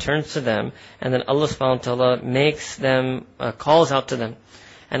ta'ala then turns to them, and then Allah subhanahu wa ta'ala makes them, calls out to them.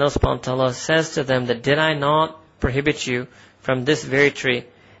 And Allah subhanahu wa ta'ala says to them that, did I not prohibit you from this very tree?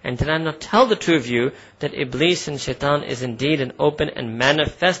 And did I not tell the two of you that Iblis and Shaitan is indeed an open and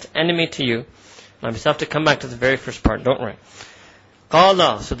manifest enemy to you? Now we still have to come back to the very first part, don't worry.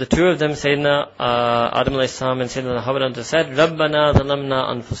 Qala, so the two of them, Sayyidina Adam alayhi salam and Sayyidina Hawa, said, Rabbana zalamna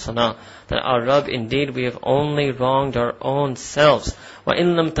anfusana, that our Rabb, indeed we have only wronged our own selves. Wa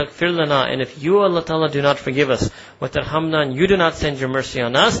in lam taghfir lana, and if you, Allah Ta'ala, do not forgive us, wa tarhamna, and you do not send your mercy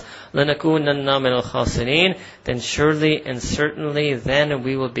on us, lanakunanna min al-khasirin, then surely and certainly then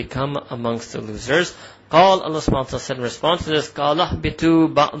we will become amongst the losers. Allah subhanahu wa ta'ala said in response to this,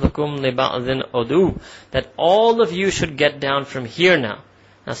 قَالَهْبِتُوا بَعْضُكُمْ لِبَعْضٍ عُدُوٌّ, that all of you should get down from here now.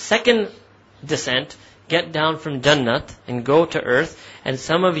 Now second descent, get down from Jannat and go to earth, and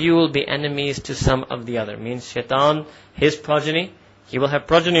some of you will be enemies to some of the other. Means Shaitan, his progeny, he will have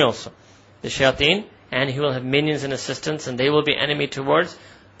progeny also. The Shayateen, and he will have minions and assistants, and they will be enemy towards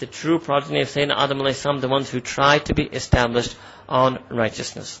the true progeny of Sayyidina Adam alayhi salam, the ones who try to be established on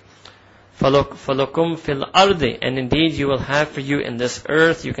righteousness. فَلَكُمْ فِي الْأَرْضِ, and indeed you will have for you in this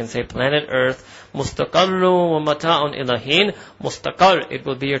earth, you can say planet earth, مُسْتَقَرٌّ وَمَتَاعٌ إِلَى حِينٍ. Mustaqar, it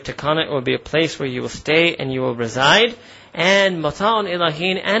will be your tikana, it will be a place where you will stay and you will reside, and mata'un ila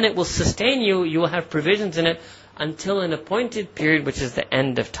hin, and it will sustain you, you will have provisions in it until an appointed period, which is the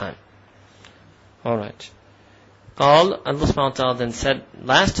end of time. Alright. Allah subhanahu wa ta'ala then said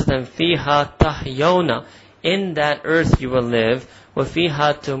last to them, فِيهَا تَحْيَوْنَ, in that earth you will live,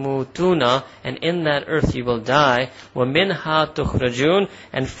 وَفِيهَا تُمُوتُونَ, and in that earth you will die, وَمِنْهَا تُخْرَجُونَ,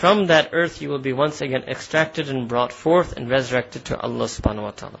 and from that earth you will be once again extracted and brought forth and resurrected to Allah subhanahu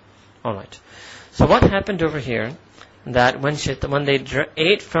wa ta'ala. Alright. So what happened over here, that when they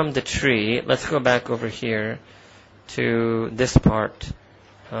ate from the tree, let's go back over here to this part.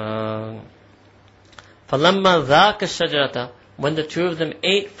 فَلَمَّا ذَاقَ الشَّجَرَةَ, when the two of them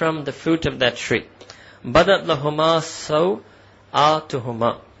ate from the fruit of that tree, بَدَتْ لَهُمَا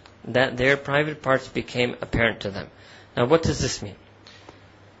سَوْآتُهُمَا, that their private parts became apparent to them. Now what does this mean?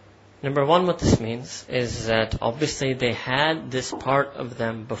 Number one, what this means is that obviously they had this part of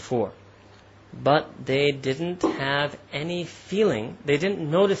them before, but they didn't have any feeling, they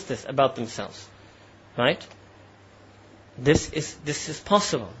didn't notice this about themselves. Right? This is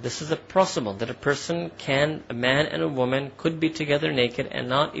possible. This is possible that a man and a woman could be together naked and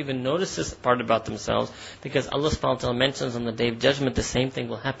not even notice this part about themselves, because Allah subhanahu wa ta'ala mentions on the Day of Judgment the same thing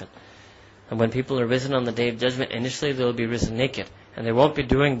will happen. And when people are risen on the Day of Judgment, initially they will be risen naked, and they won't be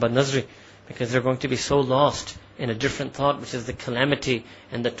doing badnazri, because they're going to be so lost in a different thought, which is the calamity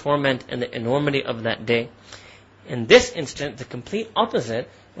and the torment and the enormity of that day. In this instant, the complete opposite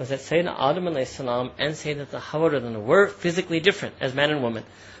was that Sayyidina Adam alayhi salam and Sayyidina Hawa were physically different as man and woman.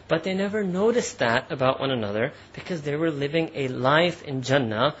 But they never noticed that about one another, because they were living a life in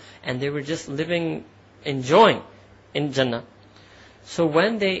Jannah, and they were just enjoying in Jannah. So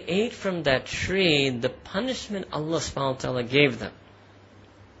when they ate from that tree, the punishment Allah subhanahu wa ta'ala gave them,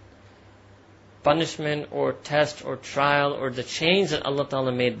 punishment or test or trial or the change that Allah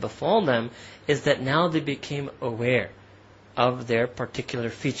Ta'ala made befall them, is that now they became aware of their particular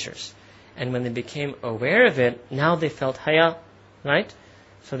features. And when they became aware of it, now they felt haya, right?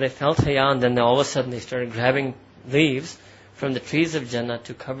 So they felt haya, and then all of a sudden they started grabbing leaves from the trees of Jannah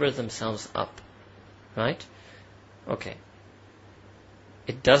to cover themselves up. Right? Okay.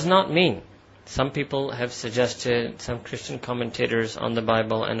 It does not mean, some people have suggested, some Christian commentators on the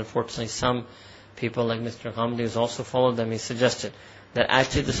Bible, and unfortunately some people like Mr. Ghamdi, who's also followed them, he suggested that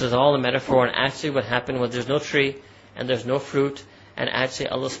actually this is all a metaphor, and actually what happened was there's no tree and there's no fruit, and actually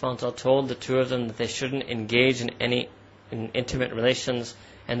Allah subhanahu wa ta'ala told the two of them that they shouldn't engage in any intimate relations,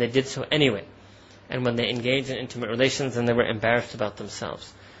 and they did so anyway. And when they engaged in intimate relations, then they were embarrassed about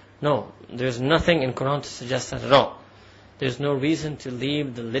themselves. No, there's nothing in Quran to suggest that at all. There's no reason to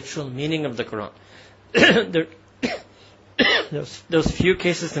leave the literal meaning of the Quran. Those few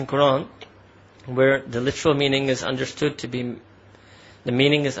cases in Quran where the literal meaning is understood to be, the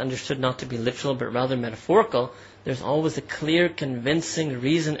meaning is understood not to be literal but rather metaphorical, there's always a clear, convincing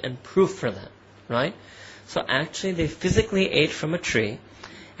reason and proof for that, right? So actually they physically ate from a tree,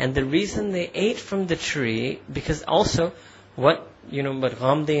 and the reason they ate from the tree, because also what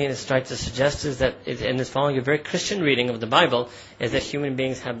Ghamdi is trying to suggest is that, and is following a very Christian reading of the Bible, is that human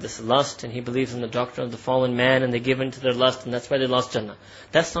beings have this lust, and he believes in the doctrine of the fallen man, and they give in to their lust, and that's why they lost Jannah.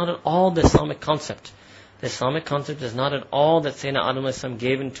 That's not at all the Islamic concept. The Islamic concept is not at all that Sayyidina Adam a.s.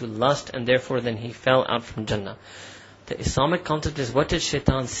 gave in to lust, and therefore then he fell out from Jannah. The Islamic concept is, what did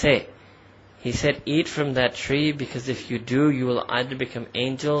Shaitan say? He said, eat from that tree, because if you do, you will either become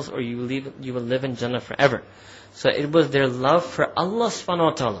angels or you will live in Jannah forever. So it was their love for Allah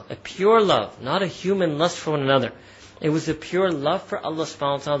subhanahu wa ta'ala, a pure love, not a human lust for one another. It was a pure love for Allah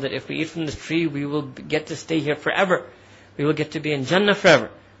subhanahu wa ta'ala, that if we eat from this tree, we will get to stay here forever. We will get to be in Jannah forever.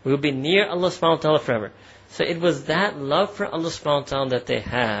 We will be near Allah subhanahu wa ta'ala forever. So it was that love for Allah subhanahu wa ta'ala that they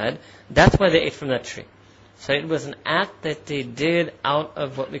had. That's why they ate from that tree. So it was an act that they did out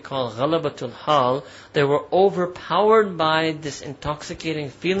of what we call ghalabatul hal. They were overpowered by this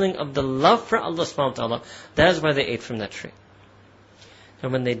intoxicating feeling of the love for Allah subhanahu wa ta'ala. That is why they ate from that tree.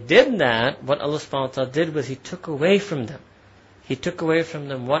 And when they did that, what Allah subhanahu wa ta'ala did was He took away from them. He took away from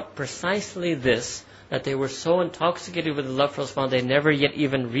them what? Precisely this, that they were so intoxicated with the love for Allah subhanahu wa ta'ala, they never yet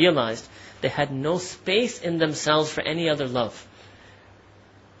even realized they had no space in themselves for any other love.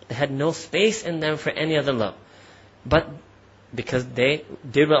 They had no space in them for any other love. But because they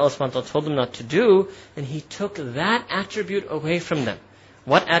did what Allah subhanahu wa ta'ala told them not to do, then He took that attribute away from them.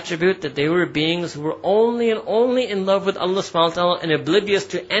 What attribute? That they were beings who were only and only in love with Allah subhanahu wa ta'ala and oblivious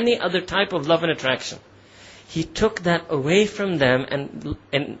to any other type of love and attraction. He took that away from them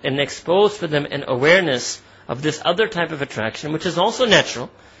and exposed for them an awareness of this other type of attraction, which is also natural.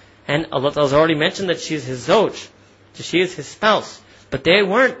 And Allah Ta'ala has already mentioned that she is His zawj, she is His spouse. But they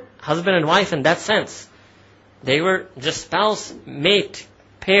weren't husband and wife in that sense. They were just spouse, mate,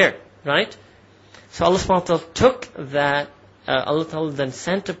 pair, right? So Allah subhanahu wa ta'ala took that, Allah Ta'ala then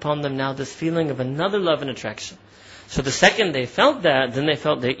sent upon them now this feeling of another love and attraction. So the second they felt that, then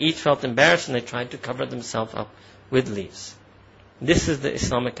they each felt embarrassed and they tried to cover themselves up with leaves. This is the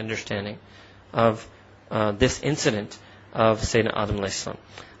Islamic understanding of this incident of Sayyidina Adam alayhi salam.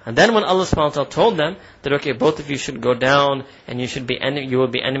 And then when Allah subhanahu wa ta'ala told them that, okay, both of you should go down and you will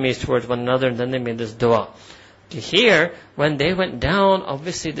be enemies towards one another, and then they made this dua. Here, when they went down,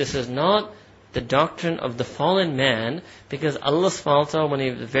 obviously this is not the doctrine of the fallen man, because Allah subhanahu wa ta'ala,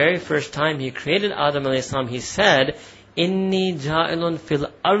 when the very first time He created Adam alayhi salam, He said, Inni ja'ilun fil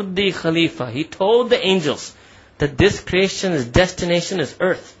ardi khalifa. He told the angels that this creation's destination is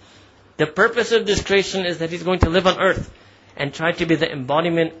earth. The purpose of this creation is that He's going to live on earth and try to be the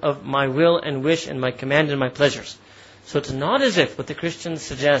embodiment of my will and wish and my command and my pleasures. So it's not as if what the Christians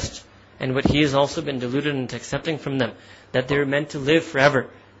suggest, and what he has also been deluded into accepting from them, that they're meant to live forever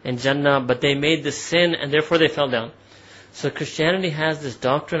in Jannah, but they made this sin and therefore they fell down. So Christianity has this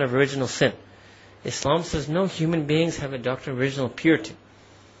doctrine of original sin. Islam says no, human beings have a doctrine of original purity.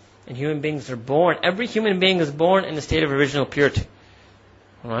 And human beings are born, every human being is born in a state of original purity.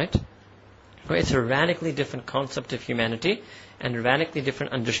 Alright? It's a radically different concept of humanity and a radically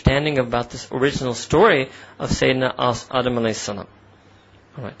different understanding about this original story of Sayyidina Adam alayhi salam.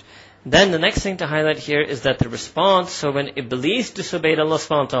 Alright. Then the next thing to highlight here is that the response, so when Iblis disobeyed Allah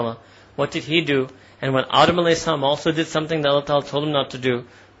subhanahu wa ta'ala, what did he do? And when Adam alayhi salam also did something that Allah ta'ala told him not to do,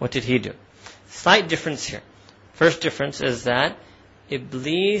 what did he do? Slight difference here. First difference is that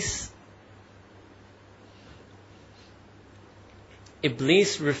Iblis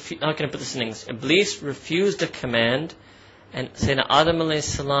how can I put this in English? Iblis refused a command, and Sayyidina Adam alayhi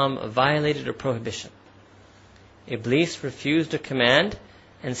salam violated a prohibition. Iblis refused a command,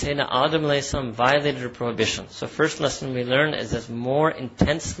 and Sayyidina Adam alayhi salam violated a prohibition. So first lesson we learn is it's more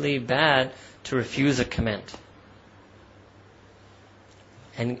intensely bad to refuse a command.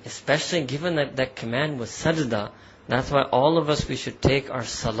 And especially given that that command was sajda, that's why all of us, we should take our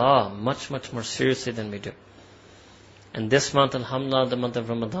salah much, much more seriously than we do. And this month, alhamdulillah, the month of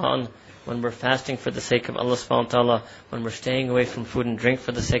Ramadan, when we're fasting for the sake of Allah subhanahu wa ta'ala, when we're staying away from food and drink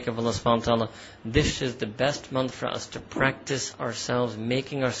for the sake of Allah subhanahu wa ta'ala, this is the best month for us to practice ourselves,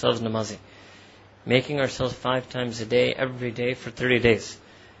 making ourselves namazi. Making ourselves 5 times a day, every day for 30 days.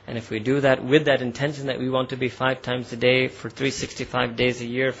 And if we do that with that intention that we want to be 5 times a day for 365 days a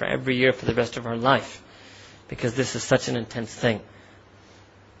year, for every year, for the rest of our life. Because this is such an intense thing.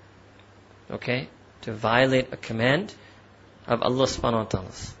 Okay? To violate a command of Allah subhanahu wa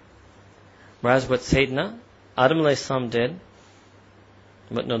ta'ala. Whereas what Sayyidina Adam alayhi salam did,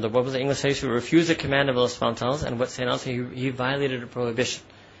 what was the English hadith? He refused the command of Allah subhanahu wa ta'ala, and what Sayyidina Adam, he violated a prohibition.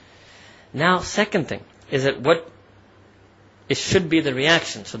 Now, second thing, is that what it should be the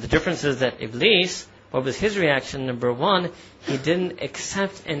reaction. So the difference is that Iblis, what was his reaction? Number one, he didn't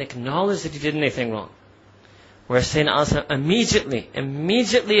accept and acknowledge that he did anything wrong. Whereas Sayyidina Adam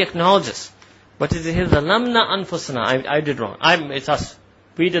immediately acknowledges. What is it here? Zalamna anfusana. I did wrong. It's us.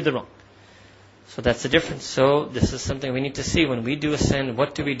 We did the wrong. So that's the difference. So this is something we need to see. When we do a sin,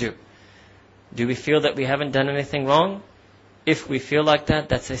 what do we do? Do we feel that we haven't done anything wrong? If we feel like that,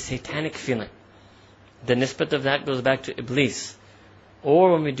 that's a satanic feeling. The nisbat of that goes back to Iblis.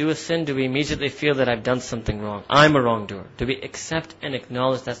 Or when we do a sin, do we immediately feel that I've done something wrong? I'm a wrongdoer. Do we accept and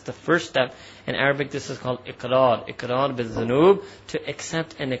acknowledge? That's the first step. In Arabic, this is called iqrar. Iqrar bil-dhunub. To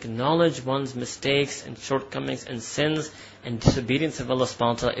accept and acknowledge one's mistakes and shortcomings and sins and disobedience of Allah subhanahu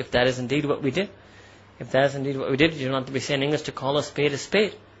wa ta'ala. If that is indeed what we did. If that is indeed what we did, you don't have to be saying in English to call a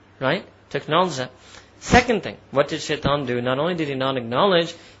spade. Right? To acknowledge that. Second thing, what did Shaitan do? Not only did he not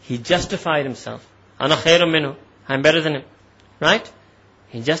acknowledge, he justified himself. Ana khayrun minhu. I'm better than him. Right?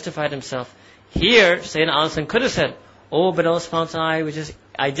 He justified himself. Here, Sayyidina Ali could have said, oh, but Allah subhanahu wa ta'ala,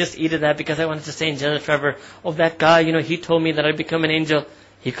 I just ate that because I wanted to stay in Jannah forever. Oh, that guy, he told me that I'd become an angel.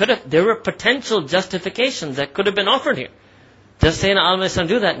 He could have, there were potential justifications that could have been offered here. Does Sayyidina Ali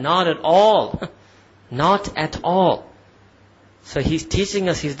do that? Not at all. Not at all. So he's teaching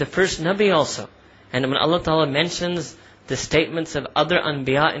us, he's the first Nabi also. And when Allah Ta'ala mentions the statements of other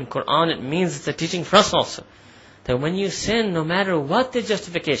Anbiya in Quran, it means it's a teaching for us also. That when you sin, no matter what the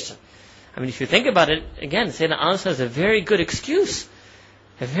justification. I mean, if you think about it, again, Sayyidina Ali has a very good excuse.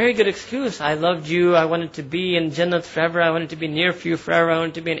 A very good excuse. I loved you, I wanted to be in Jannah forever, I wanted to be near you forever, I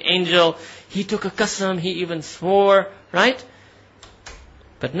wanted to be an angel. He took a qasam, he even swore, right?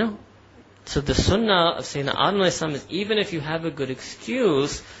 But no. So the sunnah of Sayyidina Adam is even if you have a good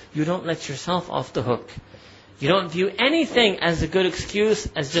excuse, you don't let yourself off the hook. You don't view anything as a good excuse,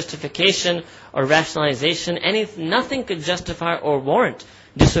 as justification or rationalization. Nothing could justify or warrant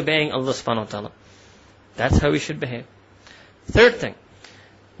disobeying Allah subhanahu wa ta'ala. That's how we should behave. Third thing,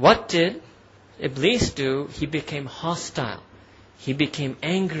 what did Iblis do? He became hostile. He became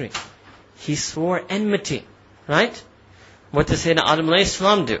angry. He swore enmity. Right? What did Sayyidina Adam alayhi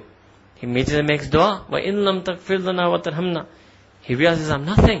salam do? He immediately makes dua. وَإِن لَمْ تَغْفِرْ لَنَا وَتَرْحَمْنَا. He realizes I'm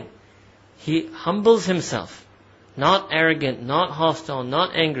nothing. He humbles himself. Not arrogant, not hostile,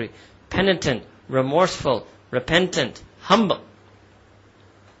 not angry. Penitent, remorseful, repentant, humble.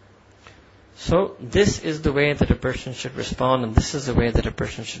 So this is the way that a person should respond, and this is the way that a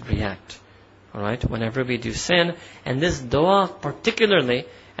person should react. Alright? Whenever we do sin, and this dua particularly,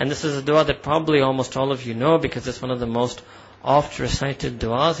 and this is a dua that probably almost all of you know because it's one of the most oft recited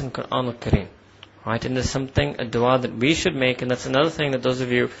duas in Quran al-Kareem. Right? And it's a dua that we should make, and that's another thing that those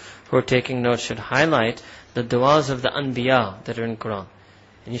of you who are taking notes should highlight, the duas of the Anbiya that are in Quran.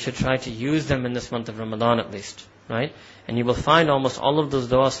 And you should try to use them in this month of Ramadan at least. Right? And you will find almost all of those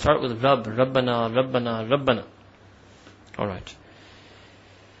duas start with Rabb, Rabbana, Rabbana, Rabbana. Alright.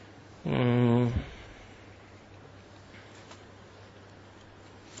 I'm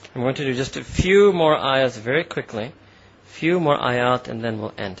going to do just a few more ayahs very quickly. Few more ayat and then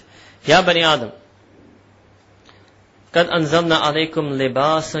we'll end. Ya Bani Adam. قَدْ أَنزَلْنَا عَلَيْكُمْ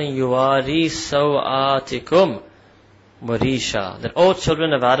لِبَاسًا يُوَارِي سَوْآتِكُمْ وَرِيشًا. That, O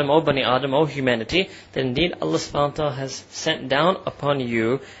children of Adam, O Bani Adam, O humanity, that indeed Allah subhanahu wa ta'ala has sent down upon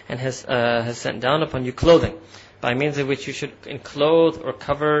you and has sent down upon you clothing, by means of which you should enclothe or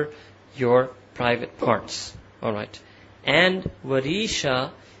cover your private parts. Alright. And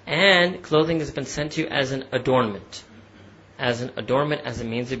warisha, and clothing has been sent to you as an adornment. As an adornment, as a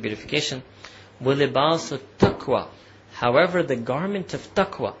means of beautification. وَلِبَاسُ التَّقْوَى. However, the garment of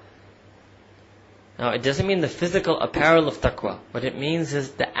taqwa. Now, it doesn't mean the physical apparel of taqwa. What it means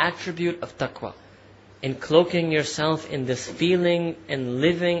is the attribute of taqwa. In cloaking yourself in this feeling and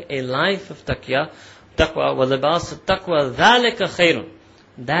living a life of taqwa. وَلِبَاسُ التَّقْوَى ذَلِكَ خَيْرٌ.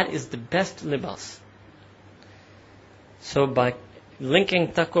 That is the best libas. So by linking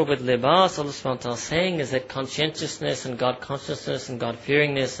taqwa with libas, Allah subhanahu wa ta'ala is saying is that conscientiousness and God consciousness and God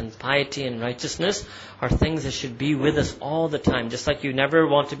fearingness and piety and righteousness are things that should be with us all the time. Just like you never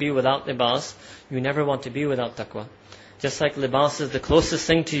want to be without libas, you never want to be without taqwa. Just like libas is the closest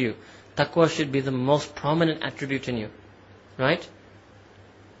thing to you, taqwa should be the most prominent attribute in you. Right?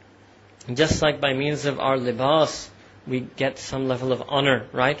 Just like by means of our libas, we get some level of honor,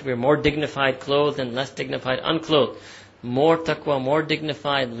 right? We're more dignified clothed and less dignified unclothed. More taqwa, more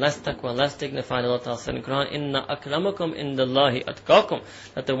dignified, less taqwa, less dignified. Allah Ta'ala said in the Quran, Inna akramakum indallahi atqakum.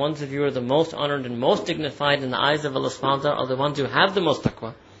 That the ones of you who are the most honored and most dignified in the eyes of Allah subhanahu wa ta'ala are the ones who have the most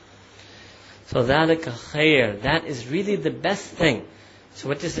taqwa. So ذَلِكَ خَيْرٌ. That is really the best thing. So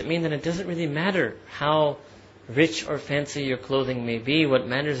what does it mean? That it doesn't really matter how rich or fancy your clothing may be. What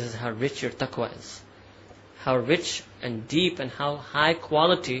matters is how rich your taqwa is. How rich and deep and how high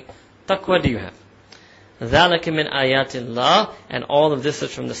quality taqwa do you have. ذَلَكَ مِنْ آيَاتِ اللَّهِ. And all of this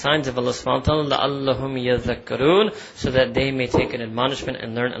is from the signs of Allah subhanahu wa ta'ala. لَعَلَّهُمْ يَذَّكَّرُونَ. So that they may take an admonishment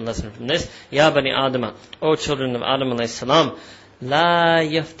and learn a lesson from this. Ya bani Adama, O children of Adam alayhi salam, لَا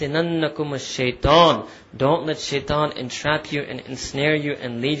يَفْتِنَنَّكُمُ الشَّيْطَانِ. Don't let shaitan entrap you and ensnare you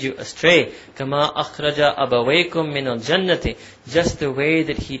and lead you astray. كَمَا أَخْرَجَ أَبَوَيْكُمْ مِنَ الْجَنَّةِ. Just the way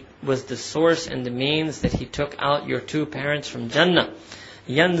that he was the source and the means that he took out your two parents from Jannah.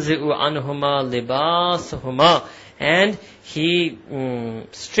 يَنْزِئُ عَنْهُمَا لِبَاسُهُمَا. And he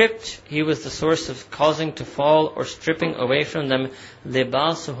he was the source of causing to fall or stripping away from them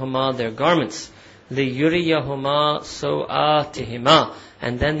لِبَاسُهُمَا, their garments. لِيُرِيَهُمَا سَوْآتِهِمَا.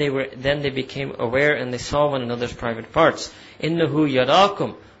 And then they became aware and they saw one another's private parts. إِنَّهُ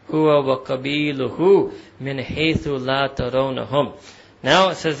يَرَاكُمْ هُوَ وَقَبِيلُهُ مِنْ حَيْثُ لَا تَرَوْنَهُمْ. Now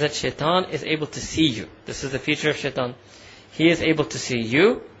it says that shaitan is able to see you. This is the feature of shaitan. He is able to see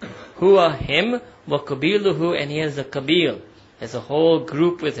you. Huwa, him, وَقَبِيلُهُ. And he has a qabil, has a whole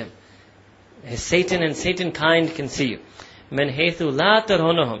group with him. His Satan and Satan kind can see you. مِنْ حَيْثُ لَا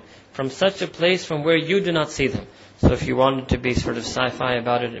تَرَوْنَهُمْ. From such a place from where you do not see them. So if you wanted to be sort of sci-fi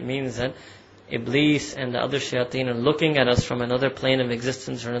about it, it means that Iblis and the other shayateen are looking at us from another plane of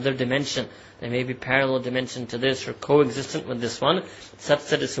existence or another dimension. They may be parallel dimension to this or coexistent with this one, such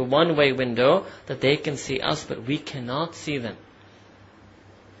that it's a one-way window that they can see us, but we cannot see them.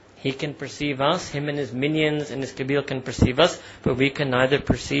 He can perceive us, him and his minions and his qabil can perceive us, but we can neither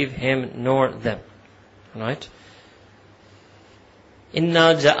perceive him nor them. Right?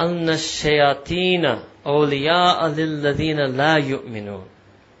 Inna ja'alna shayateena awliya'a lilladheena la yu'minun.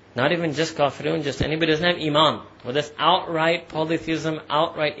 Not even just kafirun, just anybody who doesn't have iman. Whether it's outright polytheism,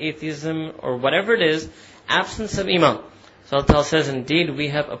 outright atheism, or whatever it is, absence of iman. So Allah says, indeed we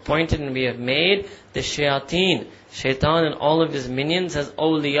have appointed and we have made the shayateen, shaitan and all of his minions as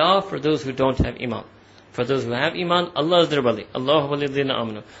awliya for those who don't have iman. For those who have iman, Allah is their wali. Allahu waliyuddina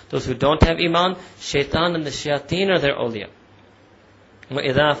amanu. Those who don't have iman, shaitan and the shayateen are their awliya.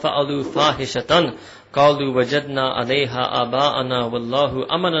 وَإِذَا فَعَلُوا فَاحِشَةً قَالُوا وَجَدْنَا عَلَيْهَا آبَاءَنَا وَاللَّهُ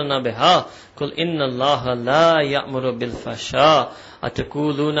أَمَرَنَا بِهَا قُلْ إِنَّ اللَّهَ لَا يَأْمُرُ بِالْفَحْشَاءِ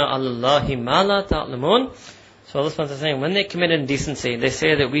أَتَقُولُونَ عَلَى اللَّهِ مَا لَا تَعْلَمُونَ. So Allah is saying, when they commit indecency, they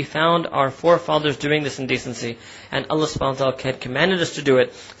say that we found our forefathers doing this indecency, and Allah subhanahu wa ta'ala had commanded us to do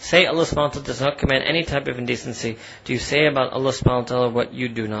it. Say Allah subhanahu wa ta'ala does not command any type of indecency. Do you say about Allah subhanahu wa ta'ala what you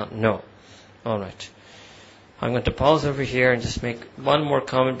do not know? Alright. I'm going to pause over here and just make one more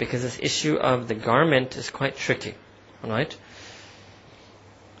comment because this issue of the garment is quite tricky. Alright?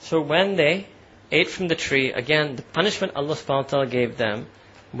 So when they ate from the tree, again, the punishment Allah subhanahu wa ta'ala gave them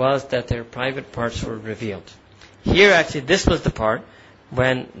was that their private parts were revealed. Here actually this was the part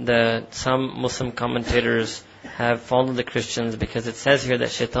when some Muslim commentators have followed the Christians, because it says here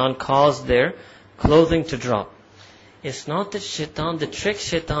that shaitan caused their clothing to drop. It's not that the trick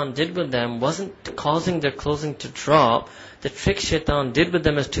shaitan did with them wasn't causing their clothing to drop. The trick shaitan did with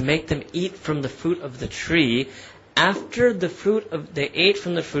them is to make them eat from the fruit of the tree. After they ate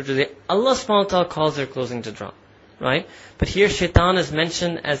from the fruit of the tree, Allah subhanahu wa ta'ala caused their clothing to drop. Right? But here shaitan is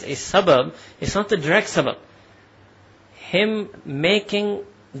mentioned as a sabab. It's not the direct sabab. Him making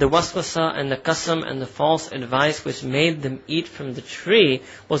the waswasa and the qasam and the false advice which made them eat from the tree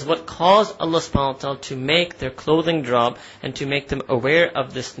was what caused Allah subhanahu wa ta'ala to make their clothing drop and to make them aware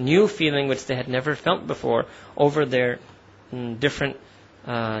of this new feeling which they had never felt before over their different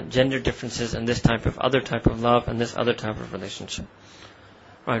gender differences and this other type of love and this other type of relationship.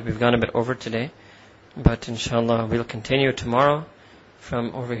 Alright, we've gone a bit over today, but inshallah we'll continue tomorrow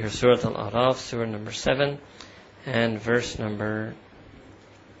from over here, Surah Al-A'raf, Surah number 7 and verse number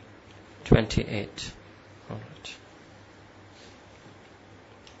 28. All right.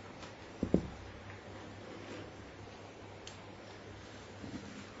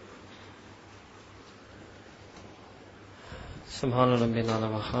 سبحان ربنا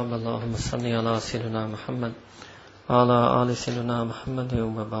الوهاب اللهم صل على سيدنا محمد وعلى آل سيدنا محمد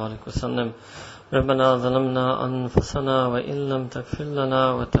وبارك وسلم ربنا ظلمنا أنفسنا وإن لم تغفر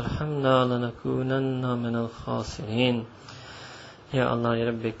لنا وترحمنا لنكونن من الخاسرين. Ya Allah, Ya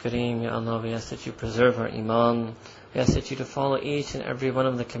Rabbi Kareem, Ya Allah, we ask that you preserve our iman. We ask that you to follow each and every one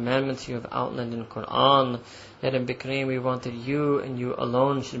of the commandments you have outlined in the Quran. Ya Rabbi Kareem, we want that you and you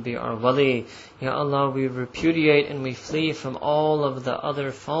alone should be our wali. Ya Allah, we repudiate and we flee from all of the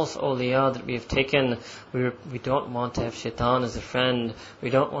other false awliya that we have taken. We don't want to have shaitan as a friend.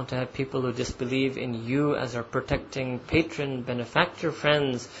 We don't want to have people who disbelieve in you as our protecting patron, benefactor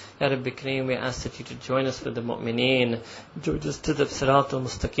friends. Ya Rabbi Kareem, we ask that you to join us with the mu'mineen. Join us to the Sirat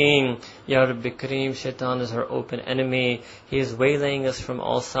al-Mustaqim. Ya Rabbi Kareem, shaitan is our open enemy. He is waylaying us from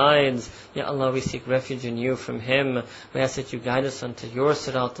all sides. Ya Allah, we seek refuge in you from him. We ask that you guide us onto your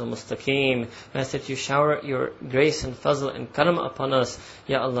Sirat al-Mustaqim. We ask that you shower your grace and fazl and karam upon us.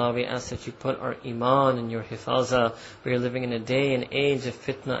 Ya Allah, we ask that you put our iman in your hifaza. We are living in a day and age of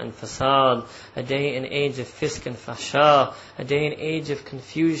fitna and fasad, a day and age of fisk and fasha, a day and age of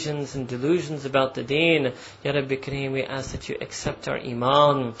confusions and delusions about the deen. Ya Rabbi Kareem, we ask that you accept our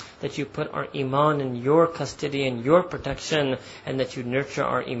iman, that you put our iman in your custody and your protection, and that you nurture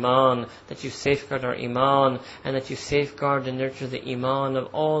our iman, that you safeguard our iman, and that you safeguard and nurture the iman of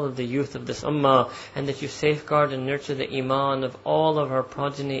all of the youth of this ummah, and that you safeguard and nurture the iman of all of our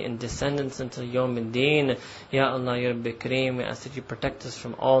progeny and descendants until Yawm al-Din. Ya Allah, Ya Rabbi Kareem, we ask that you protect us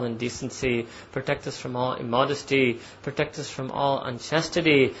from all indecency, protect us from all immodesty, protect us from all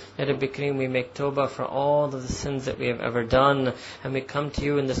unchastity. Ya Rabbi Kareem, we make tawbah for all of the sins that we have ever done, and we come to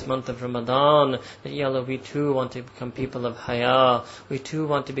you in this month of Ramadan, that Ya Allah, we too want to become people of haya, we too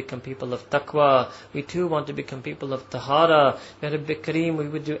want to become people of taqwa, we too want to become people of tahara. Ya Rabbi Kareem, we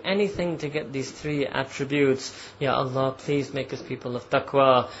would do anything to get these three attributes. Ya Allah, please make us people of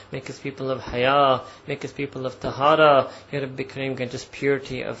taqwa, make us people of haya, make us people of tahara. Ya Rabbi Kareem, grant us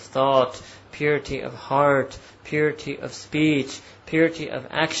purity of thought, purity of heart, purity of speech, purity of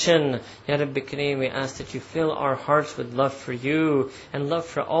action. Ya Rabbi Kareem, we ask that you fill our hearts with love for you and love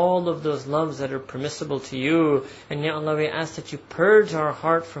for all of those loves that are permissible to you. And Ya Allah, we ask that you purge our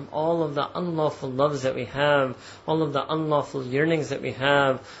heart from all of the unlawful loves that we have, all of the unlawful yearnings that we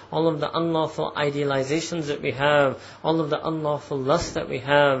have, all of the unlawful idealizations that we have, all of the unlawful lusts that we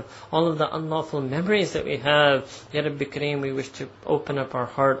have, all of the unlawful memories that we have. Ya Rabbi Kareem, we wish to open up our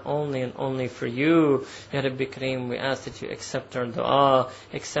heart only and only for you. Ya Rabbi Kareem, we ask that you accept our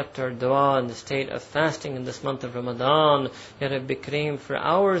dua in the state of fasting in this month of Ramadan. Ya Rabbi Kareem, for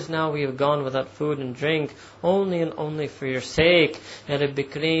hours now we have gone without food and drink, only and only for your sake. Ya Rabbi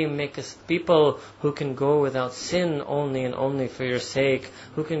Kareem, make us people who can go without sin only and only for your sake,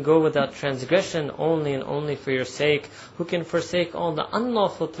 who can go without transgression only and only for your sake, who can forsake all the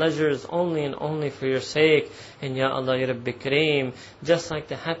unlawful pleasures only and only for your sake. And Ya Allah, Ya Rabbi Kareem, just like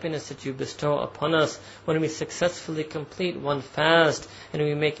the happiness that you bestow upon us when we successfully complete one fast and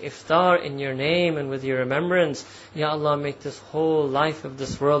we make iftar in your name and with your remembrance, Ya Allah, make this whole life of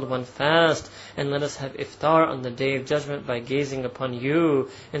this world one fast, and let us have iftar on the day of judgment by gazing upon you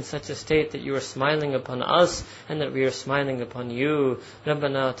in such a state that you are smiling upon us and that we are smiling upon you.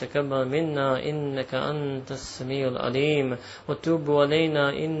 Rabbana taqabbal minna innaka antas samiul alim wa tub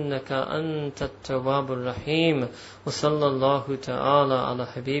alayna innaka antat tawwabur rahim. Wa sallallahu ta'ala ala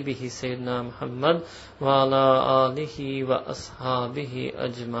habibihi sayyidina Muhammad wa ala alihi wa ashabihi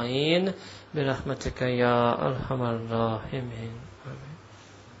ajma'in bi rahmatika ya arhamar rahimin.